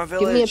to upgrade my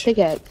give me a village.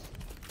 pickaxe.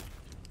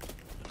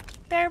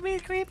 There be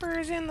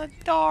creepers in the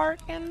dark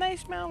and they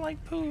smell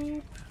like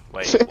poop.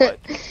 Wait, what?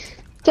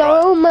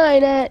 Don't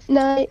mind at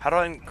night. How do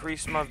I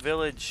increase my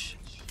village?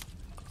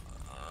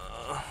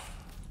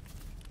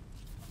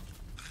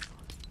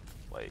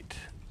 Wait.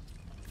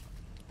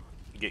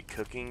 Get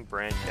cooking,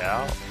 branch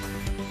out.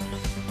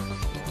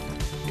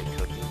 Get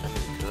cooking, I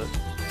need to cook.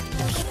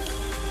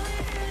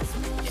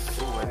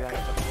 Ooh, maybe I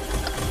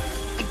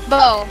can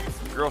Bo.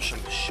 Girl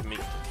shmi.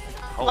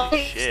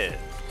 Holy shit.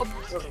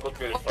 Doesn't look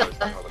good as far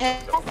as I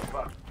know.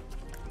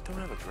 Don't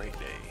have a great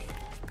day.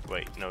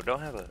 Wait, no, don't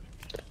have a.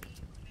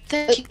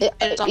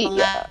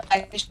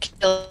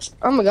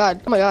 Oh my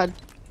god, oh my god.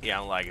 Yeah,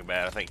 I'm lagging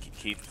bad. I think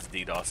Keith is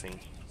DDoSing.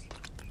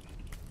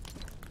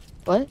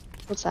 What?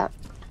 What's that?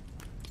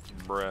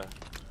 Bruh.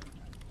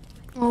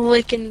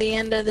 Licking the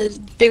end of this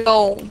big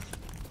old.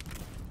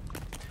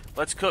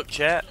 Let's cook,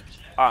 chat.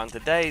 Alright, and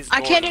today's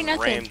I can't Gordon do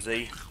nothing.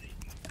 Ramsay.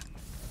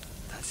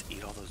 Let's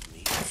eat all those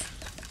meats.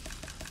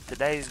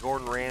 Today's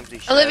Gordon Ramsay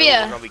show.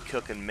 Olivia. We're gonna be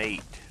cooking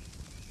meat.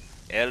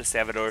 El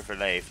Salvador for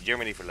life.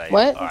 Germany for life.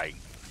 What? Alright.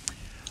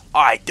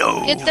 Alright,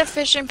 dude. Get the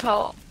fishing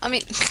pole. I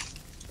mean,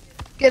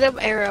 get up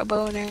arrow,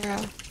 bow and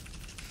arrow.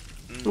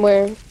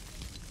 Where?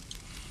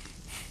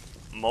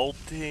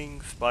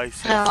 Molting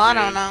spicy. Oh, I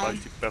don't red, know.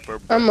 Spicy pepper.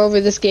 I'm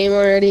over this game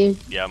already.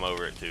 Yeah, I'm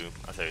over it too.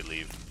 I say we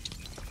leave.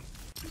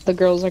 The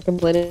girls are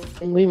complaining.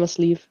 We must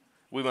leave.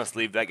 We must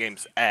leave. That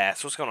game's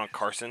ass. What's going on,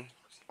 Carson?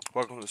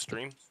 Welcome to the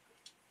stream.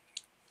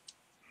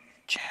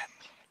 Chat.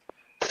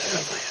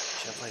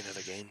 Should I play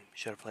another game?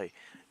 Should I play?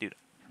 Dude,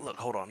 look,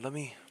 hold on. Let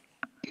me.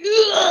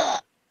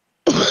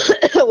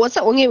 What's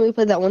that one game we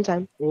played that one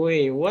time?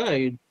 Wait, what are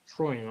you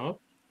throwing up?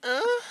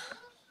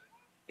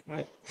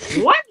 What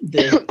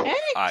the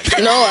heck? Alright,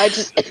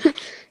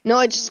 No,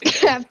 I just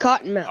have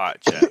cotton mouth.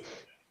 alright, chat.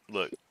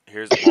 Look,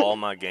 here's all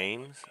my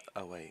games.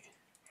 Oh, wait.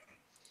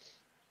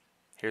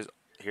 Here's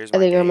I my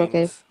think games I'm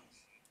okay.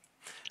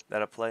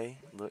 that I play.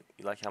 Look,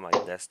 you like how my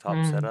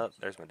desktop set up?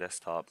 There's my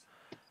desktop.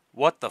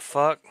 What the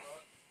fuck?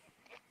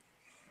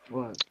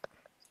 What?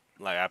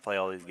 Like, I play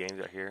all these games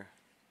right here.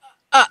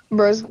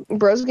 Bro's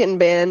getting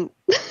banned.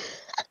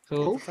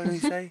 Who? What did he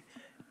say?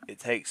 It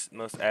takes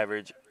most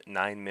average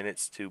 9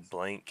 minutes to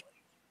blank,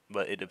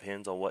 but it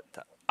depends on what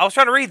time. I was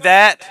trying to read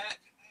that.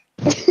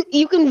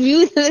 You can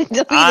view the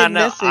deleted I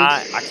know. message.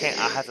 I can't.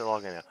 I have to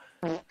log in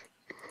now.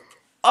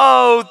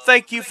 Oh,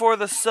 thank you for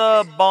the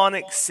sub,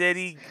 Bonic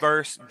City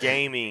verse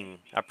Gaming.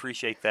 I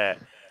appreciate that.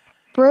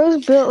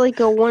 Bro's built like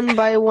a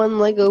 1x1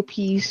 Lego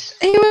piece.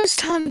 He was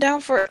timed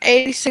down for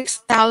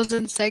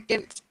 86,000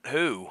 seconds.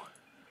 Who?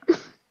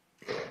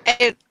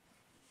 And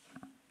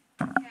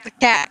the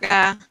cat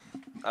guy.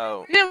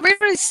 Oh, You didn't read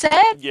what he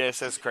said? yes,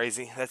 that's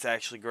crazy. That's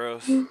actually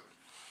gross. Wait,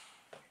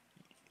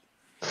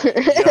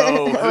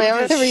 Yo, I'm who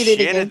gonna just read it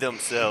shitted again.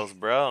 themselves,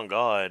 bro? On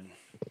God.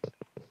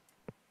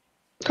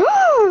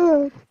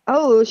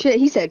 Oh shit,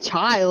 he said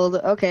child.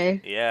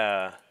 Okay.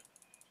 Yeah.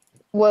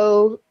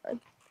 Whoa.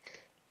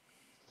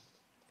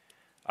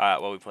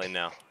 Alright, what we playing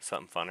now?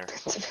 Something funner.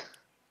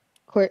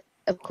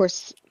 Of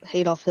course,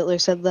 Adolf Hitler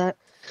said that.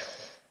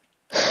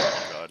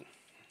 Oh, God.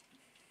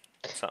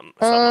 Something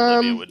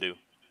Olivia would do.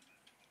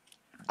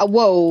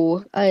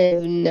 Whoa. I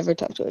have never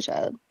talked to a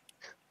child.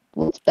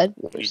 Well, it's Bed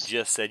You Wars.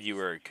 just said you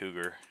were a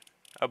cougar.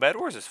 Oh, Bed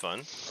Wars is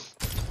fun.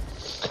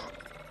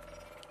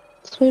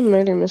 It's my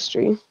murder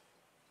mystery.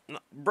 No,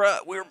 bruh,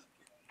 we're...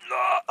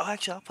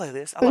 actually, I'll play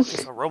this. I like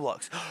this on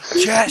Roblox.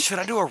 Chat, should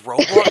I do a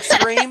Roblox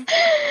stream?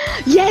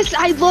 Yes,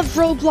 I love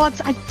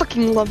Roblox. I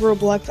fucking love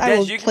Roblox. I Yes,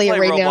 will you can play it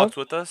right Roblox now.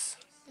 with us.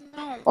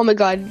 No. Oh my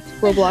god,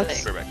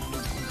 Roblox. Right back.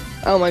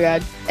 Oh my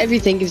god,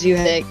 everything gives you a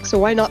headache, so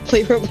why not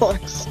play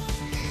Roblox?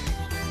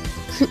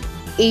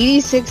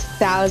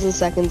 86,000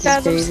 seconds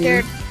Guys, is I'm crazy.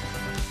 scared.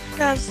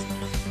 Guys.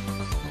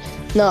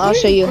 No, I'll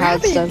show you how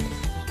it's done.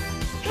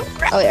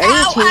 Oh, wait, I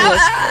need to change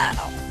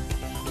this.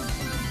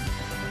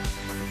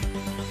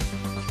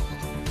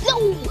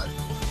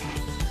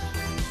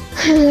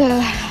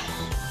 No!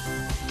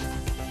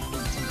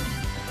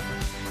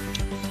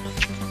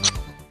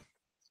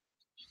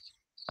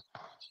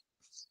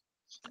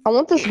 I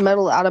want this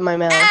metal out of my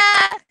mouth.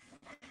 Ah!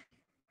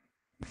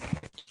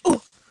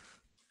 Oh.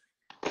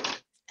 Ow,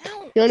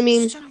 You know what I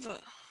mean? son of a-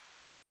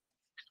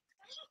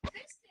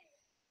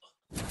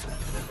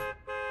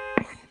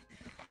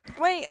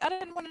 Wait, I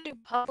didn't want to do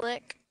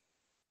public.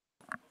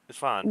 It's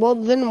fine. Well,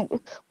 then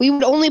we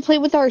would only play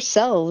with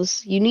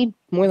ourselves. You need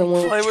more than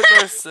one. Play with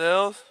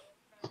ourselves.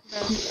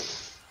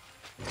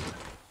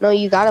 No,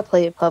 you gotta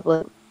play it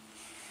public.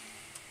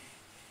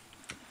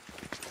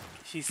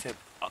 She said,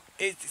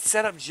 it's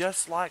set up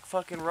just like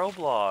fucking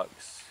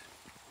Roblox.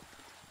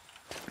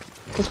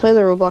 Let's play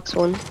the Roblox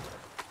one.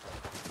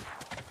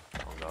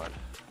 Oh god.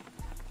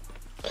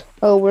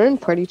 Oh, we're in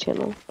party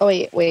channel. Oh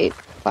wait.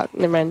 Fuck,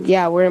 never mind.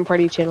 Yeah, we're in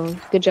party channel.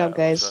 Good job,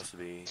 Yeah, it's guys. supposed to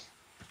be,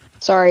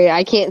 Sorry,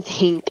 I can't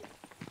think.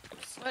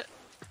 What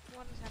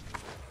is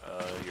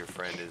happening? your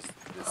friend is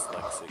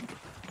dyslexic.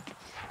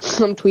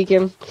 I'm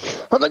tweaking.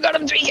 Oh my god,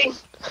 I'm tweaking!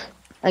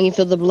 I can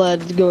feel the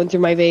blood going through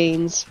my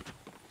veins.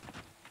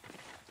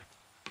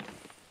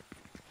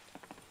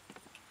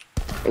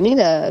 I need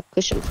a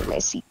cushion for my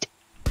seat.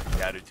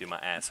 Yeah, I do too. My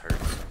ass hurts.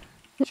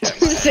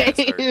 Chat, my ass Same.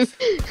 hurts.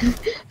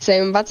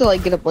 Same. I'm about to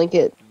like get a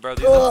blanket. Bro,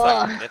 these look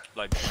Ugh.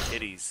 like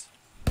titties.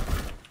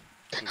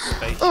 Some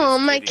spacious Oh,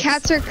 my titties.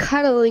 cats are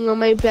cuddling on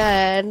my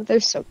bed. They're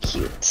so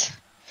cute.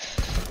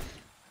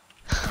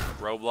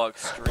 Roblox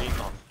stream.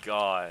 Oh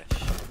gosh.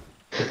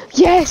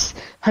 Yes!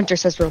 Hunter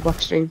says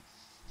Roblox stream.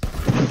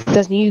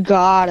 Doesn't you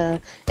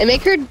gotta. And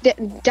make her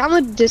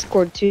download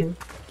Discord too.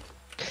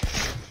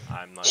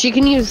 I'm not. She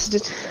can use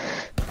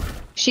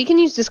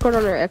Discord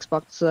on her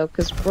Xbox though,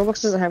 because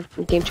Roblox doesn't have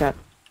game chat.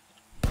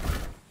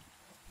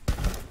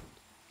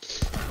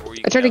 Or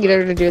you I tried to can get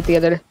her to do it the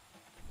other day.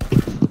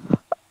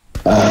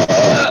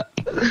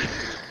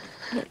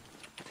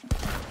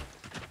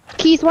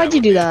 Keith, why'd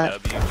you do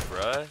that? W for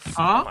us?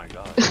 Huh? Oh my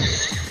god.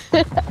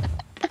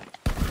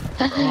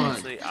 Bro,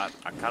 honestly, I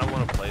kind of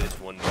want to play this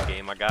one new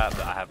game I got,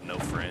 but I have no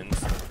friends,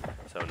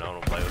 so no one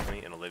will play with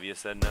me. And Olivia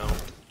said no.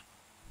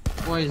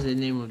 What is the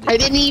name of I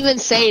this? didn't even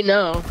say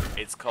no.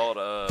 It's called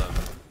let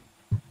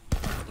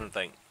me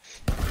think.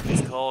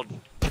 It's called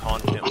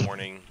Content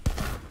Warning.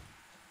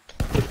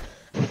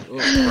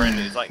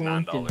 Brandon, it's like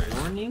Content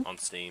warning? $9 on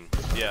Steam.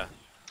 Yeah.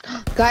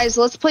 Guys,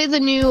 let's play the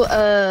new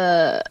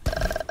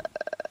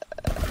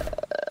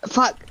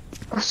fuck.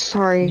 Oh,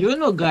 sorry. You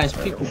know, guys,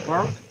 Pico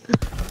Park.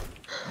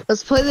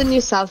 Let's play the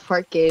new South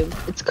Park game.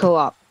 It's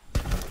co-op.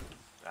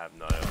 I have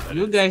no idea what that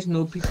You is. guys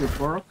know Pico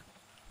Park?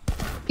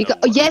 Pico. No,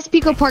 Oh, yes,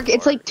 Pico Park. Pico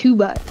It's like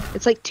Park. $2.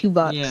 It's like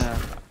 $2. Yeah.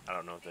 I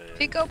don't know what that is.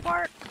 Pico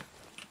Park?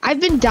 I've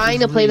been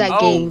dying to play that Oh,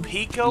 game.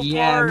 Pico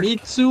Yeah, Park? me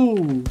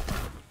too.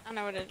 I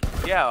know what it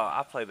is. Yeah,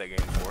 I played that game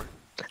before.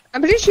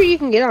 I'm pretty sure you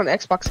can get it on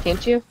Xbox,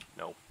 can't you?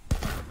 No.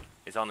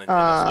 It's on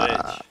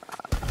Nintendo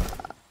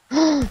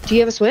Switch. Do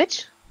you have a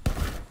Switch?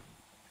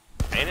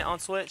 Ain't it on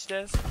Switch,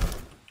 Des?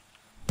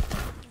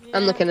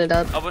 I'm looking it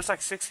up. Oh, but it's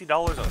like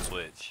 $60 on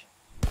Switch.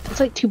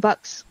 It's like $2.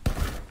 What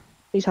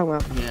are you talking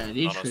about? Yeah, Not on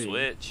literally.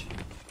 Switch.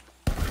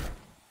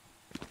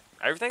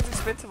 Everything's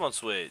expensive on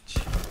Switch.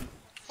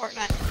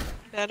 Fortnite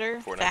better.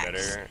 Fortnite Facts.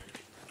 better.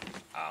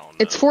 I don't know.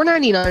 It's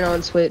 $4.99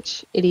 on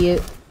Switch,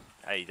 idiot.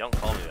 Hey, don't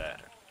call me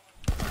that.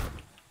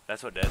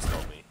 That's what Des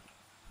told me.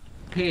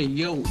 Hey,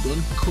 yo,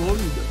 don't call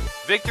me that.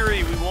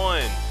 Victory, we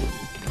won.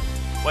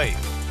 Wait.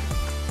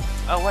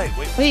 Oh, wait.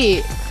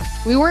 Wait,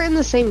 we weren't in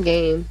the same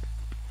game.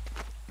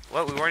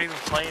 What? We weren't even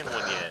playing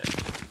one yet.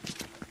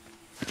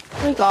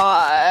 Oh my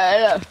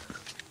god.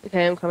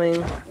 Okay, I'm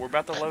coming. We're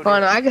about to load Hold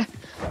on, in.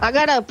 I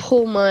gotta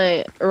pull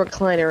my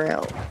recliner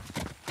out.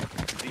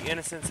 The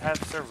innocents have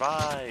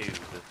survived.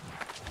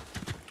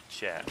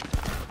 Chat.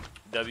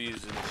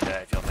 W's in the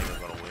chat if y'all think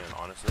I'm gonna win.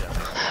 Honestly, I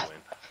think I'm gonna win.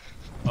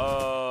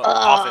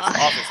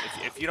 Office.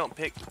 If you don't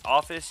pick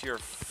Office, you're a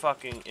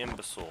fucking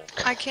imbecile.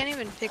 I can't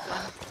even pick one.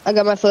 I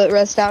got my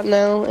footrest out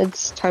now.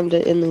 It's time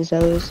to end these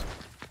hoes.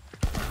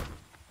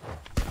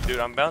 Dude,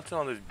 I'm bouncing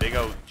on this big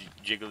old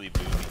jiggly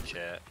booby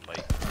chat.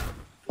 Like,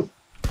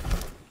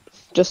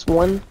 Just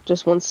one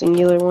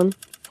singular one.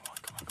 come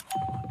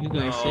on. You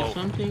guys No. said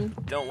something?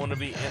 Don't want to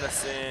be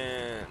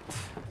innocent.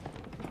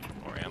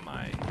 Or am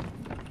I?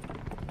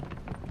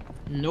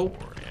 Nope.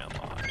 Or am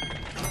I?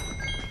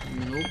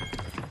 Nope.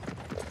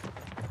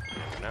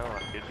 No, I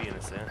could be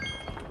innocent.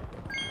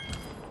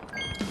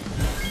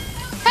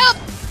 Help!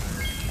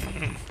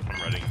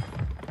 I'm ready.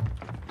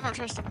 I don't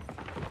trust him.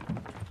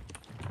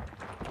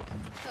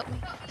 Help me.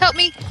 Help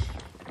me!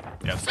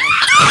 Yeah, someone.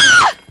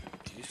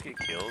 Did you just get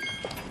killed?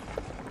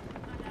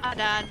 I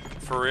died.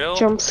 For real?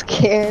 Jump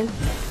scare. I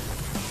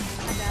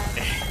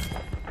died.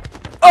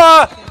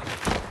 Ah!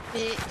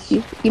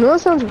 Bitch. You know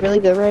what sounds really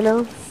good right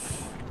now?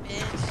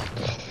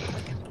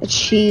 Bitch. A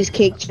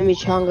cheesecake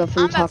chimichanga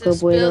from I'm about Taco to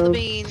spill the Bueno.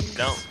 beans.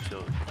 Don't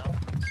spill the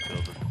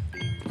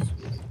beans.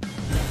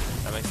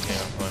 That makes me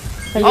fun.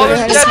 Have you Oh, ever there's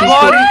had a dead cheesecake-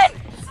 body!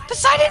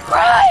 Poseidon,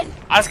 run!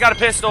 I just got a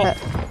pistol.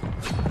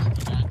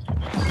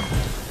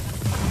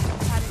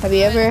 Have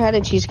you ever had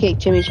a cheesecake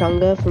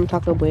chimichanga from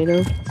Taco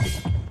Bueno?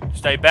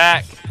 Stay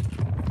back.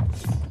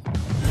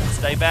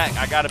 Stay back.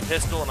 I got a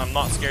pistol and I'm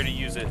not scared to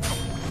use it.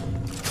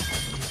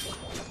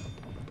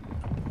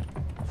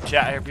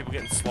 Chat, I hear people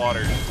getting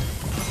slaughtered.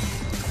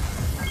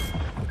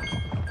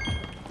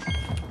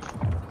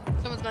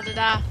 Someone's about to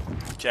die.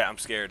 Chat, I'm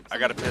scared. I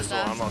got a pistol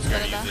and I'm not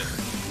scared to use it.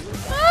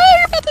 Oh,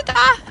 you're about to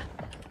die.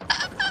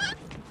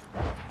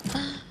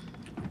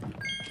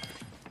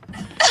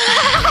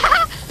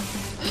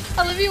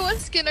 Olivia, what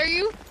skin are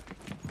you?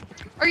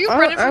 Are you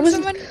running I from was-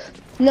 someone?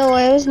 No,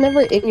 I was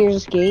never in your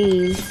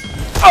game.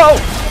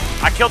 Oh!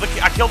 I killed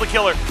the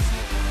killer.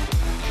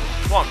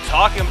 That's what I'm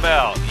talking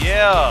about.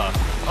 Yeah.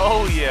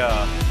 Oh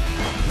yeah.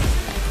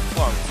 That's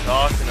what I'm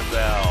talking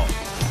about.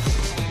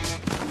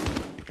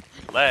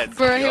 Let's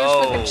Bro, he was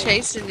go. fucking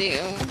chasing you.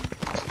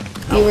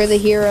 You were the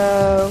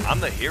hero. I'm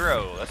the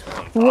hero. That's what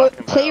I'm talking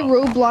about. Play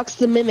Roblox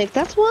the Mimic.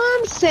 That's what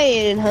I'm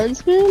saying,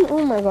 Huntsman.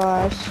 Oh my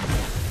gosh.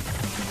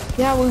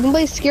 Yeah, we can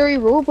play scary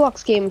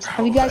Roblox games.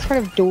 Have you guys heard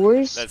of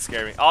Doors? That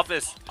scared me.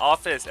 Office.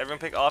 Everyone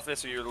pick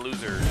Office or you're a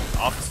loser.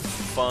 Office is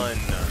fun.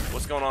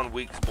 What's going on,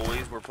 Weeks,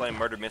 boys? We're playing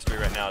Murder Mystery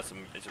right now.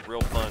 It's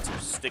real fun, so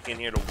stick in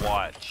here to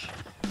watch.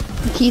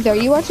 Keith, are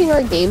you watching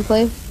our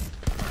gameplay?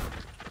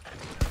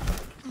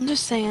 I'm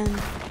just saying.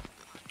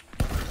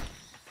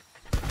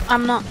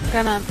 I'm not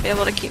gonna be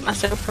able to keep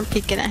myself from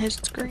peeking at his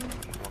screen.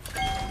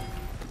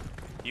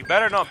 You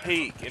better not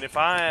peek, and if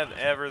I am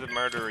ever the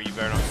murderer, you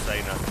better not say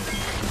nothing.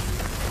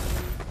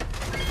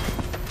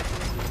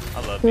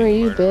 I love Who are being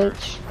you, the murderer.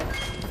 bitch?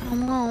 I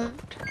won't.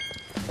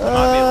 It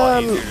might be a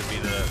lot easier to be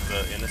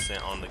the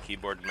innocent on the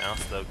keyboard and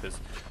mouse, though, because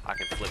I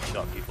can flip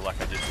shot people like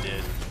I just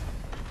did.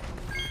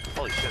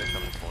 Holy shit, it's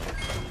coming point.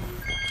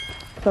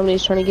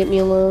 Somebody's trying to get me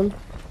alone.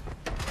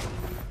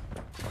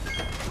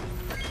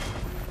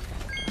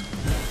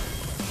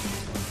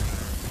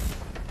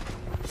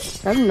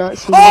 I've not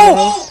seen anyone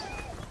else.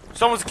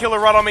 Someone's a killer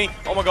right on me.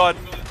 Oh my god.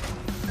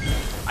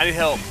 I need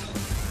help.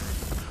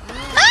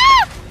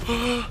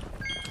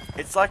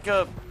 It's like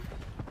a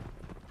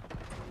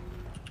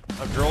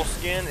girl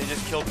skin. It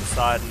just killed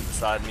beside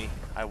me.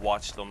 I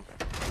watched them.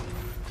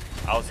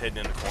 I was hidden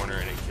in the corner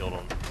and it killed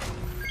them.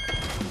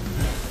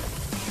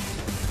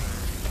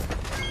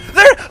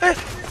 There!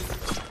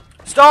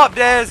 Stop,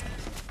 Dez!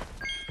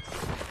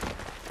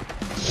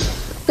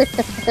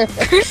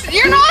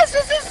 You're not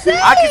supposed to say.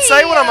 I can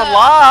say when I'm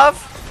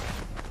alive.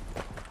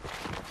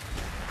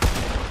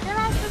 You're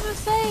not supposed to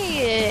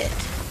say it.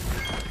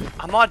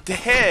 I'm not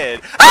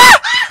dead.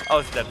 Ah! Oh,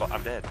 it's dead.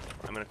 I'm dead.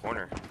 I'm in a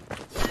corner.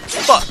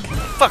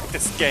 Fuck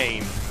this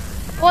game.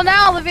 Well,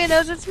 now Olivia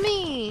knows it's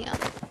me.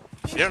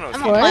 She don't know. I'm It's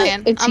not What?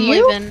 playing. It's I'm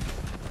you? leaving.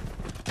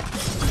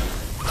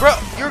 Bro,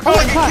 you're going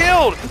to get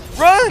killed.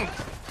 Run.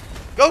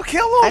 Go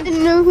kill I him.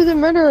 didn't know who the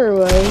murderer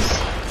was.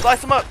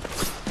 Slice him up.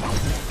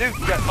 Dude,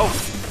 you got.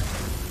 Oh.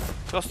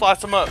 Go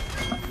slice him up.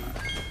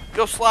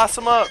 Go slice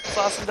him up.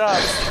 Slice and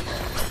dice.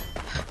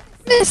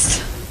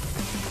 Missed.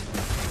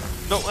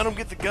 Don't let him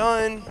get the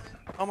gun.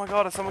 Oh my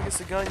god, if someone gets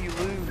the gun, you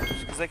lose.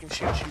 Because they can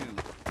shoot you.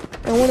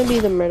 I want to be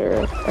the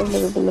murderer. I've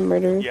never been the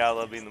murderer. Yeah, I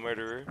love being the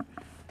murderer.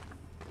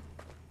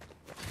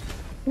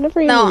 I've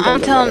never even No, been I'm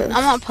the telling. murderer.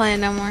 I'm not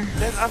playing no more.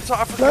 Then, I'm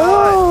sorry, I forgot.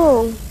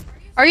 No!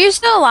 Are you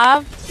still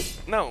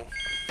alive, No.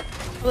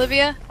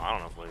 Olivia? I don't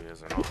know if Lydia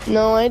is or not.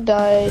 No, I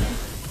died.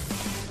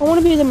 I want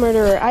to be the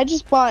murderer. I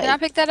just bought. Can I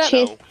pick that up?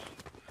 Chan- No.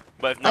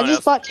 But if no I one just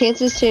else. bought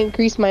chances to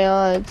increase my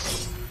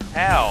odds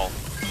How?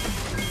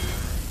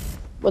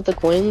 with the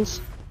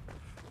coins.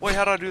 Wait,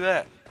 how do I do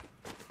that?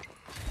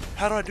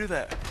 How do I do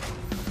that?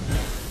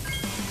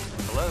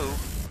 Hello?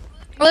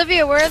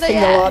 Olivia, where are they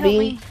In the at? Help lobby.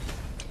 me.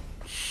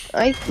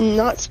 I'm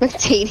not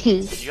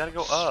spectating. You gotta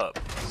go up.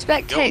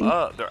 Spectate. Go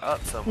up. They're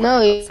up somewhere.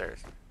 No, you- Upstairs.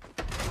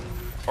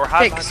 Or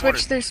hide Pick, behind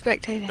switch corners. through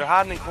spectating. They're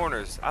hiding in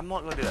corners. I'm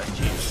not gonna do that.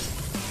 Jeez.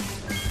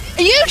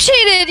 You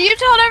cheated! You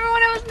told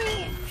everyone it was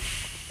me!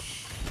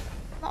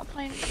 I'm not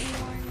playing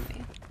anymore.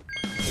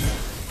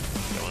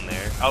 Go in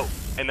there. Oh,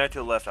 and they're to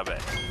the left, I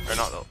bet. Or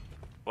not. Oh.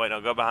 Wait,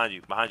 no, go behind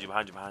you. Behind you,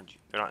 behind you, behind you.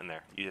 They're not in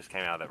there. You just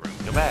came out of that room.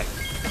 Go back.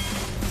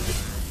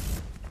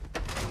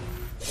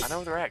 I know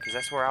where they're at, because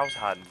that's where I was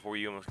hiding before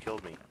you almost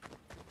killed me.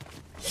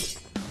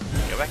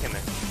 Go back in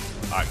there.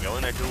 Alright, go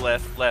in there to the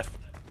left, left.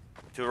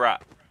 To the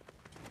right.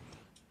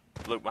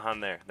 Look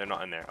behind there. They're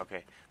not in there.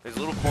 Okay. There's a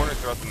little corner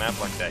throughout the map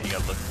like that you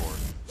gotta look for.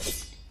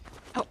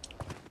 Oh.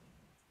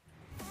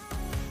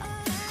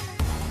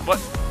 What?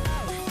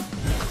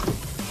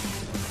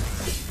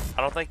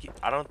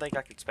 I don't think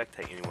I can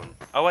spectate anyone.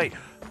 Oh wait,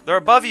 they're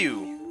above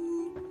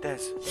you. Des,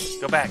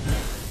 go back.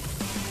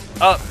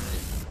 Up.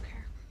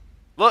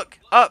 Look,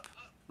 up.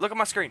 Look at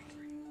my screen.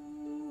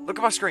 Look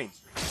at my screen.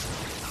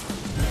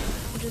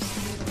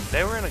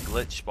 They were in a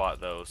glitch spot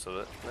though, so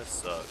that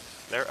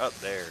sucks. They're up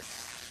there.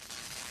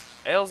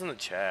 L's in the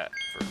chat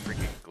for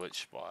freaking glitch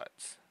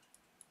spots.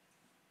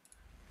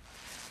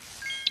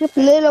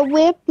 Little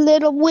whip,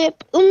 little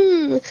whip.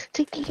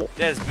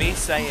 Des, me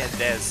saying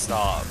Des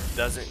stop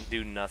doesn't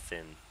do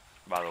nothing,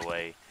 by the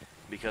way.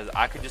 Because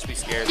I could just be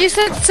scared. You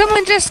said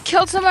someone just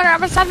killed someone right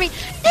beside me.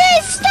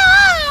 Hey,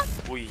 stop!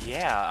 Well,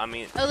 yeah, I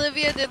mean.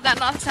 Olivia, did that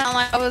not sound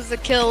like I was the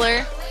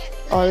killer?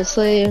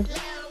 Honestly, I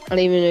didn't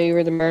even know you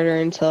were the murderer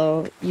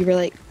until you were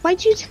like,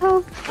 why'd you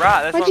tell?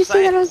 Right, that's Why'd what you I'm say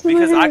saying. that I was the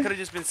Because I murderer? could have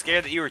just been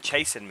scared that you were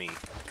chasing me.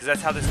 Because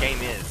that's how this game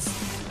is.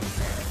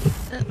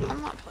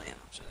 I'm not playing.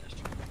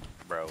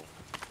 Bro.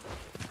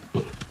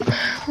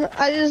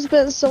 I just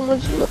spent so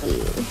much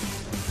money.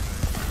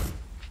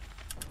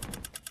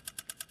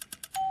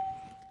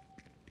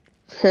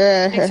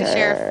 Thanks, the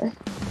sheriff.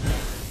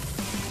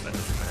 That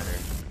doesn't matter.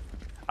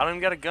 I don't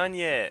even got a gun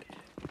yet.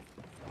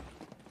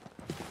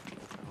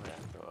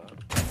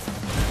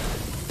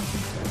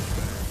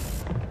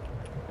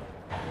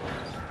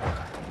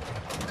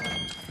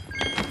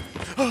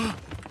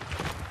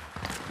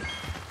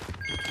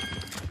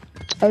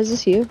 Oh, is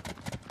this you?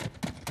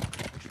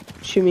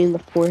 Shoot me in the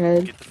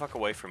forehead. Get the fuck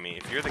away from me.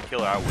 If you're the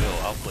killer, I will.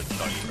 I'll flick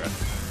shot you, bro.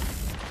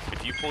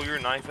 If you pull your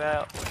knife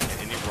out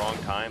at any wrong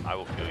time, I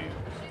will kill you.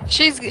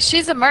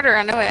 She's a murderer,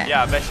 I know it.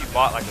 Yeah, I bet she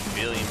bought like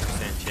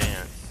 1,000,000,000%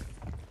 chance.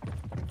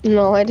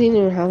 No, I didn't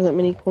even have that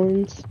many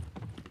coins.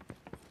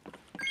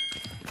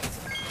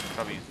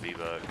 Probably use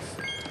V-Bucks.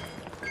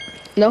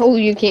 No,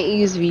 you can't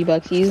use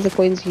V-Bucks. You use the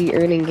coins you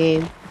earn in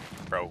game.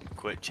 Bro,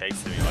 quit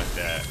chasing me like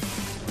that.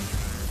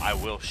 I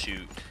will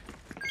shoot.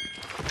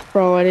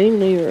 Bro, I didn't even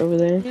know you were over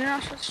there. You're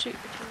not supposed to shoot.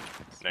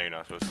 No, you're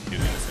not supposed to shoot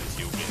innocents.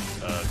 You'll get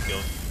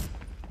killed.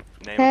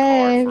 Name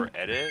Hey. a card for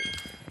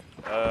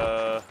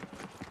edit.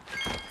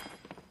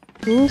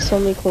 Ooh, so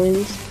many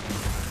coins.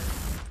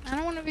 I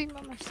don't want to be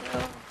by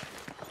myself.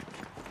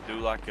 Do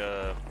like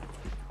a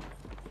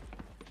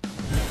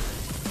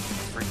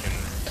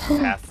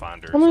freaking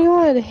Pathfinder. Or Oh my something.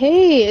 god,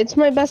 hey, it's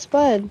my best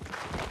bud.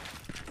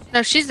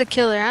 No, she's the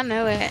killer, I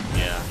know it.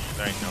 Yeah,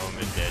 there ain't no one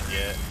been dead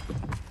yet.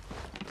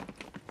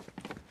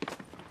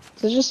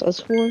 Is it just us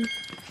four?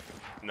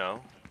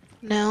 No.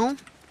 No.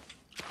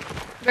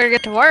 Better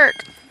get to work.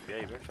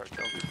 Yeah, you better start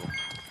killing people.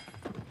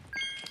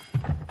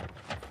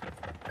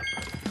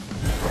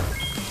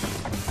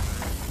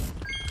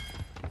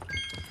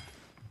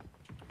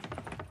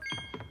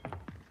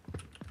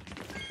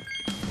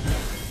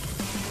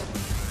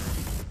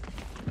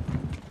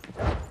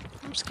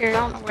 I'm scared. I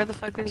don't know where the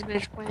fuck this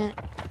bitch went.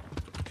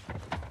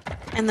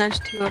 And there's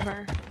two of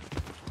her.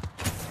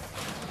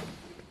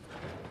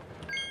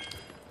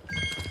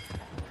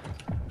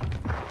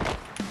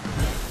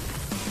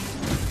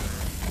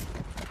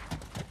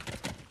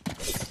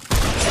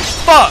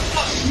 Fuck!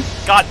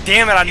 God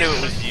damn it, I knew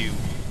it was you.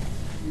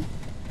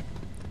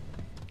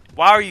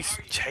 Why are you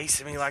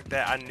chasing me like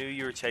that? I knew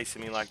you were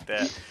chasing me like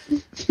that.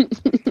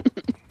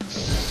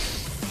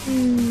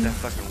 That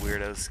fucking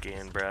weirdo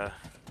skin, bruh.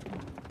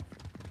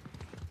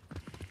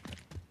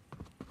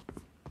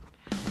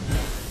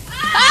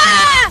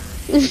 Ah!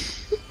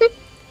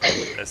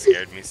 That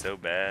scared me so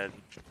bad.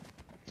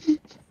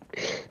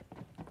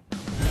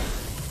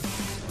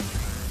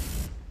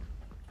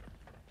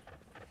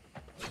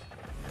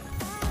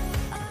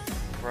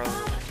 Bro,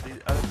 these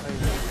other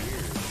players are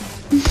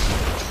weird.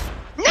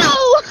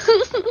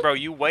 No! Bro,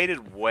 you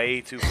waited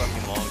way too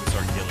fucking long to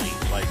start killing.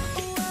 Like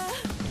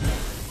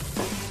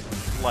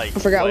I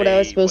forgot what I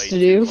was supposed to way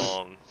do. too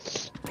long.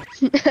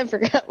 I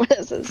forgot what I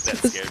was That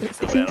supposed scared to me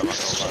so do. bad, I'm not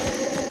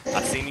gonna lie.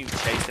 I seen you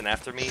chasing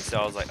after me, so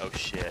I was like, oh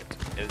shit.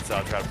 And so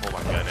I tried to pull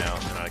my gun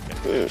out, and I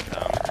couldn't do it.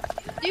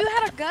 You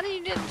had a gun and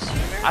you didn't shoot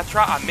her?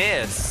 I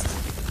missed.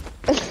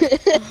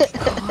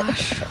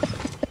 Gosh.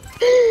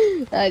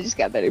 I just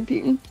got better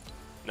ping.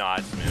 No, I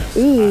just missed.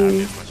 Ooh. I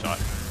missed my shot.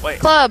 Wait,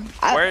 Club.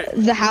 Where-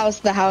 The house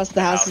is the house,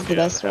 best yeah, one.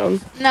 the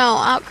house. No,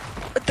 out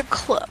with the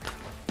club.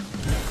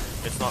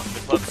 it's not the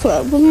club.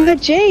 Club with the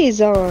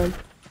J's on.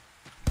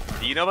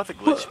 Do you know about the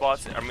glitch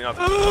spots? I mean, not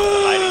the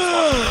hiding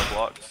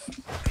spots in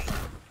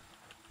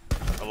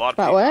Roblox. A lot of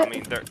About people. what? I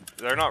mean,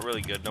 they're not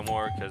really good no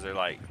more because they're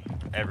like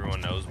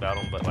everyone knows about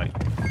them. But like,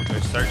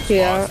 there's certain spots.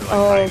 Yeah. That,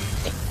 like,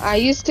 I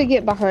used to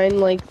get behind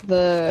like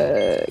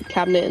the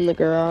cabinet in the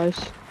garage.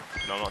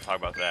 no, I'm not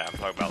talking about that. I'm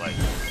talking about like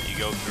you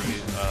go through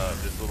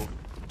this little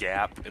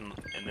gap and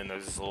then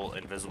there's this little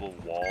invisible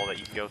wall that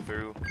you can go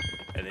through,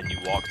 and then you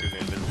walk through the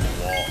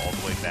invisible wall all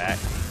the way back.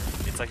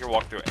 It's like you're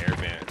walking through an air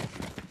vent.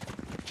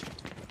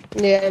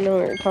 Yeah, I know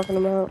what you're talking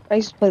about. I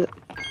used to play the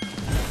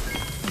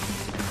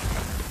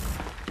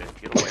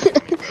Get away from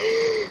me,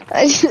 bro.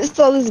 I just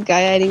saw this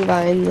guy hiding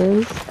behind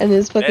this, and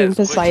his fucking Des, quit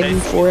Poseidon chasing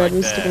me forehead like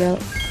was that. sticking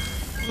out.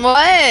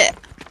 What?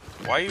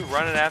 Why are you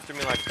running after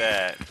me like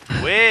that?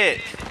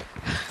 Quit!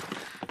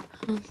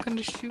 I'm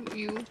gonna shoot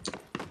you.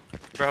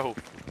 Bro,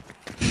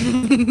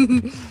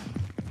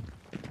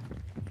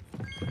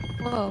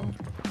 Whoa.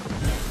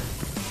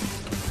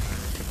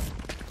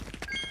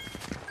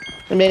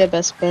 I made a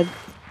best bed.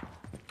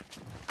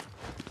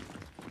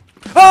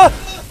 ah!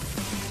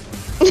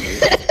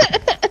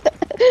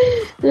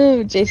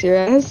 Ooh, chase your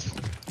ass.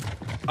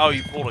 Oh,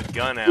 you pulled a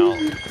gun out.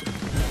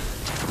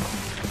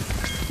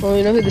 Well,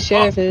 you know who the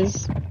sheriff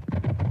is.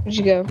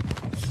 Where'd you go?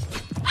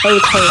 Oh,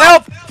 it's her.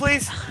 Help,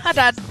 please. I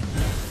died.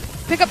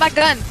 Pick up my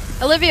gun.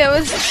 Olivia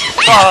was.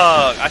 Fuck!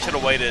 I should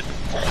have waited.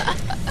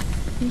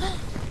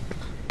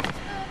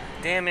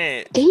 Damn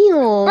it.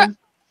 Damn.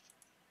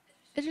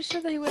 It just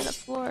showed that he went on the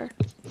floor.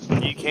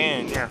 You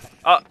can, yeah.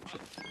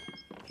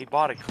 He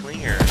bought a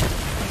cleaner.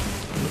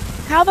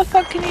 How the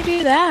fuck can you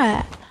do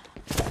that?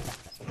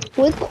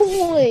 With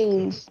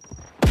coins.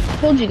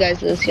 Told you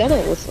guys this. Y'all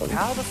don't listen.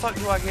 How the fuck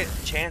do I get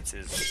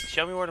chances?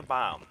 Show me where to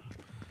buy them.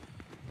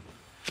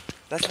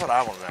 That's what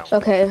I want to know.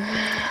 Okay.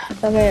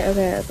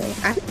 Okay.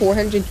 I had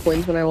 400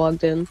 coins when I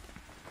logged in.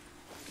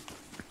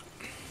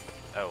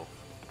 Oh.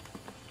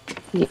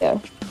 Yeah. Oh,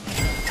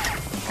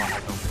 I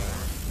go more.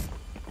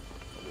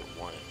 I'll do it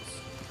once.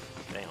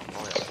 Damn, I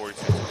only have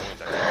 46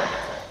 coins.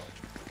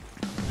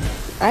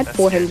 I had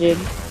 400. I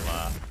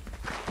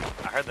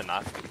heard the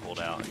knife get pulled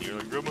out, and you were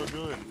like, grab my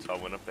gun. So I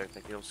went up there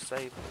thinking it was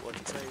safe, but it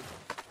wasn't safe.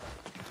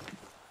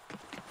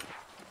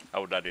 I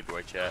would not either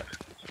way, chat.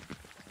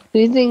 Do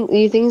you think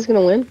he's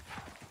gonna win?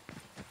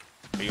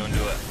 Are you gonna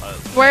do it?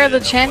 Where are the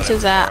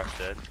chances at?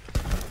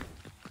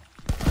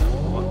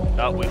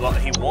 Oh, we lost.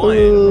 He won.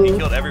 Ooh. He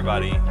killed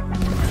everybody.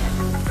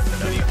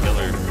 W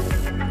killer.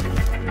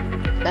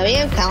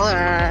 W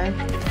killer.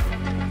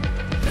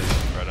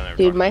 Right on there.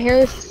 Dude, my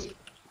hair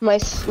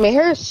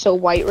is so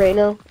white right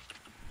now.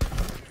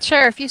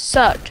 Sure, if you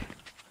sucked.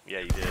 Yeah,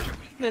 you did.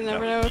 They'll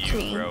never That know was it's you,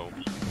 me. bro.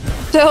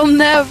 They'll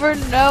never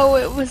know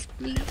it was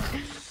me.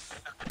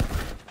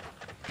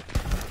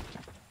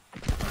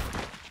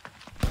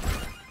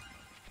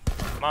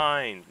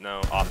 Mine.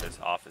 No. Office.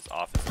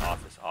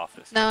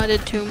 No, I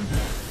did too.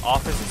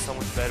 Office is so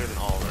much better than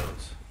all of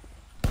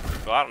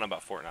those. Well, I don't know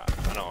about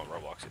Fortnite. I know on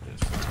Roblox it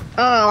is.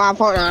 Oh, I'm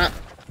Fortnite.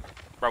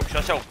 Bro,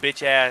 shut your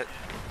bitch ass,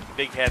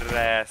 big-headed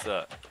ass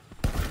up.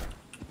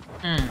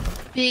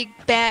 Big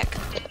back.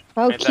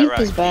 Oh, Ain't that Keith right,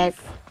 is back.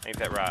 Keith? Ain't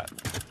that right?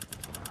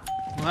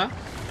 What?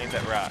 Ain't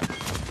that right?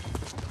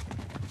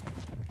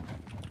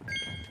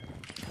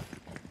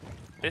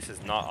 This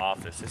is not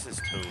Office. This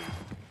is Tomb.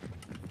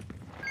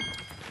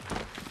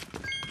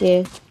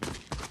 Yeah.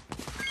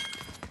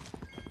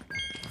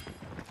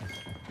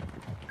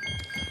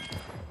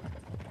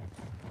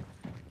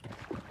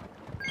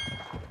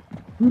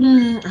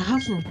 I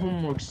have some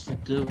homeworks to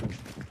do.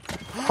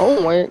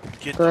 Homework.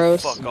 Get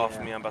Gross. the fuck off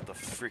Yeah. me. I'm about to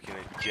freaking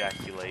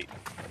ejaculate.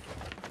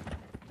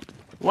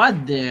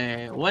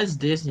 What's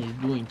Disney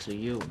doing to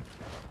you?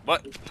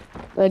 What?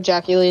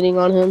 Ejaculating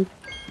on him.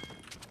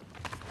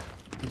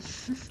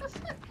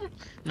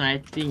 No, I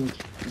think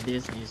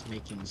Disney is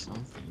making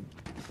something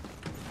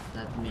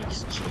that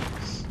makes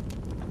chicks.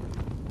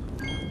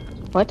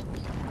 What?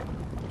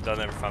 They'll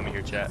never find me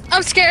here, chat.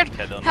 I'm scared.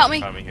 Chat, they'll Help never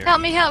me. find me here.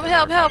 Help me, help, They'll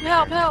help, never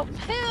help, find me help,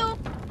 here.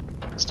 help,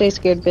 help. Stay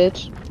scared,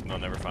 bitch. They'll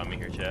never find me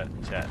here, chat.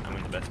 Chat, I'm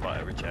in the best spot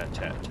ever, chat.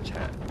 Tell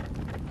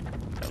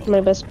them. My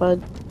best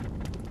bud.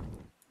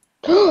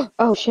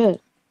 Oh shit.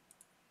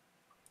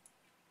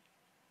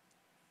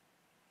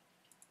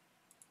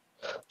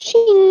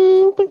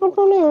 Dude, they're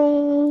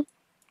gonna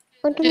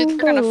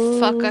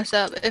fuck us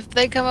up. If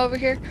they come over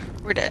here,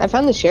 we're I dead.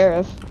 found the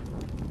sheriff.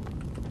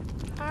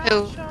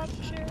 Who?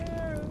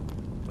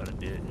 But I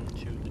didn't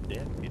shoot the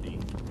deputy.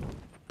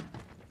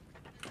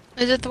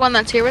 Is it the one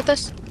that's here with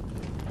us?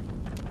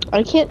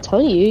 I can't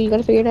tell you. You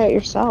gotta figure it out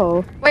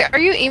yourself. Wait, are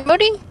you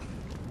emoting?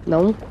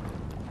 No.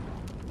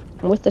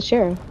 I'm with the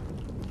sheriff.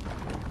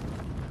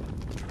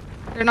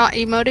 You're not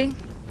emoting?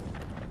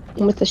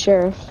 I'm with the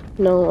sheriff.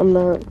 No, I'm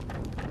not.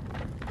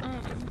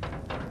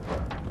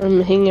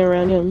 I'm hanging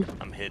around him.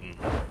 I'm hidden.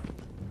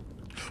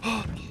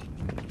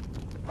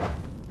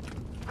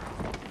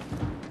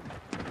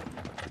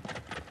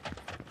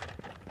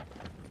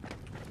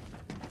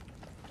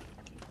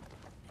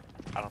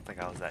 I don't think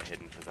I was that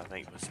hidden because I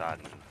think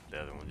Poseidon, the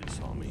other one, just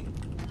saw me.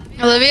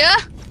 Olivia?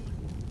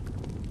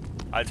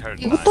 I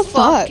turned You What the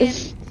fuck?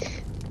 fucking-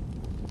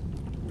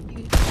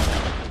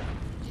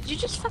 Did you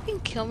just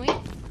fucking kill me?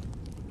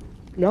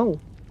 No.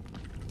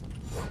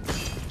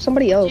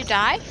 Somebody Did else. you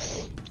die?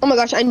 Oh my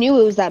gosh, I knew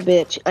it was that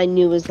bitch. I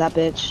knew it was that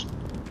bitch.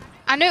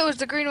 I knew it was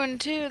the green one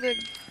too.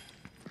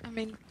 I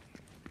mean,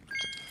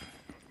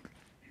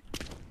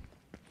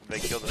 They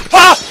killed him.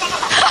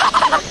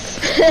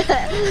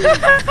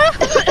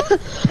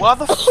 Why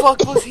the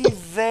fuck was he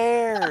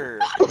there?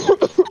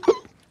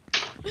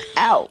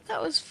 Ow.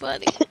 that was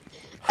funny.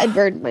 I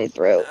burned my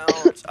throat.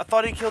 Ouch. I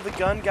thought he killed the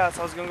gun guy,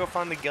 so I was gonna go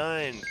find the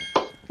gun.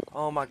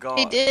 Oh my god.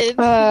 He did.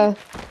 I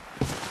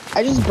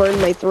just burned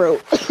my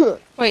throat.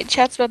 Wait,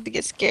 chat's about to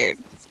get scared.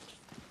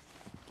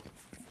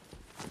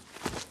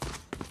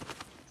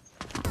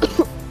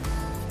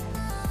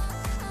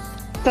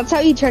 That's how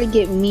you try to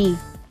get me,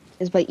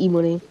 is by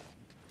emoting.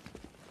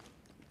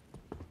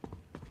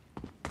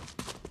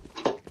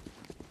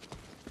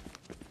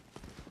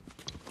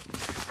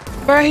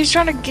 Bro, he's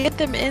trying to get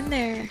them in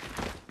there.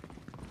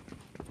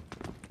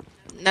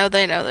 No,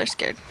 they know they're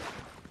scared.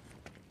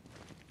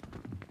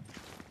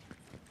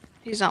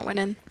 He's not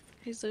winning.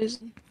 He's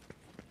losing.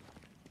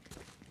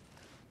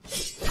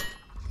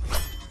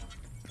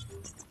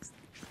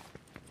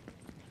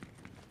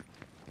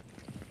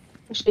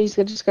 He's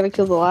just gotta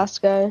kill the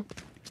last guy.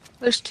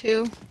 There's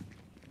 2.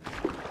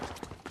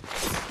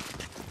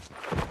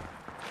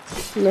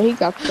 No, he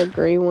got the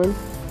gray one.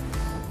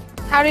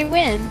 How did he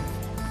win?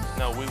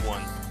 No, we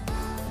won.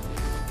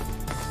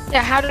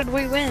 Yeah, how did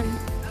we win?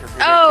 'Cause we didn't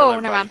kill Oh,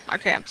 never everybody. mind.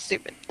 Okay, I'm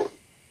stupid.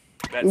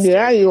 That Yeah,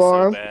 scared me you so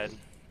are. bad.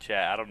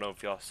 Chat, I don't know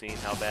if y'all seen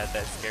how bad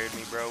that scared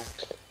me, bro.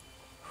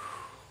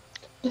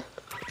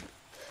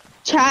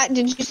 Chat,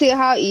 did you see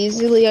how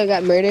easily I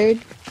got murdered?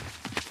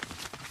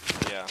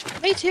 Yeah.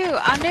 Me too.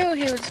 I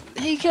knew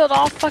he killed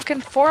all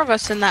fucking 4 of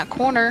us in that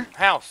corner.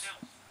 House.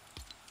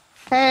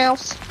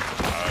 House.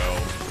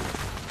 Oh.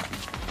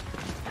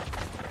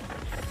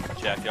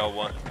 Chat, if y'all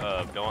want,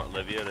 don't want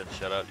Livia to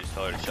shut up, just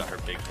tell her to shut her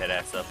big head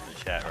ass up in the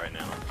chat right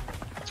now.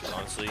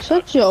 Honestly.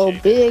 Shut your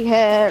big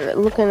head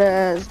looking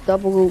ass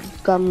double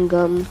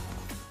gum.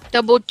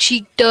 Double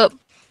cheeked up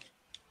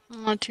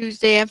on a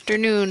Tuesday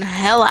afternoon.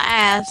 Hella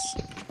ass.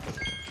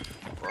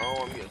 Bro,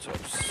 I'm getting so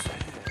upset.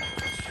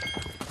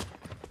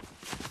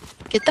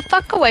 Get the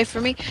fuck away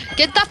from me.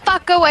 Get the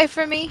fuck away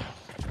from me.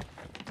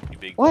 You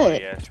big What?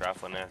 body ass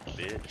trifling ass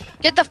bitch.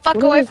 Get the fuck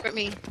What away is- from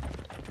me.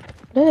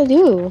 What did I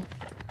do?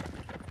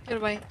 Get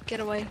away. Get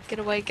away. Get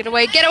away. Get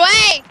away. Get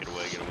away! Get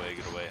away, get away,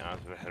 get away. I'm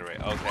gonna head right.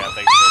 Okay, I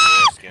think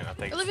it's the Aurora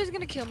skin. Olivia's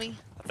gonna kill me.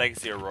 I think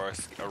it's the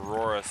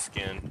Aurora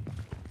skin.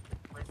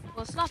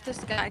 Well, it's not this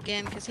guy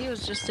again, because he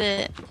was just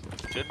it.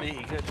 Should be.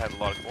 He could have a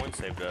lot of coins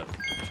saved up.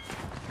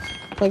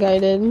 Like I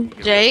did.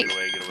 Get Jake? Away, get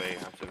away, get away.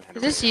 I'm gonna head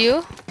Is this away. you?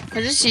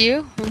 Is this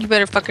you? You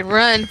better fucking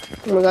run.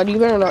 Oh my god, you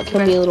better not kill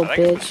me, little I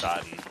think it's bitch.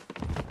 Poseidon.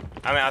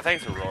 I mean, I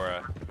think it's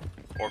Aurora.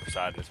 Or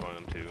Poseidon is one of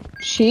them two.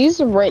 She's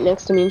right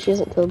next to me and she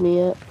hasn't killed me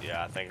yet.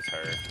 Yeah, I think it's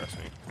her. Trust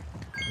me.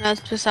 That's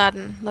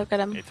Poseidon. Look at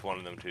him. It's one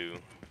of them two.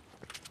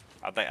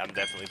 I'm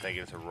definitely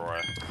thinking it's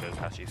Aurora because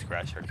how she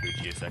scratched her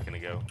coochie a second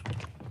ago.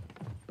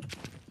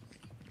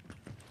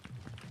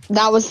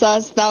 That was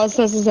sus. That was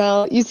sus as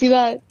hell. You see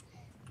that?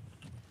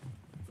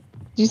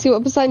 Did you see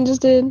what Poseidon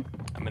just did?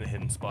 I'm in a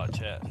hidden spot,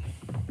 chat.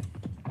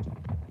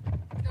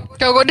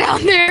 Don't go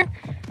down there.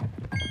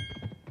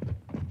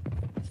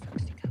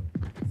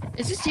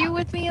 Is this you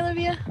with me,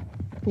 Olivia?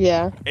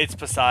 Yeah. It's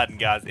Poseidon,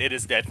 guys. It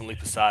is definitely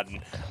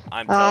Poseidon.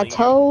 I'm I telling you.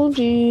 told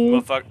you.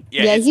 Motherfucker.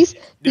 Yeah, Yeah, it's- he's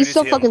dude,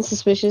 so it's him. fucking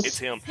suspicious. It's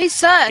him. He's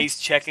sus. He's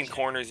checking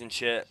corners and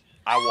shit.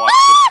 I watched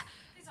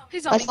him.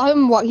 He's on I me. saw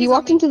him walk. He He's on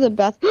walked me. into the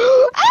bath.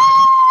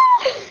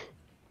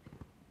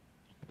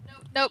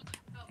 Nope.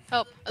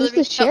 Help. Who's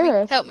Olivia, the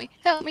sheriff? Help me.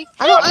 Help me.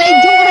 I Help me.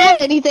 don't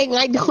have anything.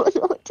 I don't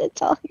know what to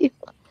tell you.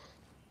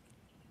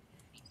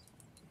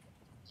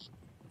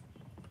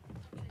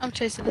 I'm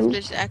chasing this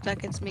bitch to act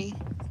like it's me.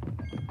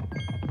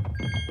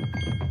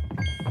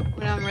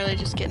 When I'm really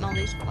just getting all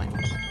these coins.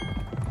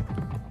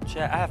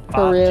 Chat, I have For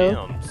 5 real.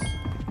 gems.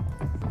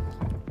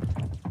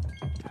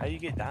 How you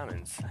get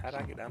diamonds? How'd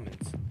I get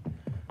diamonds?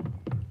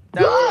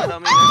 Diamonds, I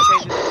mean, they're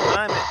changing the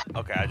climate.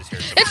 Okay, I just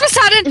heard something. It's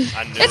Poseidon!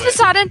 I knew It's it.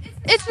 Poseidon!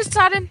 It's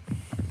Poseidon!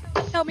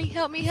 Help me,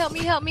 help me, help me,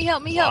 help me,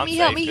 help me, Well, help I'm me,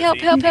 help safe me, 'cause help,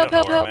 you help, don't help, know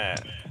help, where help.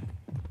 I'm at.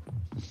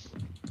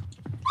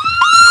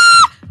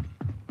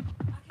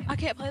 I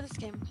can't play this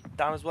game.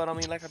 Diamonds, what I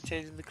mean, like I'm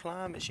changing the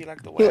climate. She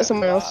like the He way went I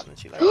somewhere vibe, else. and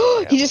she like the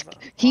way I he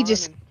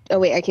just. vibe. Oh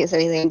wait, I can't say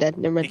anything. I'm dead.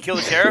 Never mind. He killed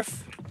the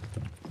sheriff?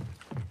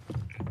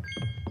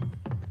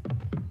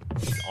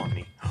 He's on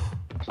me.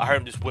 I heard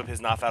him just whip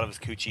his knife out of his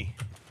coochie.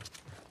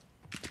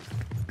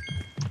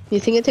 You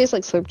think it tastes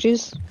like slurp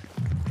juice?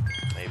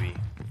 Maybe.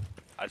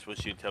 I just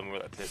wish you'd tell me where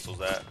that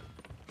pistol's at.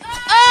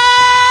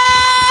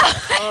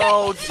 Ah!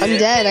 Oh, I'm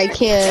dead. I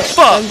can't.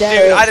 Fuck, I'm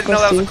dead. dude, I didn't know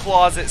that was a pussy.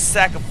 closet.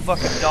 Sack of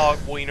fucking dog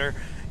wiener.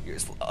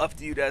 It's up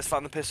to you guys.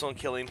 Find the pistol and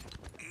kill him.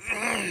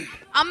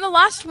 I'm the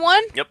last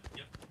one? Yep.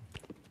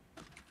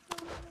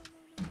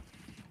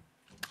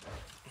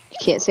 You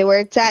can't say where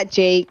it's at,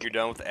 Jake. You're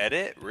done with the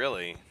edit?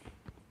 Really?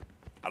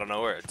 I don't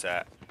know where it's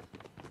at.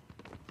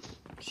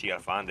 She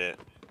gotta find it.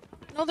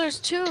 No, there's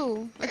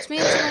 2. It's me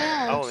and someone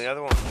Oh, else. and the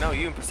other one. No,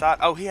 you and Poseidon.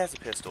 Oh, he has a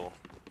pistol.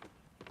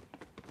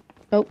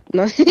 Nope,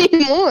 not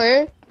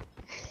anymore.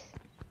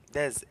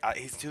 Des,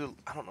 he's too.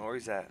 I don't know where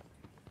he's at.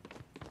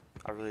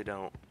 I really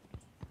don't.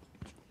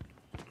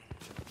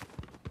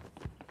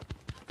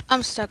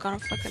 I'm stuck on a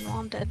fucking wall.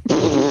 I'm dead.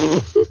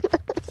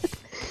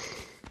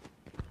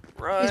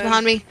 Run. He's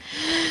behind me.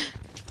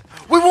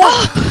 We won!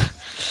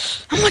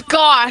 Oh my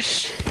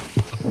gosh.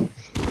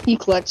 You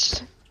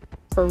clutched.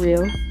 For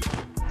real.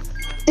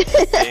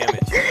 Damn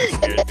it, you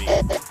scared me.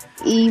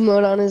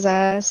 Emote on his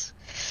ass.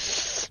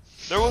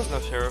 There was no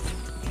sheriff.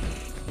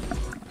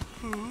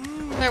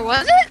 There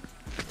wasn't?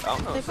 I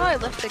don't know. They probably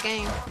left the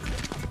game.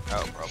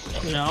 Oh,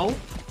 probably. No.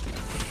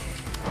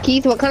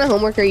 Keith, what kind of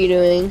homework are you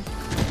doing?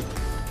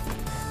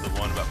 The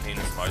one about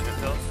penis poison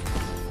pills?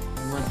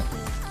 What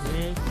the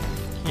heck?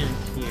 Can't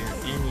hear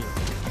anything.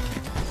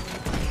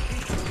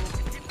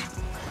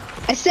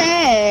 I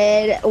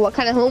said, what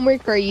kind of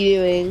homework are you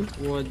doing?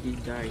 What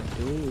did I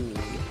do?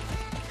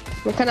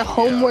 What kind of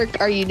homework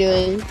are you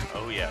doing?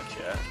 Oh, yeah,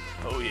 chat.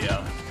 Oh,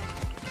 yeah.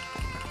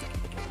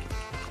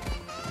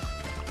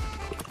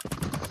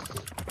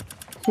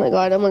 Oh my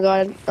god, oh my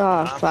god. Oh,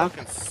 I'm fuck.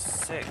 fucking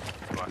sick.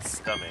 Come my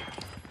stomach.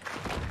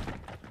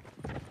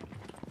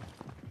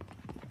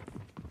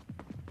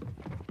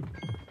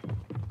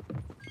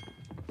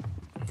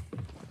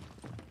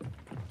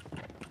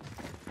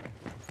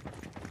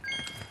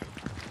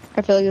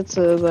 I feel like it's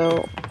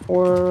the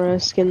Aura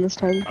skin this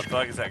time. I feel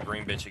like it's that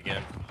green bitch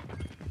again.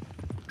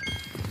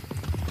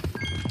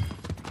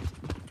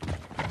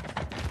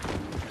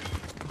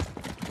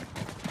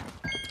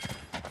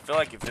 I feel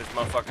like if this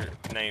motherfucker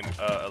named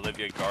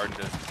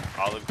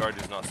Olive Garden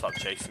does not stop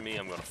chasing me,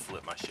 I'm gonna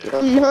flip my shit.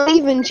 I'm not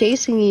even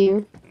chasing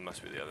you. It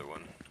must be the other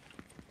one.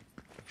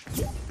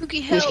 Pookie,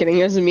 I'm help. just kidding.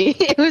 It was me.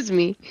 It was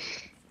me.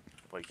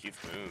 Wait, Keith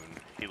Moon.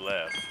 He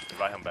left.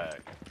 Invite him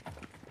back.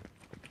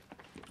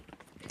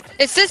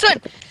 It's this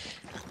one.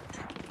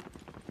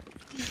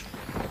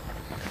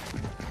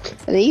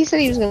 I think he said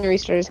he was gonna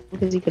restart his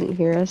because he couldn't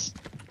hear us.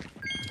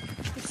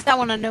 It's that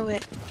one. I know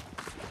it.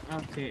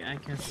 Okay, I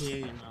can hear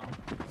you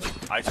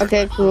now.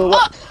 Okay, cool.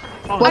 What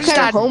I kind just of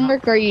died.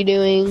 homework are you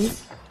doing?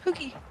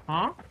 Pookie.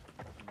 Huh?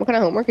 What kind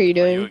of homework are you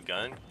Are you doing? a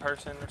gun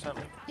person or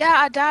something? Yeah,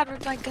 I died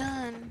with my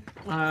gun.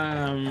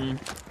 I'm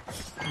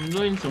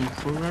doing some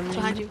programming.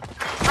 Behind you.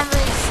 I'm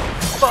really.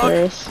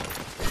 Chris.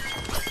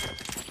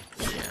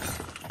 Yeah.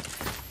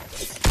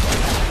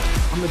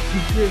 I'm a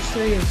computer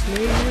science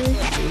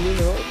major. You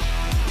know.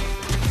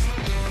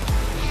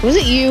 Was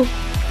it you?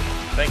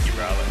 Thank you,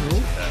 bro. I Who?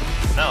 appreciate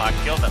that. No, I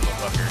killed that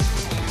motherfucker.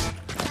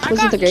 I Was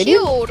it got the Grady?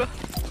 killed.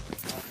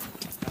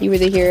 You were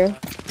the hero.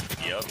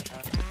 Yep.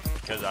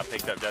 Because I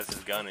picked up Dez's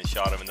gun and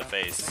shot him in the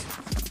face.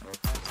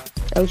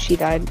 Oh, she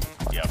died.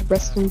 Yep.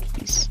 Rest in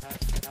peace.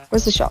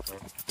 Where's the shop? Oh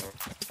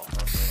my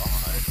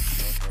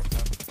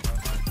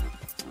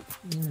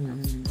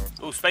Mm.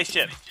 god. Ooh,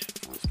 spaceship.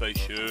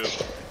 Spaceship.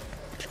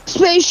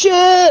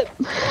 Spaceship!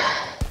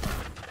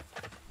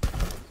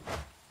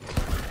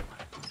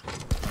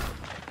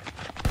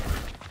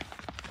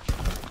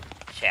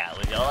 Chat,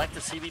 would y'all like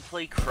to see me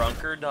play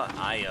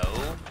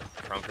Crunker.io?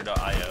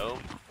 Crunker.io?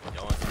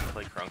 Y'all want to see me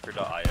play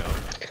Crunker.io?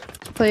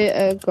 Play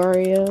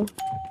Agario.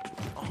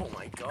 Oh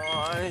my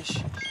gosh.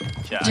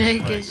 Chat,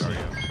 Jake play is-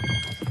 Agario.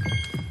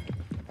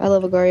 I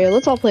love Agario.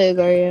 Let's all play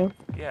Agario.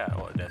 Yeah,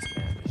 well, Des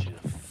can, but she's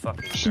a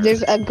fucking nerd.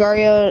 There's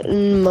Agario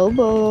in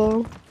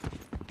mobile.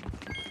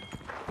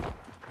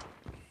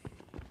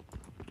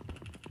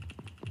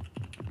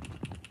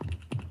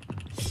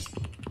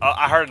 Oh,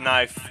 I heard a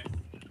knife.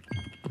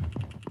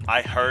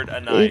 I heard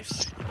a knife.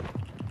 Oops.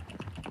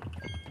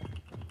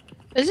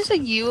 Is this a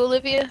you,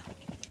 Olivia?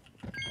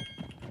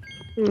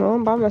 No,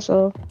 I'm by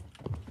myself.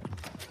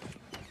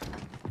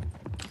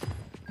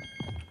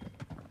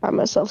 By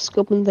myself,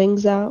 scoping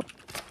things out.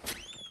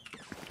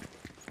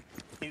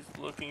 He's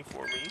looking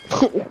for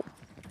me.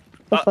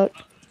 The fuck?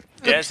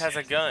 Des Oops. has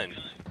a gun.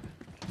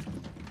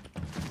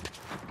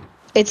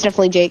 It's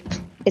definitely Jake.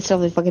 It's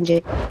definitely fucking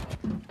Jake.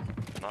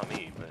 Not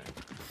me, but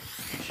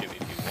you shoot me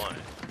if you want.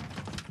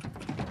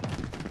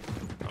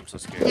 I'm so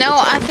scared. No,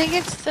 I think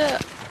it's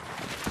the.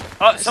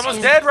 Oh,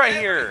 someone's dead right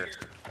here.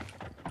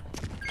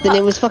 Then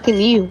it was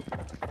fucking you.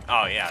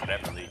 Oh yeah,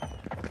 definitely.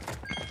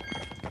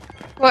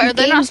 What, He are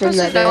they came not from supposed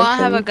to that know I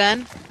have a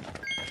direction.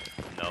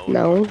 gun?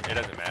 No. No. It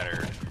doesn't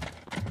matter.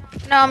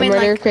 No, I mean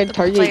runner like could the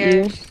target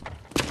players.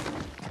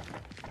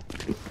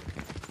 you.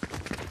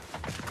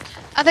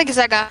 I think it's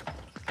that guy.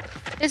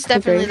 It's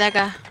definitely Okay. that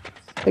guy.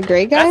 The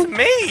gray guy? That's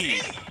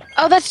me.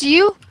 Oh, that's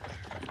you?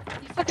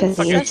 You fucking That's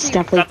Fucking- it's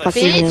definitely Got the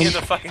fucking shoot bitch. me him. in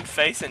the fucking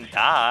face and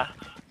die.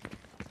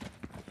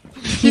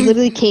 He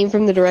literally came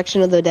from the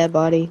direction of the dead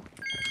body.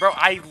 Bro,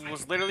 I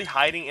was literally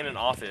hiding in an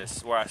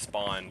office where I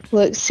spawned.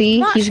 Look, see?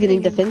 Not He's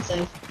getting shooting him.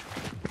 defensive.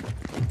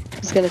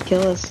 He's gonna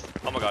kill us.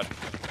 Oh my god.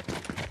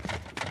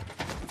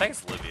 I think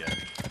it's Olivia.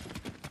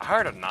 I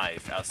heard a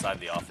knife outside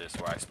the office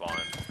where I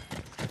spawned.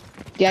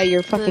 Yeah,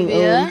 you're fucking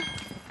Olivia? owned.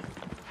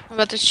 I'm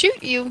about to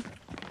shoot you.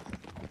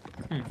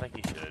 I think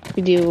you should. If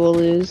we do, we'll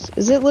lose.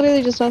 Is it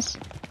literally just us?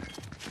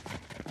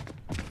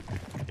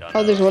 Y'all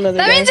Oh, know. there's one other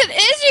That guy. means it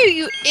is you,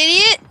 you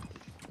idiot!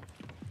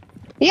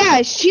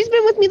 Yeah, she's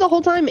been with me the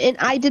whole time, and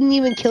I didn't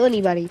even kill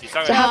anybody. He's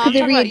talking So No, how about- could I'm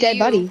there be a talking dead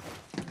about body?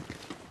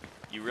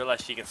 You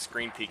realize she can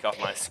screen peek off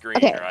my screen,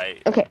 Okay.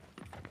 right? Okay.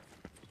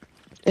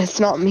 It's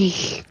not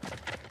me.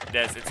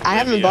 Des, it's I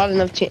haven't Olivia. bought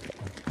enough chance.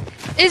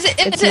 Is it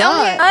It's only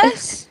not.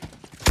 us?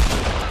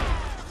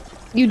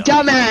 You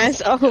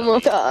dumbass! Oh my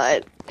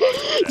god.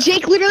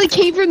 Jake literally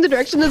came from the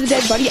direction of the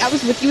dead body. I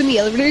was with you in the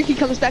elevator. He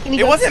comes back and he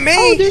It goes, wasn't me!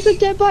 "Oh, there's a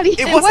dead body."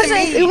 It wasn't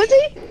me! It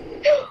wasn't.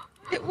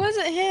 It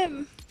wasn't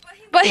him.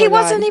 But Oh he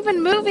my wasn't God.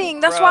 even moving.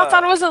 That's why I Bruh.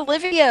 thought it was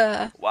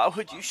Olivia. Why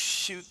would you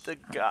shoot the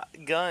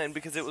gun?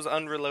 Because it was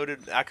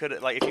unreloaded. I could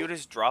have, like, if you would have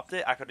just dropped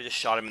it, I could have just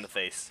shot him in the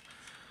face.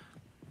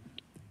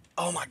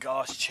 Oh my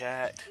gosh,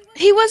 chat.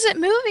 He wasn't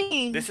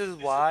moving. This is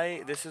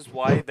why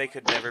they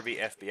could never be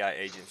FBI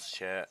agents,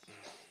 chat.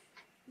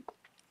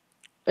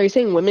 Are you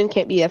saying women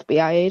can't be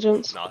FBI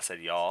agents? No, I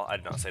said y'all. I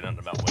did not say nothing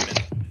about women.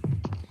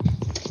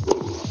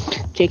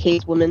 Jake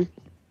hates women.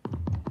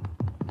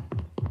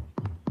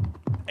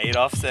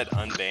 Adolf said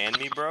unban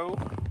me, bro.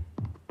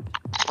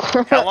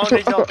 How long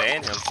did y'all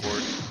ban him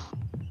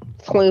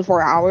for?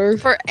 24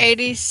 hours. For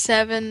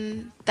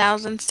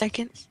 87,000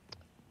 seconds.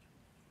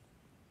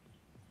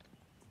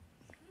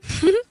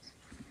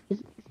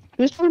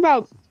 He was talking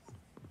about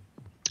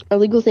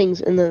illegal things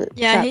in the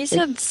Yeah, chat, he like-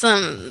 said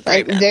some.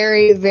 like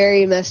very,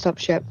 very messed up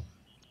shit.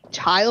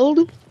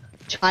 Child.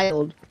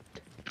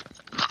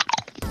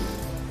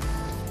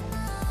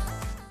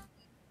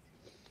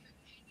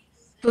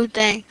 Boot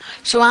dang.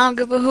 So I don't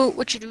give a hoot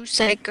what you do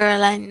say,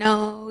 girl. I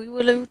know you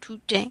a little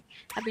too dang.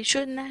 I be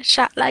shooting that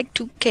shot like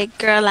 2K,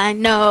 girl. I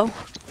know.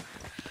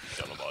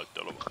 Tell 'em about it,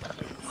 tell 'em about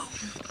it.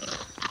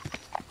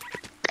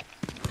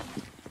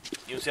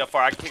 You wanna see how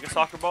far I can kick a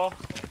soccer ball?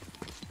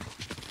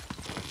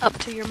 Up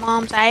to your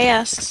mom's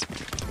ass.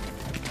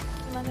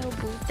 My little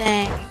boot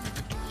dang.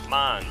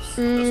 Mine's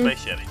the Mm.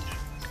 space Yeti.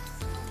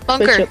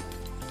 Bunker.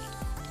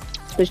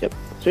 Spaceship.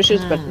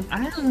 Spaceship's better.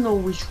 I don't know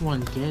which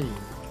one getting.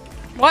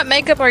 What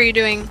makeup are you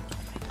doing?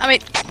 I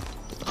mean,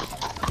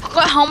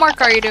 what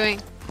homework are you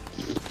doing?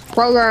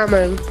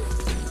 Programming.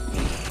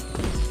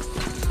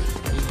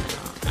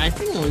 I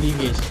think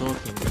Olivia's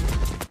talking.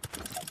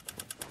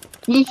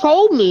 You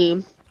told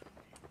me.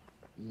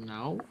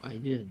 No, I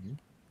didn't.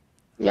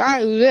 Yeah,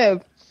 you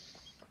did.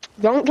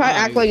 Don't try to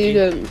act like you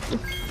didn't.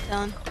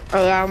 Dylan.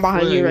 Oh, yeah, I'm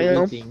behind What you are right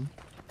now. eating?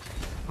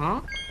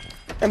 Huh?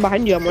 I'm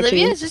behind you. I'm watching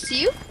Olivia, you. is this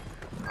you?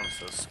 I'm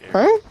so scared.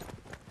 Huh?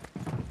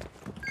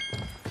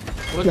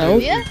 What No. are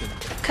you Yeah. eating?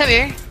 Come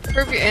here.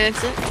 Prove your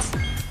innocence.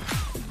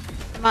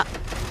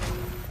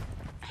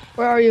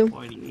 Where are you?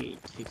 48,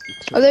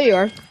 52. Oh, there you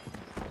are.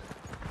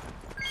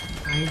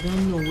 I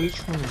don't know which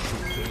one I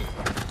should get.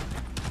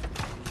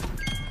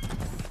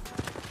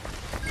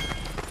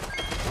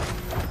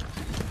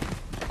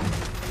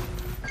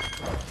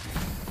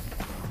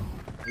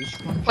 Which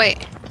one?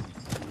 Wait.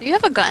 Do you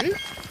have a gun?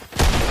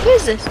 Who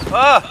is this?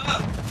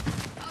 Ah!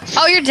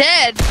 Oh, you're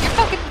dead. You're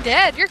fucking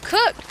dead. You're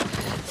cooked.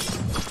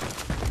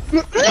 No,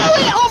 wait,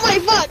 oh my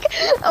fuck!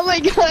 Oh my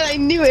god, I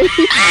knew it.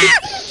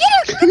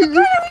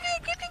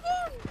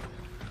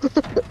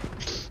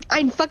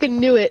 I fucking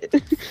knew it.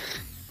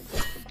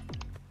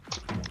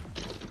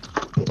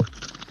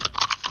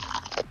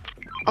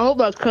 I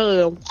hope I kill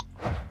you.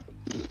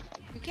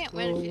 You can't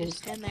win if you just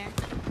stand there.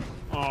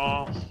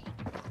 Oh.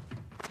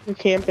 You're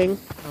camping.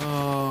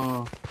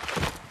 Oh.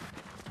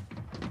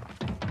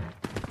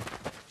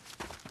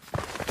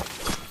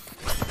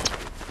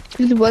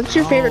 Dude, what's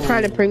your favorite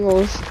kind of Oh.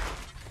 Pringles?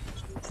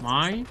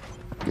 Mine?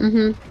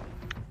 Mm-hmm.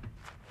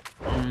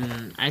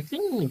 I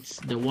think it's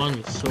the one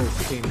with so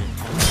cream and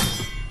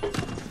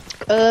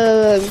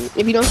honey.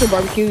 If you don't say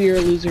barbecue, you're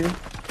a loser. Did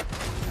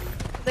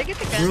they get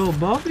the gun? Bro,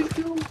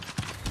 barbecue?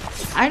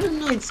 I don't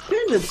know, it's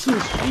kind of too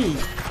sweet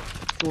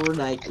for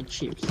like the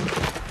chips.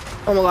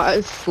 Oh my god,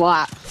 it's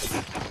flat.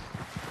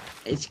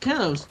 It's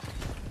kind of,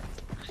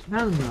 I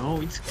don't know,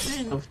 it's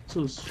kind of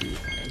too sweet.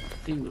 I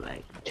feel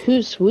like,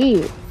 Too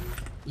sweet.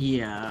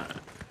 yeah.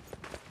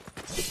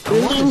 I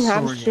You want don't the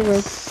have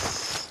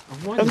soreness.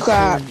 I want the I've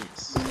got- soreness.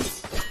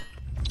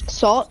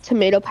 Salt,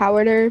 tomato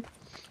powder,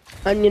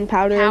 onion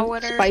powder,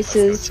 Powder.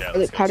 spices, Let's go, chat, garlic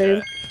let's go, powder,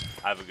 chat.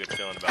 I have a good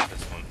feeling about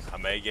this one. I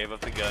may have gave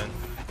up the gun,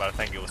 but I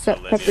think it was pa-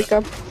 Olivia.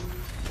 paprika.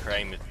 Her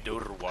aim is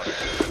doodle water.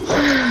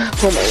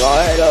 Oh my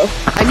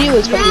god. I knew it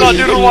was It's fucking not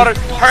easy. doodle water!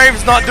 Her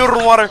aim's not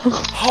doodle water!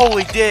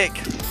 Holy dick!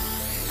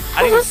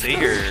 I didn't even see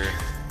her.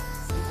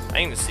 I didn't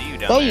even see you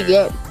down Oh, there. you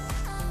good.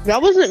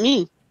 That wasn't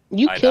me.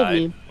 You I killed died.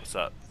 me. What's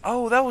up?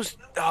 Oh, that was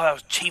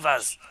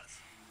Chivas.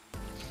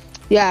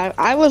 Yeah,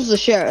 I was the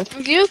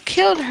sheriff. You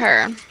killed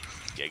her.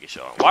 Yeah, get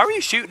shot. Why were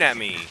you shooting at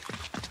me?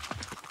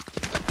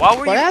 Why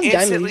were Why do I you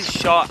have instantly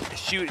diamonds?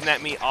 shooting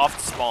at me off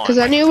the spawn? Because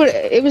I knew what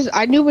it was.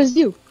 I knew it was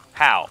you.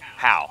 How?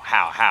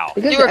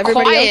 Because You were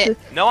everybody quiet. else.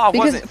 No, I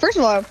Because wasn't. first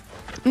of all,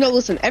 no,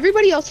 listen.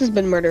 Everybody else has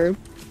been murdered,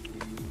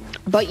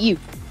 but you.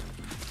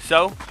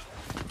 So?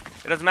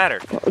 It doesn't matter.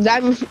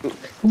 That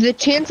the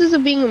chances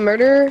of being a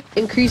murderer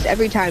increase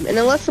every time, and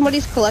unless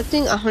somebody's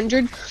collecting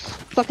 100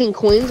 fucking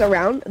coins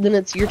around, then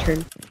it's your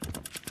turn.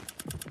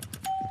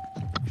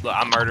 Look,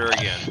 I'm murder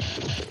again.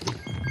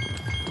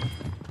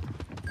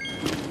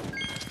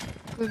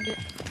 Proved it.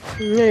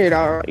 No, you're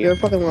not. You're a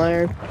fucking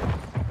liar.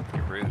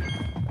 You're rude.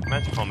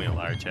 Imagine calling me a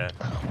liar, chat.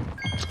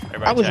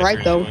 Everybody I was chat, right,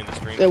 you're though. enjoying the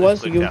stream, It please was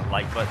click you. that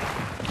like button.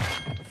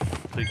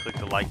 Please click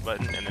the like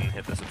button and then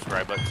hit the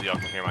subscribe button so y'all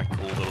can hear my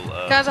cool little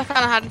Guys, I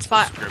found a hiding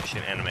spot.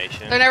 description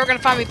animation. They're never gonna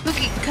find me.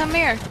 Pookie, come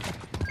here.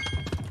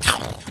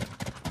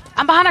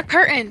 I'm behind a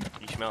curtain.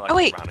 You smell like Oh,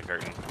 wait. behind a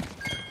curtain.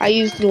 I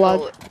used the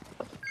log.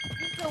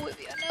 Go with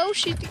me. I know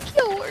she's the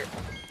killer.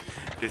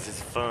 This is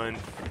fun.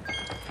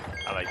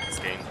 I like this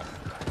game.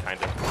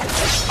 Kinda.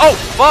 Oh,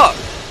 fuck!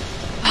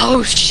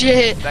 Oh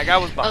shit. That guy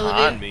was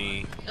behind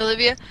me.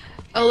 Olivia,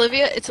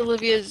 it's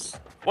Olivia's.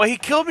 Well, he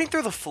killed me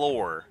through the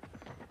floor.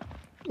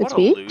 What It's a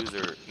me?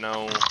 loser.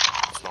 No,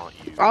 it's not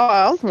you. Oh,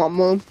 I was one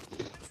more.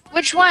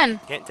 Which one?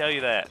 Can't tell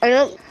you that. I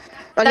know.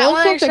 I That know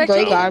one it's like a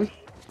great guy. expected-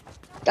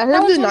 I That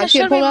heard one's the one that night showed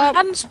shit me pulled my up.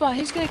 hiding spot.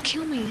 He's gonna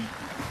kill me.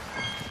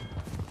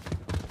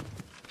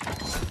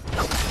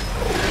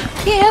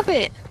 Can't help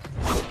it.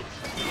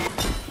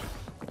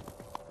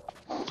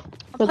 I'm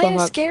What the playing a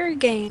fuck? scary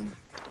game.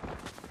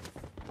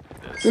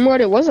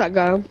 What it was that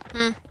guy?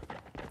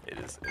 It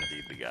is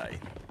indeed the guy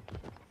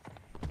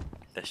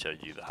that showed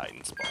you the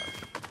hiding spot.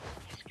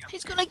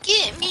 He's gonna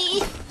get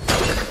me.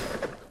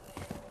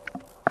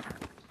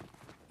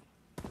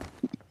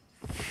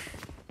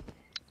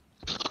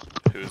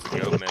 Who's the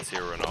GOAT, Messi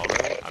or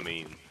Ronaldo? I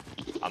mean,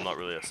 I'm not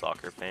really a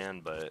soccer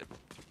fan, but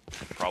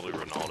probably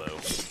Ronaldo.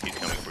 He's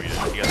coming for you.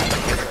 You got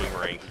the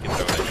boomerang. He can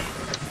throw it.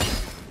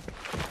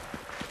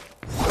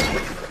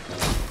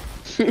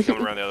 He's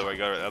coming around the other way.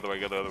 Go the other way.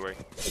 Go the other way.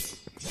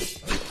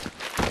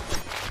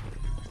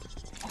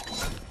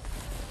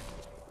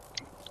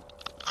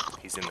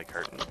 He's in the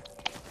curtain.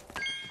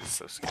 It's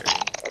so scary.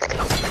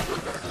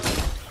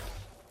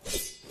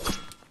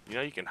 You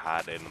know you can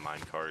hide in the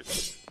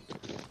minecart.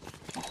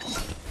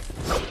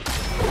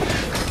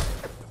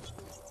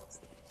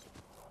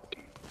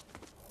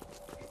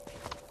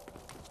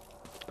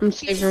 I'm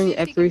savoring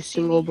every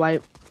single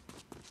bite.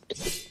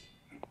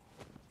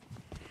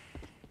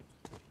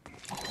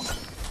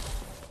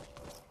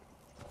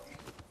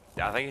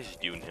 Yeah, I think it's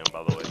just you and him,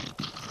 by the way.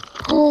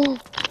 Oh,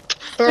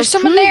 There's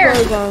someone there.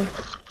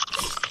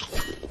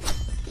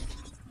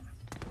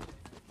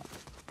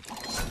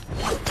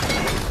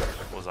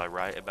 Was I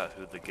right about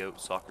who the GOAT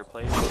soccer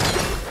player?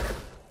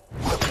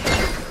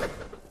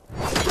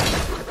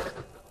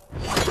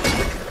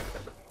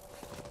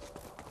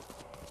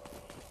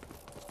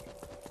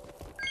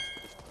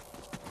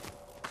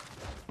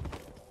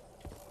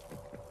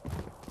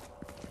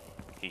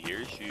 He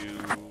hears you.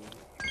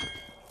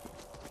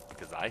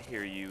 Because I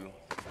hear you.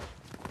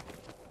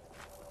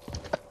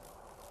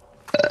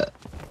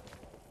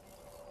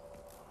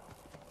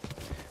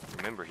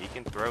 Remember, he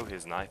can throw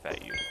his knife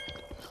at you.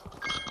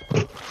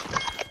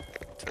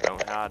 So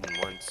don't hide in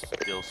one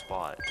still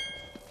spot.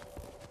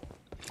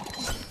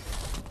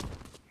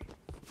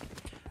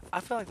 I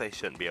feel like they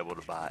shouldn't be able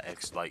to buy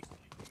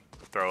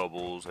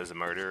throwables as a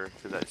murderer,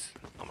 because that's,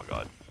 oh my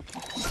god.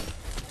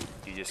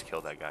 You just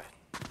killed that guy.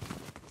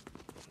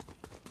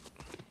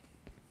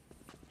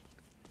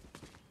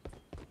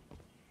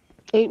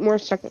 Eight more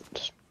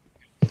seconds.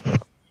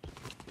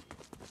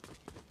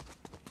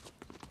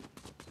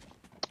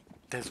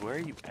 Des, where are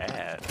you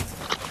at?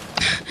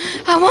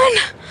 I won.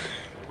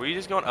 Were you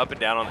just going up and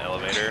down on the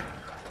elevator?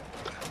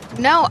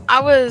 No, I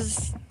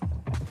was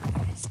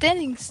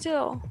standing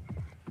still,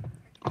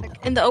 like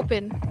in the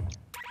open.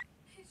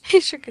 He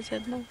shook his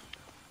head no.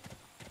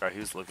 Right, he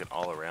was looking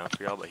all around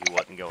for y'all, but he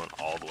wasn't going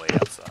all the way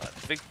outside.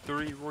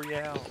 Victory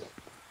Royale!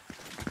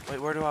 Wait,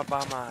 where do I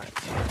buy my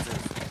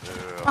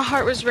chances? My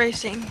heart was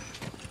racing.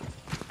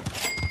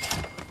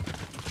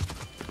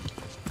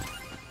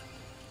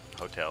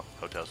 Hotel.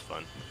 Hotel's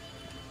fun.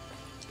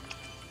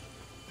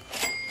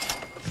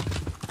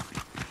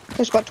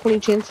 There's about 20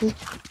 chances.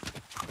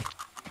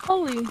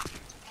 Holy.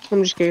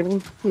 I'm just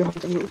kidding. No, I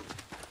didn't.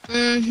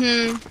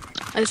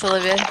 It's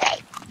Olivia.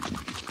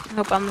 I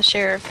hope I'm the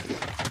sheriff.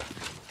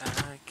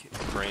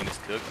 Brain is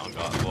cooked on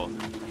God. Well,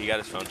 he got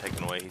his phone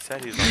taken away. He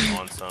said he was like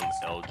on some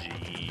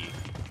LG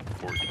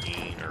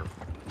 14 or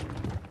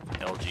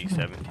LG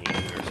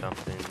 17 or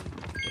something.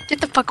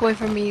 Get the fuck away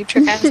from me, you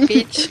trick ass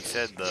bitch. He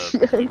said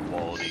the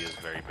quality is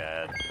very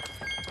bad.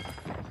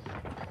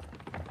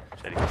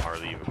 Said he can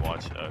hardly even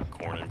watch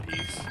Corn and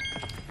Peace.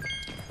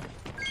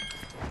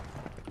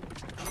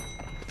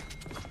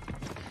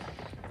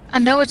 I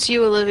know it's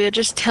you, Olivia.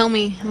 Just tell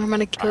me, and I'm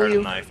gonna I kill heard you.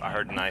 a knife. I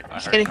heard a knife. I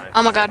Just heard kidding. a knife.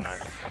 Oh my I heard a God.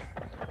 knife.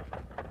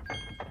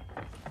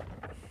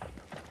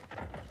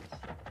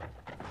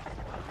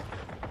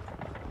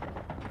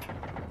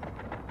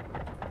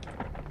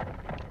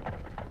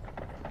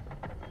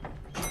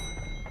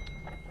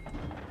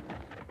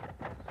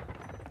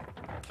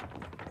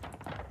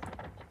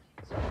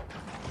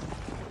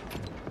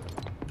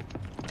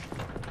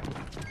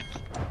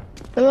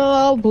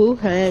 Hello, Blue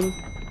Hen.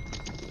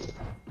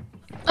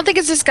 I think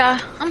it's this guy.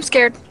 I'm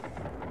scared.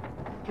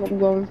 I'm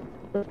going.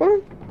 Which one?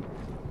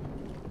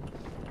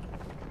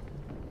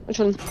 Which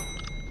one?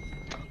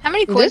 How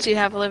many coins do you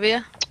have,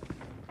 Olivia?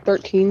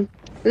 13.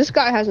 This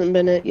guy hasn't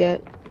been it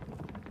yet.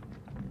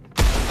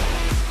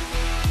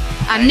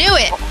 I knew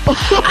it!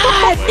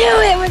 I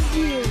knew it was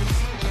you!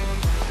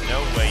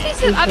 No way. He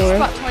said I just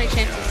bought 20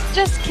 chances.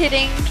 Just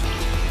kidding.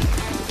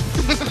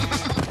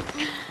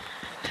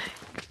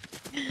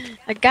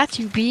 I got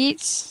you,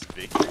 Beats.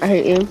 I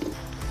hate you.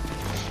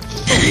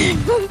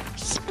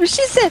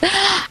 She said,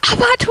 I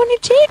bought 20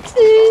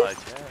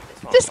 chances!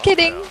 Just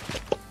kidding.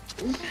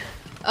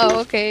 Oh,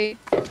 okay.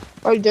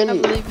 I I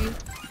didn't. believe you.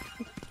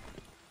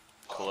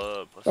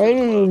 Club. Let's I do the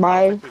didn't club. I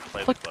buy. don't think we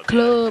played Fuck the the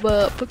club club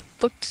up.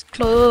 Fuck the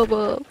club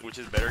up. yet. Which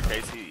is better,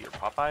 Casey or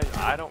Popeyes?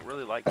 I don't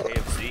really like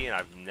KFC, and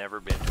I've never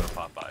been to a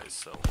Popeyes,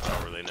 so I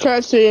don't really know.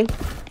 KFC.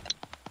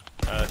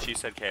 She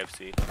said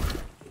KFC.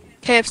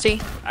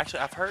 KFC. Actually,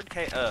 I've heard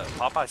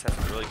Popeyes has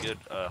some really good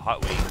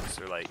hot wings.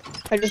 Or like,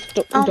 I just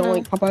don't, Oh, don't no.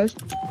 like Popeyes.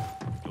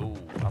 ooh,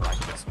 I like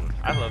this one.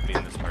 I love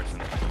being this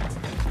person.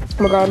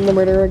 Oh my god, I'm the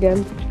murderer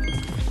again.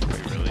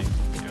 Wait, really?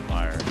 You're a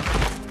liar.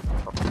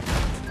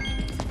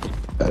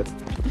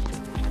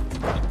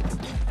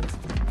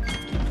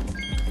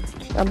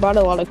 I bought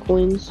a lot of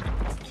coins.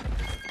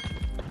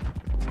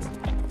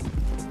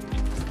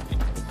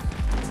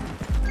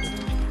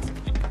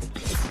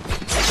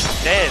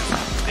 Dad,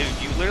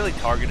 dude, you literally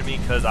targeted me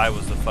because I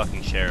was the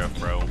fucking sheriff,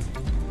 bro.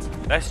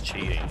 That's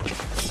cheating.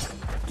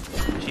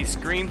 She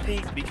scream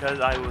peeked because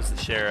I was the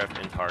sheriff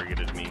and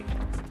targeted me.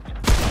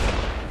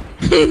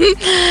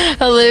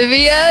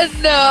 Olivia,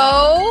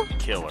 no.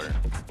 Kill her.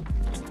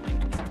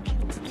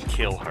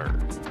 Kill her.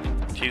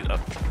 She's up.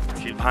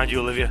 She's behind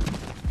you, Olivia.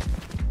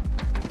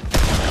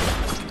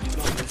 You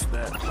don't miss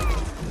that.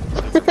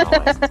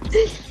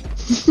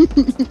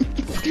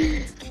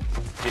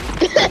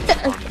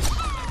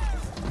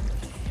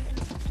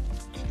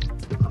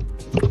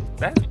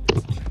 That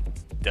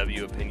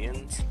W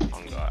opinions.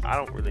 Oh God, I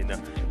don't really know.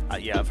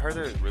 Yeah, I've heard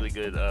there's really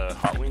good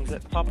hot wings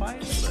at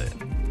Popeyes, but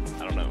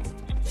I don't know.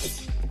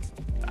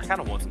 I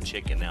kind of want some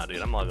chicken now,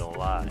 dude. I'm not gonna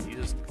lie.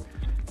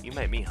 You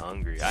make me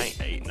hungry. I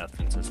ain't ate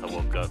nothing since I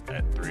woke up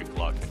at 3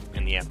 o'clock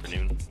in the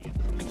afternoon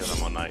because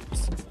I'm on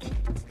nights.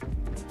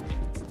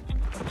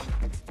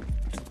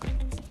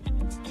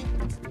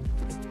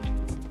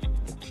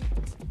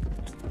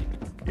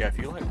 Yeah, if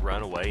you like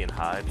run away and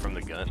hide from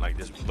the gun, like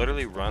just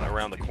literally run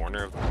around the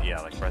corner of, yeah,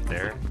 like right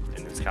there,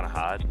 and just kind of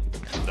hide,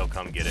 they'll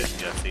come get it,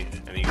 yeah, see,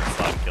 and then you can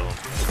slide and kill them,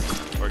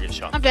 or get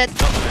shot. I'm dead.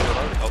 No, they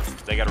reload. Oh,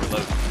 they gotta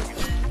reload.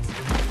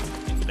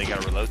 They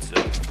gotta reload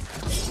still.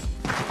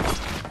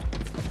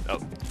 Oh,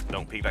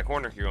 don't peek that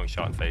corner, you're going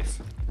shot in the face.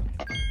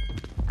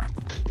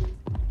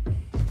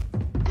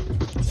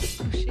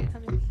 Oh shit,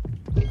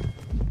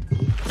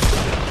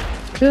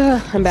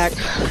 I'm back.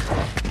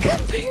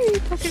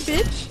 fucking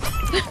bitch.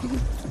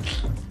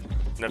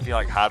 And if you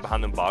like hide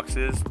behind them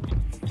boxes,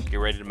 get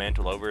ready to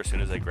mantle over as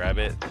soon as they grab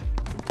it.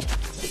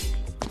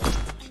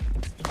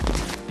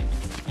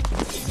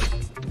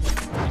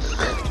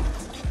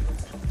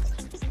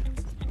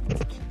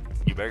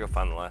 You better go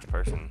find the last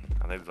person.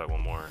 I think there's like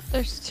one more.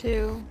 There's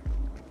 2.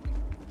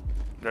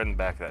 They're in the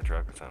back of that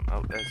truck or something.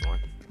 Oh, there's one.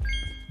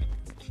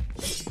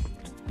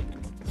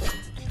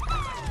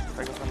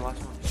 Better go find the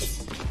last one.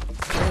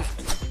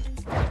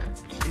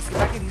 He's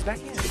back in, he's back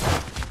in.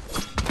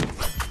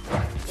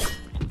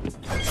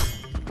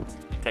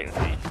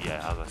 Technically,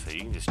 yeah, I was gonna say,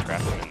 you can just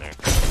trap him in there.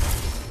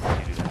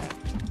 You do that.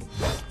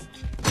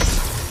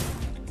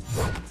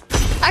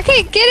 I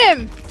can't get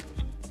him.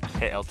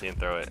 Hit LT and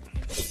throw it.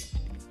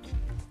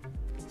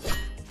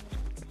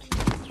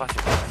 Watch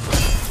it.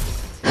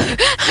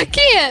 I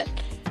can't.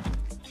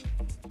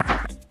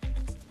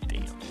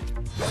 Damn.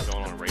 What's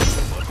going on a race?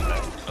 What's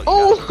that?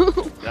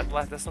 Oh!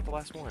 That's not the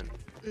last one.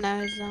 No,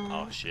 it's not.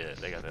 Oh shit,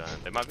 they got the.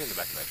 They might be in the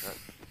back of that truck.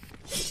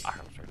 I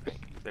heard them.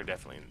 They're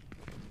definitely in.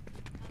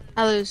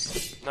 I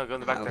lose. No, go in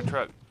the back of that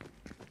truck.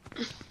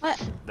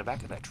 What? The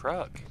back of that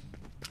truck.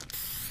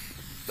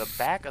 The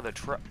back of the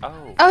truck.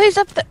 Oh. Oh, he's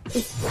up there.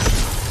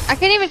 I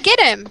can't even get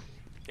him.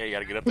 Yeah, you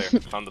gotta get up there.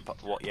 On the.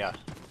 Well, yeah.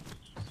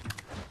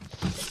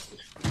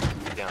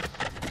 Get down.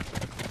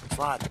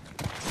 Slide.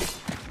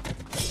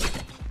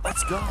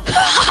 Let's go.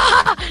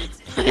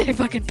 You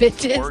fucking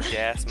bitches. Poor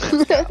gas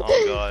mascot.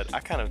 Oh god, I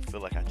kind of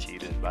feel like I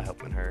cheated by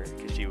helping her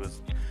because she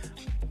was,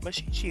 but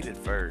she cheated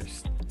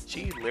first.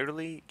 She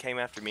literally came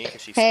after me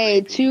because she. Hey,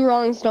 screamed. 2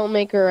 wrongs don't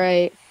make a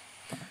right.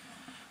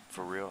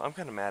 For real, I'm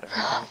kind of mad at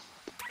her.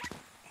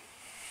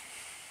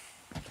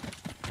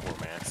 Poor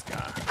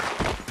mascot.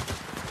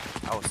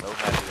 I was so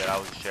happy that I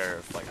was a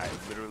sheriff. Like I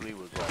literally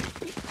was like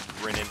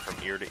grinning from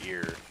ear to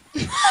ear,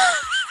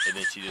 and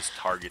then she just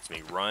targets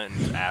me,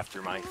 runs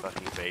after my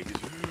fucking face.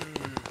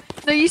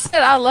 No, you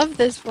said I love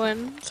this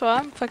one, so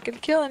I'm fucking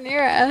killing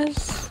your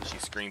ass. She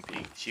scream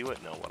peeked. She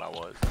wouldn't know what I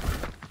was.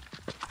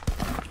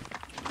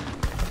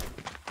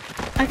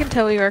 I can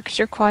tell you are because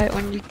you're quiet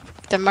when you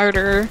the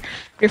murderer.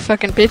 You're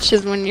fucking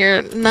bitches when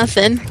you're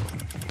nothing.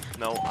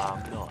 No,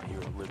 I'm not.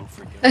 You're a little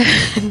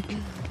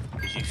freaking.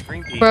 You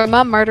scream peek. Bro,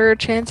 my murderer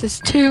chance is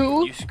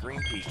 2. You scream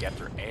peek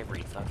after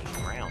every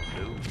fucking round,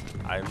 dude.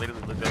 I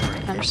literally looked over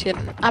and I'm just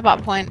kidding. I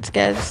bought points,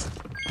 guys.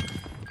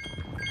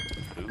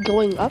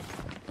 Going up?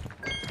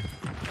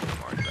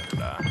 I'm better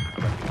die.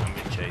 I'm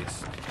getting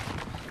chased.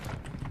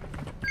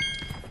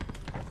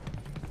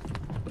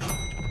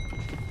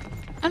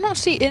 I don't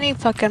see any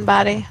fucking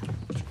body.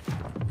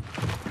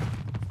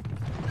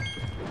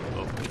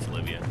 Oh, it's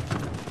Olivia.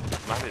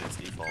 Might be this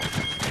default.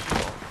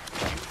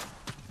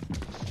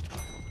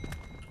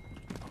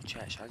 Oh,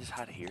 chat, should I just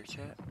hide here,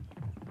 chat?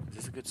 Is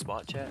this a good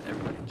spot, chat?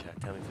 Everybody in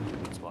chat, tell me if it's a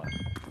good spot.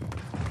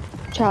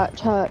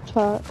 Chat.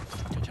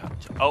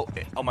 Oh,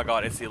 oh my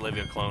god, it's the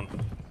Olivia clone.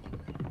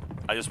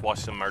 I just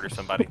watched him murder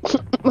somebody.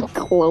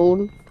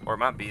 Clone. Or it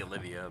might be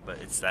Olivia, but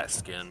it's that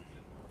skin.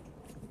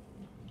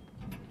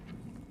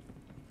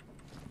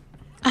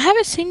 I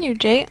haven't seen you,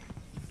 Jake.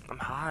 I'm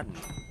hiding.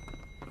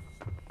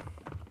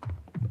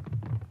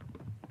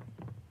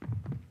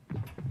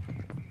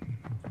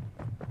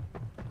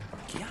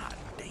 God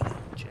damn,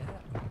 chat.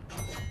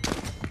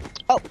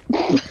 Oh.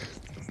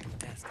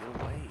 That's get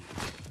away.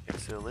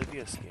 It's the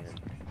Olivia skin.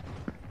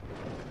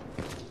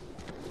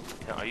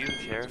 Now, are you the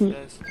sheriff,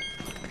 Des?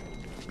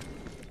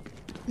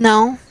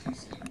 No.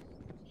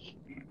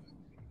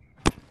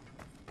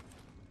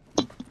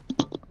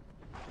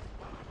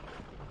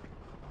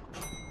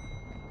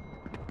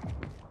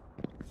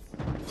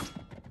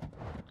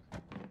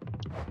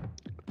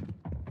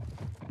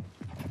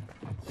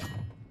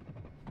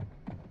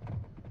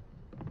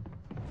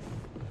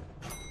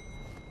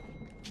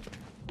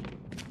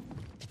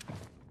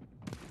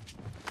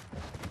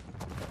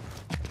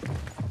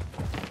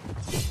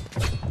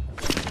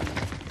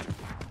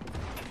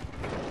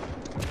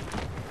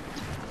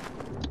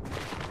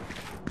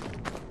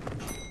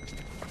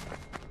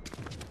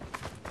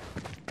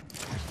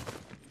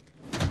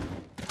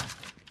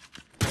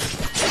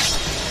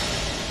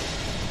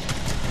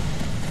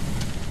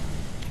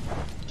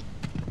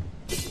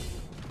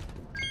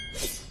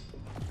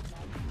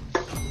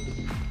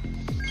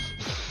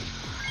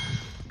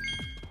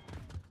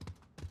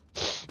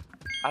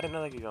 I didn't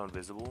know they could go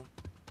invisible.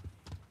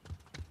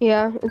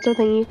 Yeah, it's a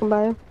thing you can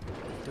buy.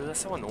 Dude,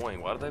 that's so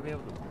annoying. Why do they be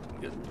able to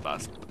get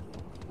buy?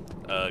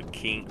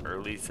 King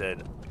early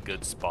said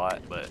good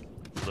spot, but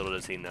little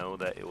does he know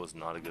that it was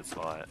not a good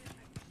spot.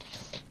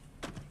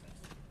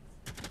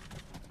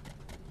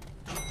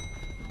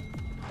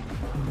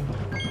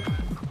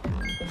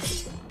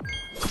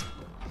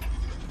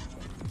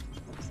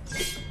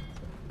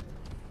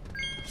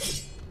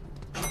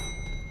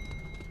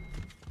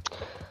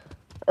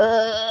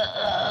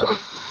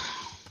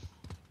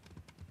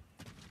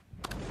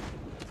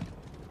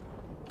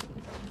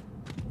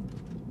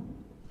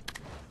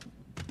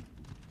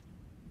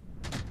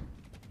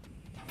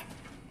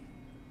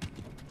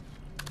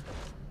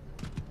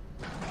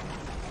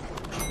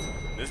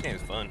 This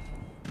game's fun.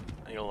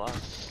 I ain't gonna lie.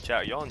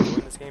 Chat, y'all enjoying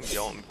this game? Do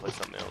y'all want me to play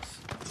something else?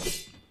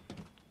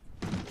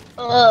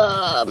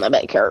 My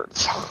back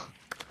hurts.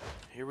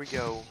 Here we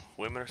go.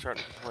 Women are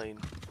starting to complain.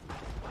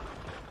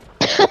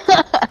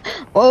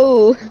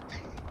 Whoa.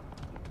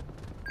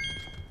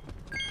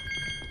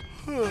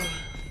 The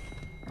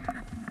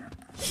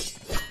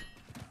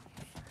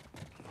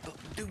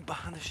dude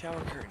behind the shower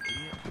curtain,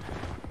 idiot.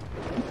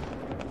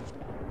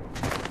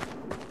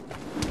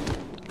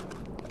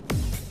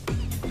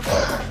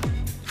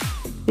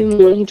 Even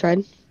when he tried.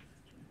 Oh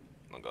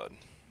my god.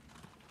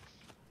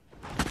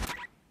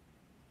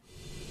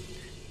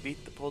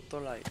 Beat the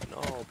Potolite.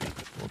 No, beat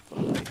the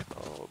Potolite.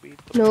 No, beat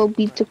the No,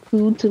 beat the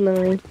crew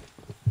tonight.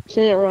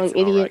 Said it wrong, It's an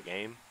idiot. alright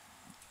game.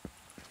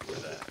 For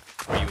that.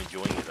 Are you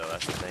enjoying it though?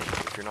 That's the thing.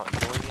 If you're not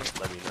enjoying it,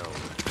 let me know.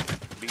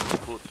 Beat the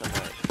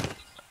Potolite.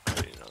 I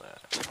didn't know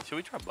that. Should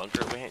we try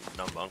bunker? We ain't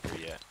done bunker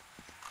yet.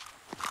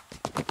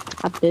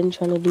 I've been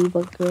trying to do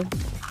bunker.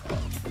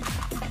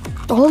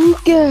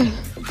 Bunker!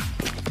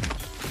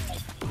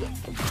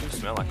 You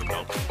smell like a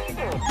bunker.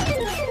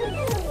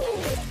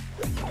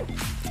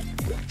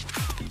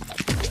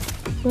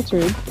 That's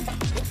rude.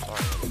 Sorry, I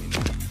didn't mean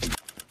that.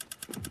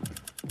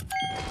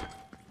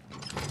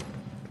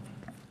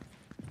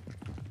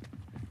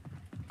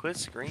 Quit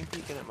screen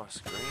peeking at my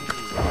screen.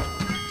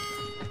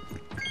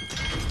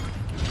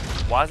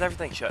 Why is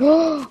everything shut?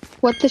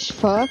 What the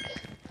fuck?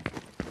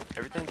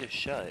 Everything just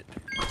shut.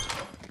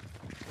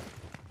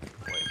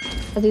 Wait,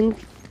 I think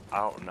I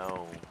don't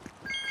know.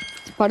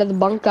 it's part of the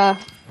bunker.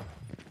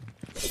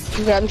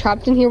 Okay, I'm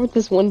trapped in here with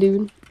this one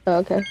dude. Oh,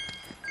 okay.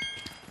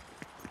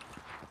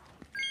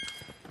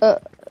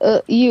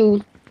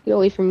 You. Get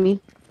away from me.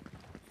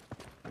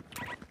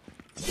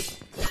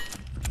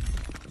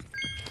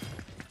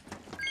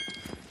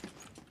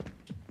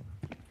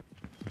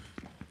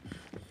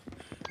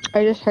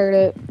 I just heard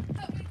it.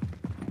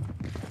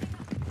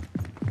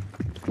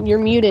 You're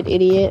muted,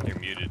 idiot. You're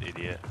muted,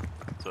 idiot.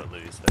 That's what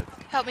Louis said.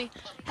 Help me.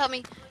 Help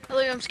me.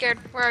 Olivia, I'm scared.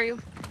 Where are you?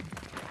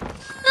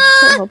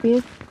 Can't help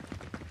you.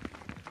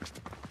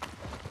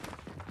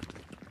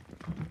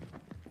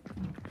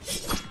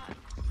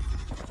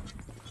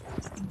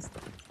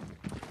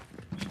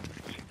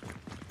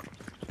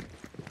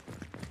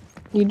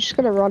 You just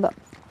gotta run up.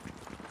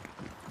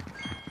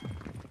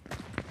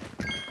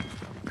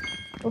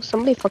 Oh,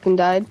 somebody fucking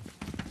died.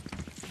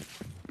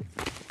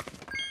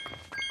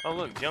 Oh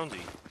look, Jonesy.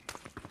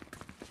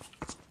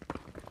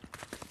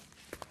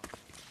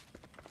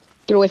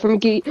 Get away from me,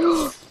 kitty.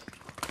 Oh,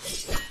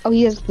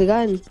 he has the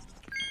gun.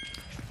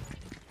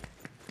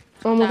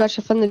 Oh my gosh,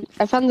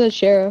 I found the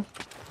sheriff.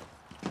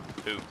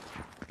 Who?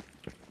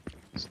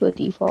 It's the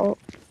default.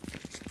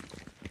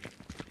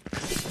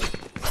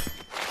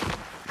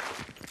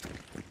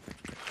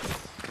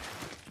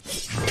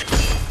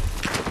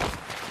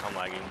 I'm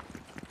lagging.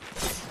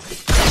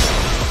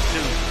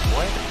 Dude,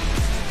 what?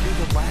 Dude,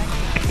 the lag?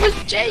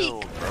 Where's Jake?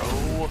 Yo,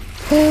 bro.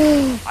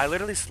 I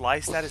literally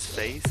sliced at his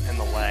face and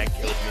the lag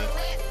killed me.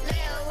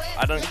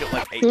 I done killed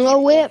like 8 No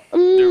people. whip.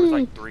 There was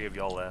like 3 of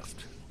y'all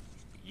left.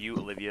 You,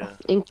 Olivia.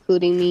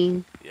 Including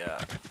me. Yeah.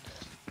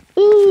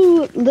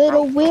 Ooh,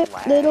 little Bro, whip, the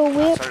lag. little I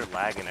whip. started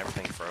lagging,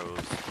 everything froze.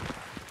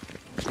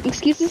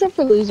 Excuses are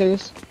for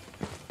losers.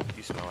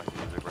 You smell like a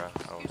loser, bro. I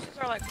don't Excuses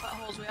are like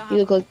buttholes. We all You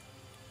have. look like.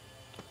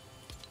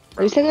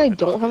 Are you saying I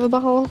don't have a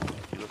butthole?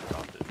 You look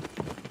adopted.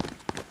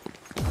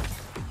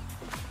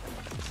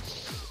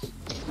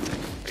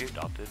 Are you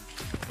adopted?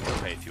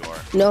 Okay, if you are.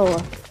 No,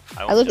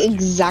 I won't look judge you.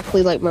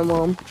 exactly like my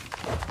mom.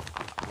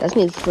 That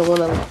means the one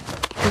that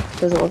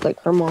doesn't look like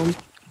her mom.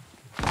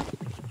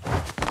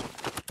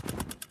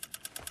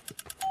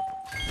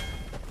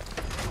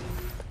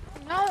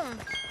 No.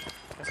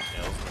 Got some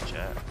L's in the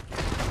chat.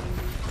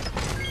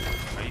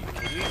 Can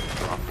you even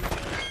drop the gun?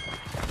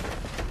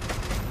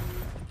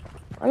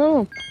 I don't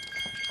know.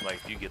 Like,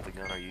 if you get the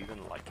gun, are you even,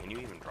 like, can you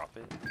even drop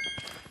it?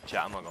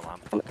 Chat, I'm not gonna lie, I'm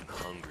fucking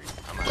hungry.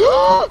 I'm gonna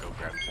go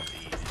grab something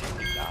to eat. Did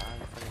you die,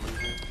 you fucking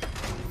loser?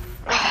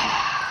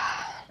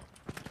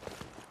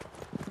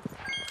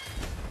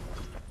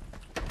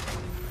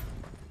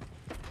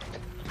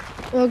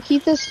 Oh,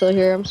 Keith is still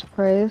here. I'm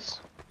surprised.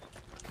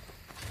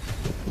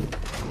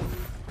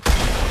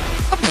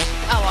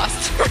 I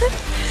lost.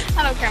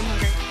 I don't care. I'm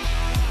hungry.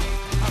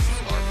 I'm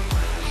starving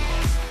my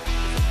ass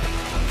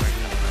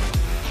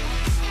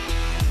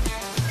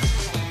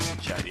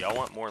y'all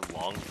want more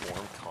long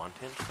form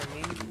content from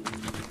me?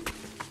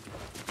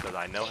 Because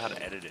I know how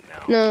to edit it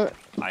now. No,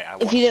 I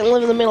if you didn't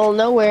live in the middle of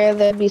nowhere,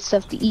 there'd be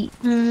stuff to eat.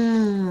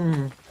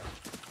 Hmm.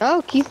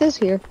 Oh, Keith is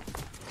here.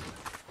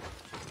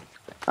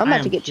 I'm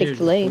about to get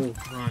Chick-fil-A.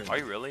 Are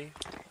you really?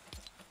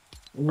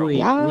 Wait,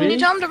 Yeah. Can really? you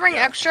tell him to bring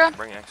extra?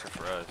 Bring extra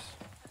for us.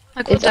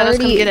 Like, we'll It's let us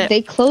come already, get it.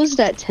 they closed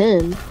at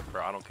 10.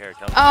 Bro, I don't care.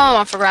 Tell them, Oh,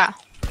 I forgot.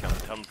 tell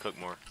them to cook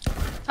more.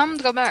 Tell him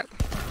to go back.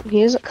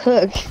 He doesn't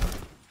cook.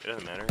 It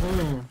doesn't matter.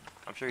 Mm.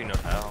 I'm sure he knows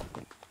how.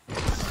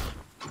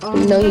 No,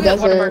 he Go get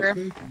doesn't.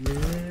 Whataburger.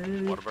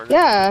 Whataburger?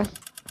 Yeah.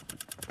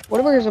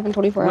 Whataburger's open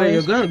 24 Wait, you're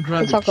hours. gonna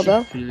grab It's the Taco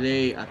Bell?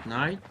 Chick-fil-A at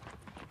night?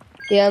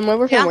 Yeah, my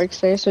boyfriend Yeah. works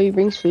there, so he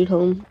brings food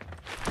home.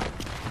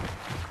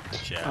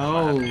 Yeah, I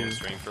might have to Oh. do a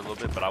stream for a little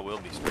bit, but I will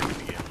be streaming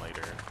again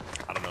later.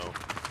 I don't know.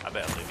 I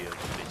bet Olivia's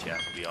bitch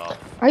ass will be off.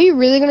 Are you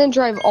really gonna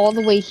drive all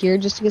the way here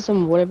just to get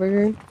some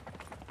Whataburger?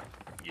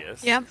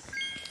 Yes. Yeah.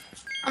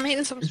 I'm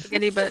eating some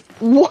spaghetti, but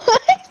What?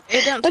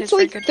 it don't That's taste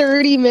very like good.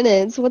 30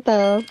 minutes. What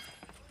the?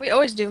 We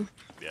always do.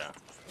 Yeah.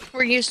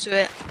 We're used to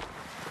it.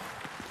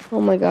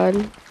 Oh my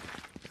god.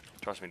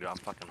 Trust me, dude. I'm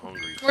fucking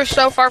hungry. We're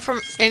so far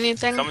from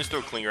anything. Somebody's threw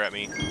a clinger at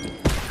me.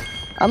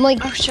 I'm like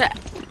Oh shit.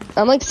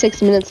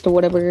 6 minutes to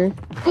Whataburger.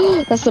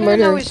 That's the I didn't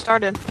know murder. we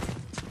started.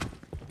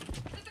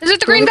 Is it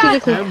the green Look guy?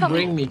 at the Can you Help me.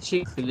 bring me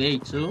Chick-fil-A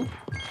too? We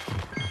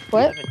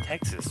What? live in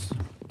Texas.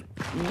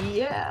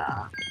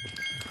 Yeah.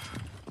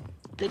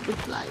 Take a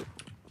flight.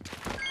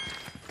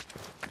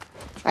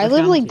 I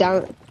live like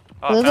down.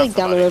 Oh, I live found like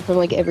down the somebody. road from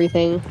like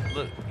everything.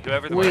 Look,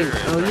 whoever the Wait, murderer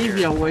is right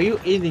Olivia, here. were you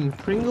eating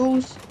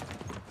Pringles?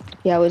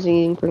 Yeah, I was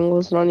eating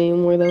Pringles, not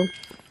anymore though.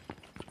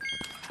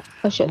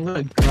 Oh shit. I'm gonna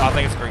I grab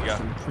think it's green guy.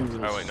 some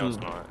Pringles Oh wait, no, it's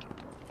too. not.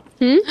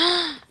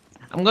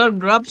 I'm gonna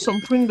grab some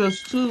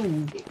Pringles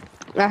too.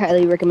 I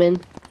highly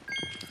recommend.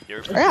 You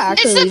ever- Yeah,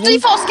 It's actually, the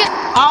default skin.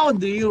 How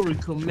do you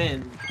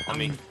recommend? I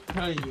mean- I'm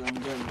telling you, I'm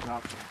gonna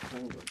grab some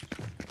Pringles.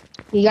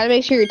 you gotta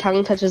make sure your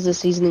tongue touches the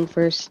seasoning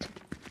first.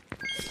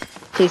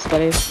 Tastes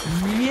better.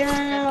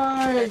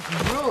 Yeah,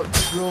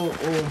 bro,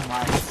 oh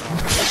my god.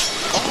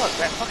 Oh,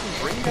 that fucking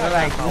green guy. You're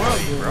like got one my of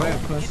way, the bro. rare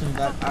person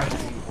that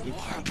actually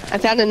eats that. I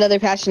found another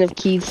passion of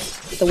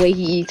Keith's, the way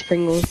he eats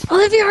Pringles.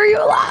 Olivia, are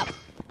you alive?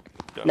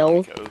 Don't No. know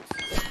any codes.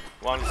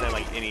 Well, I'm just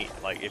saying,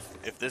 like,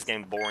 if this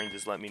game's boring,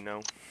 just let me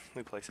know.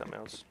 We play something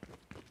else.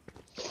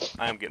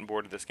 I am getting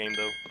bored of this game,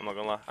 though. I'm not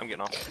gonna lie. I'm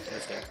getting off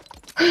this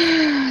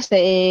game.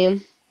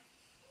 Same.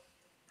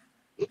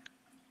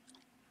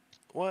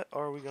 What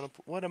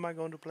am I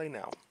going to play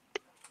now?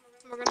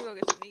 We're gonna go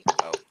get some meat.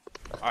 Oh.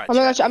 Alright, Oh my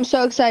gosh, I'm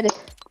so excited.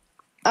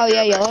 Oh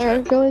yeah, y'all are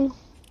going?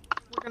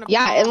 We're gonna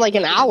Yeah, in like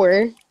an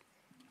hour.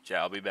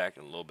 Yeah, I'll be back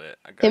in a little bit.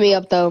 I gotta Hit me go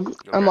up though. I'm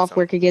grab off some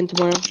work again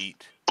tomorrow.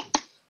 Eat.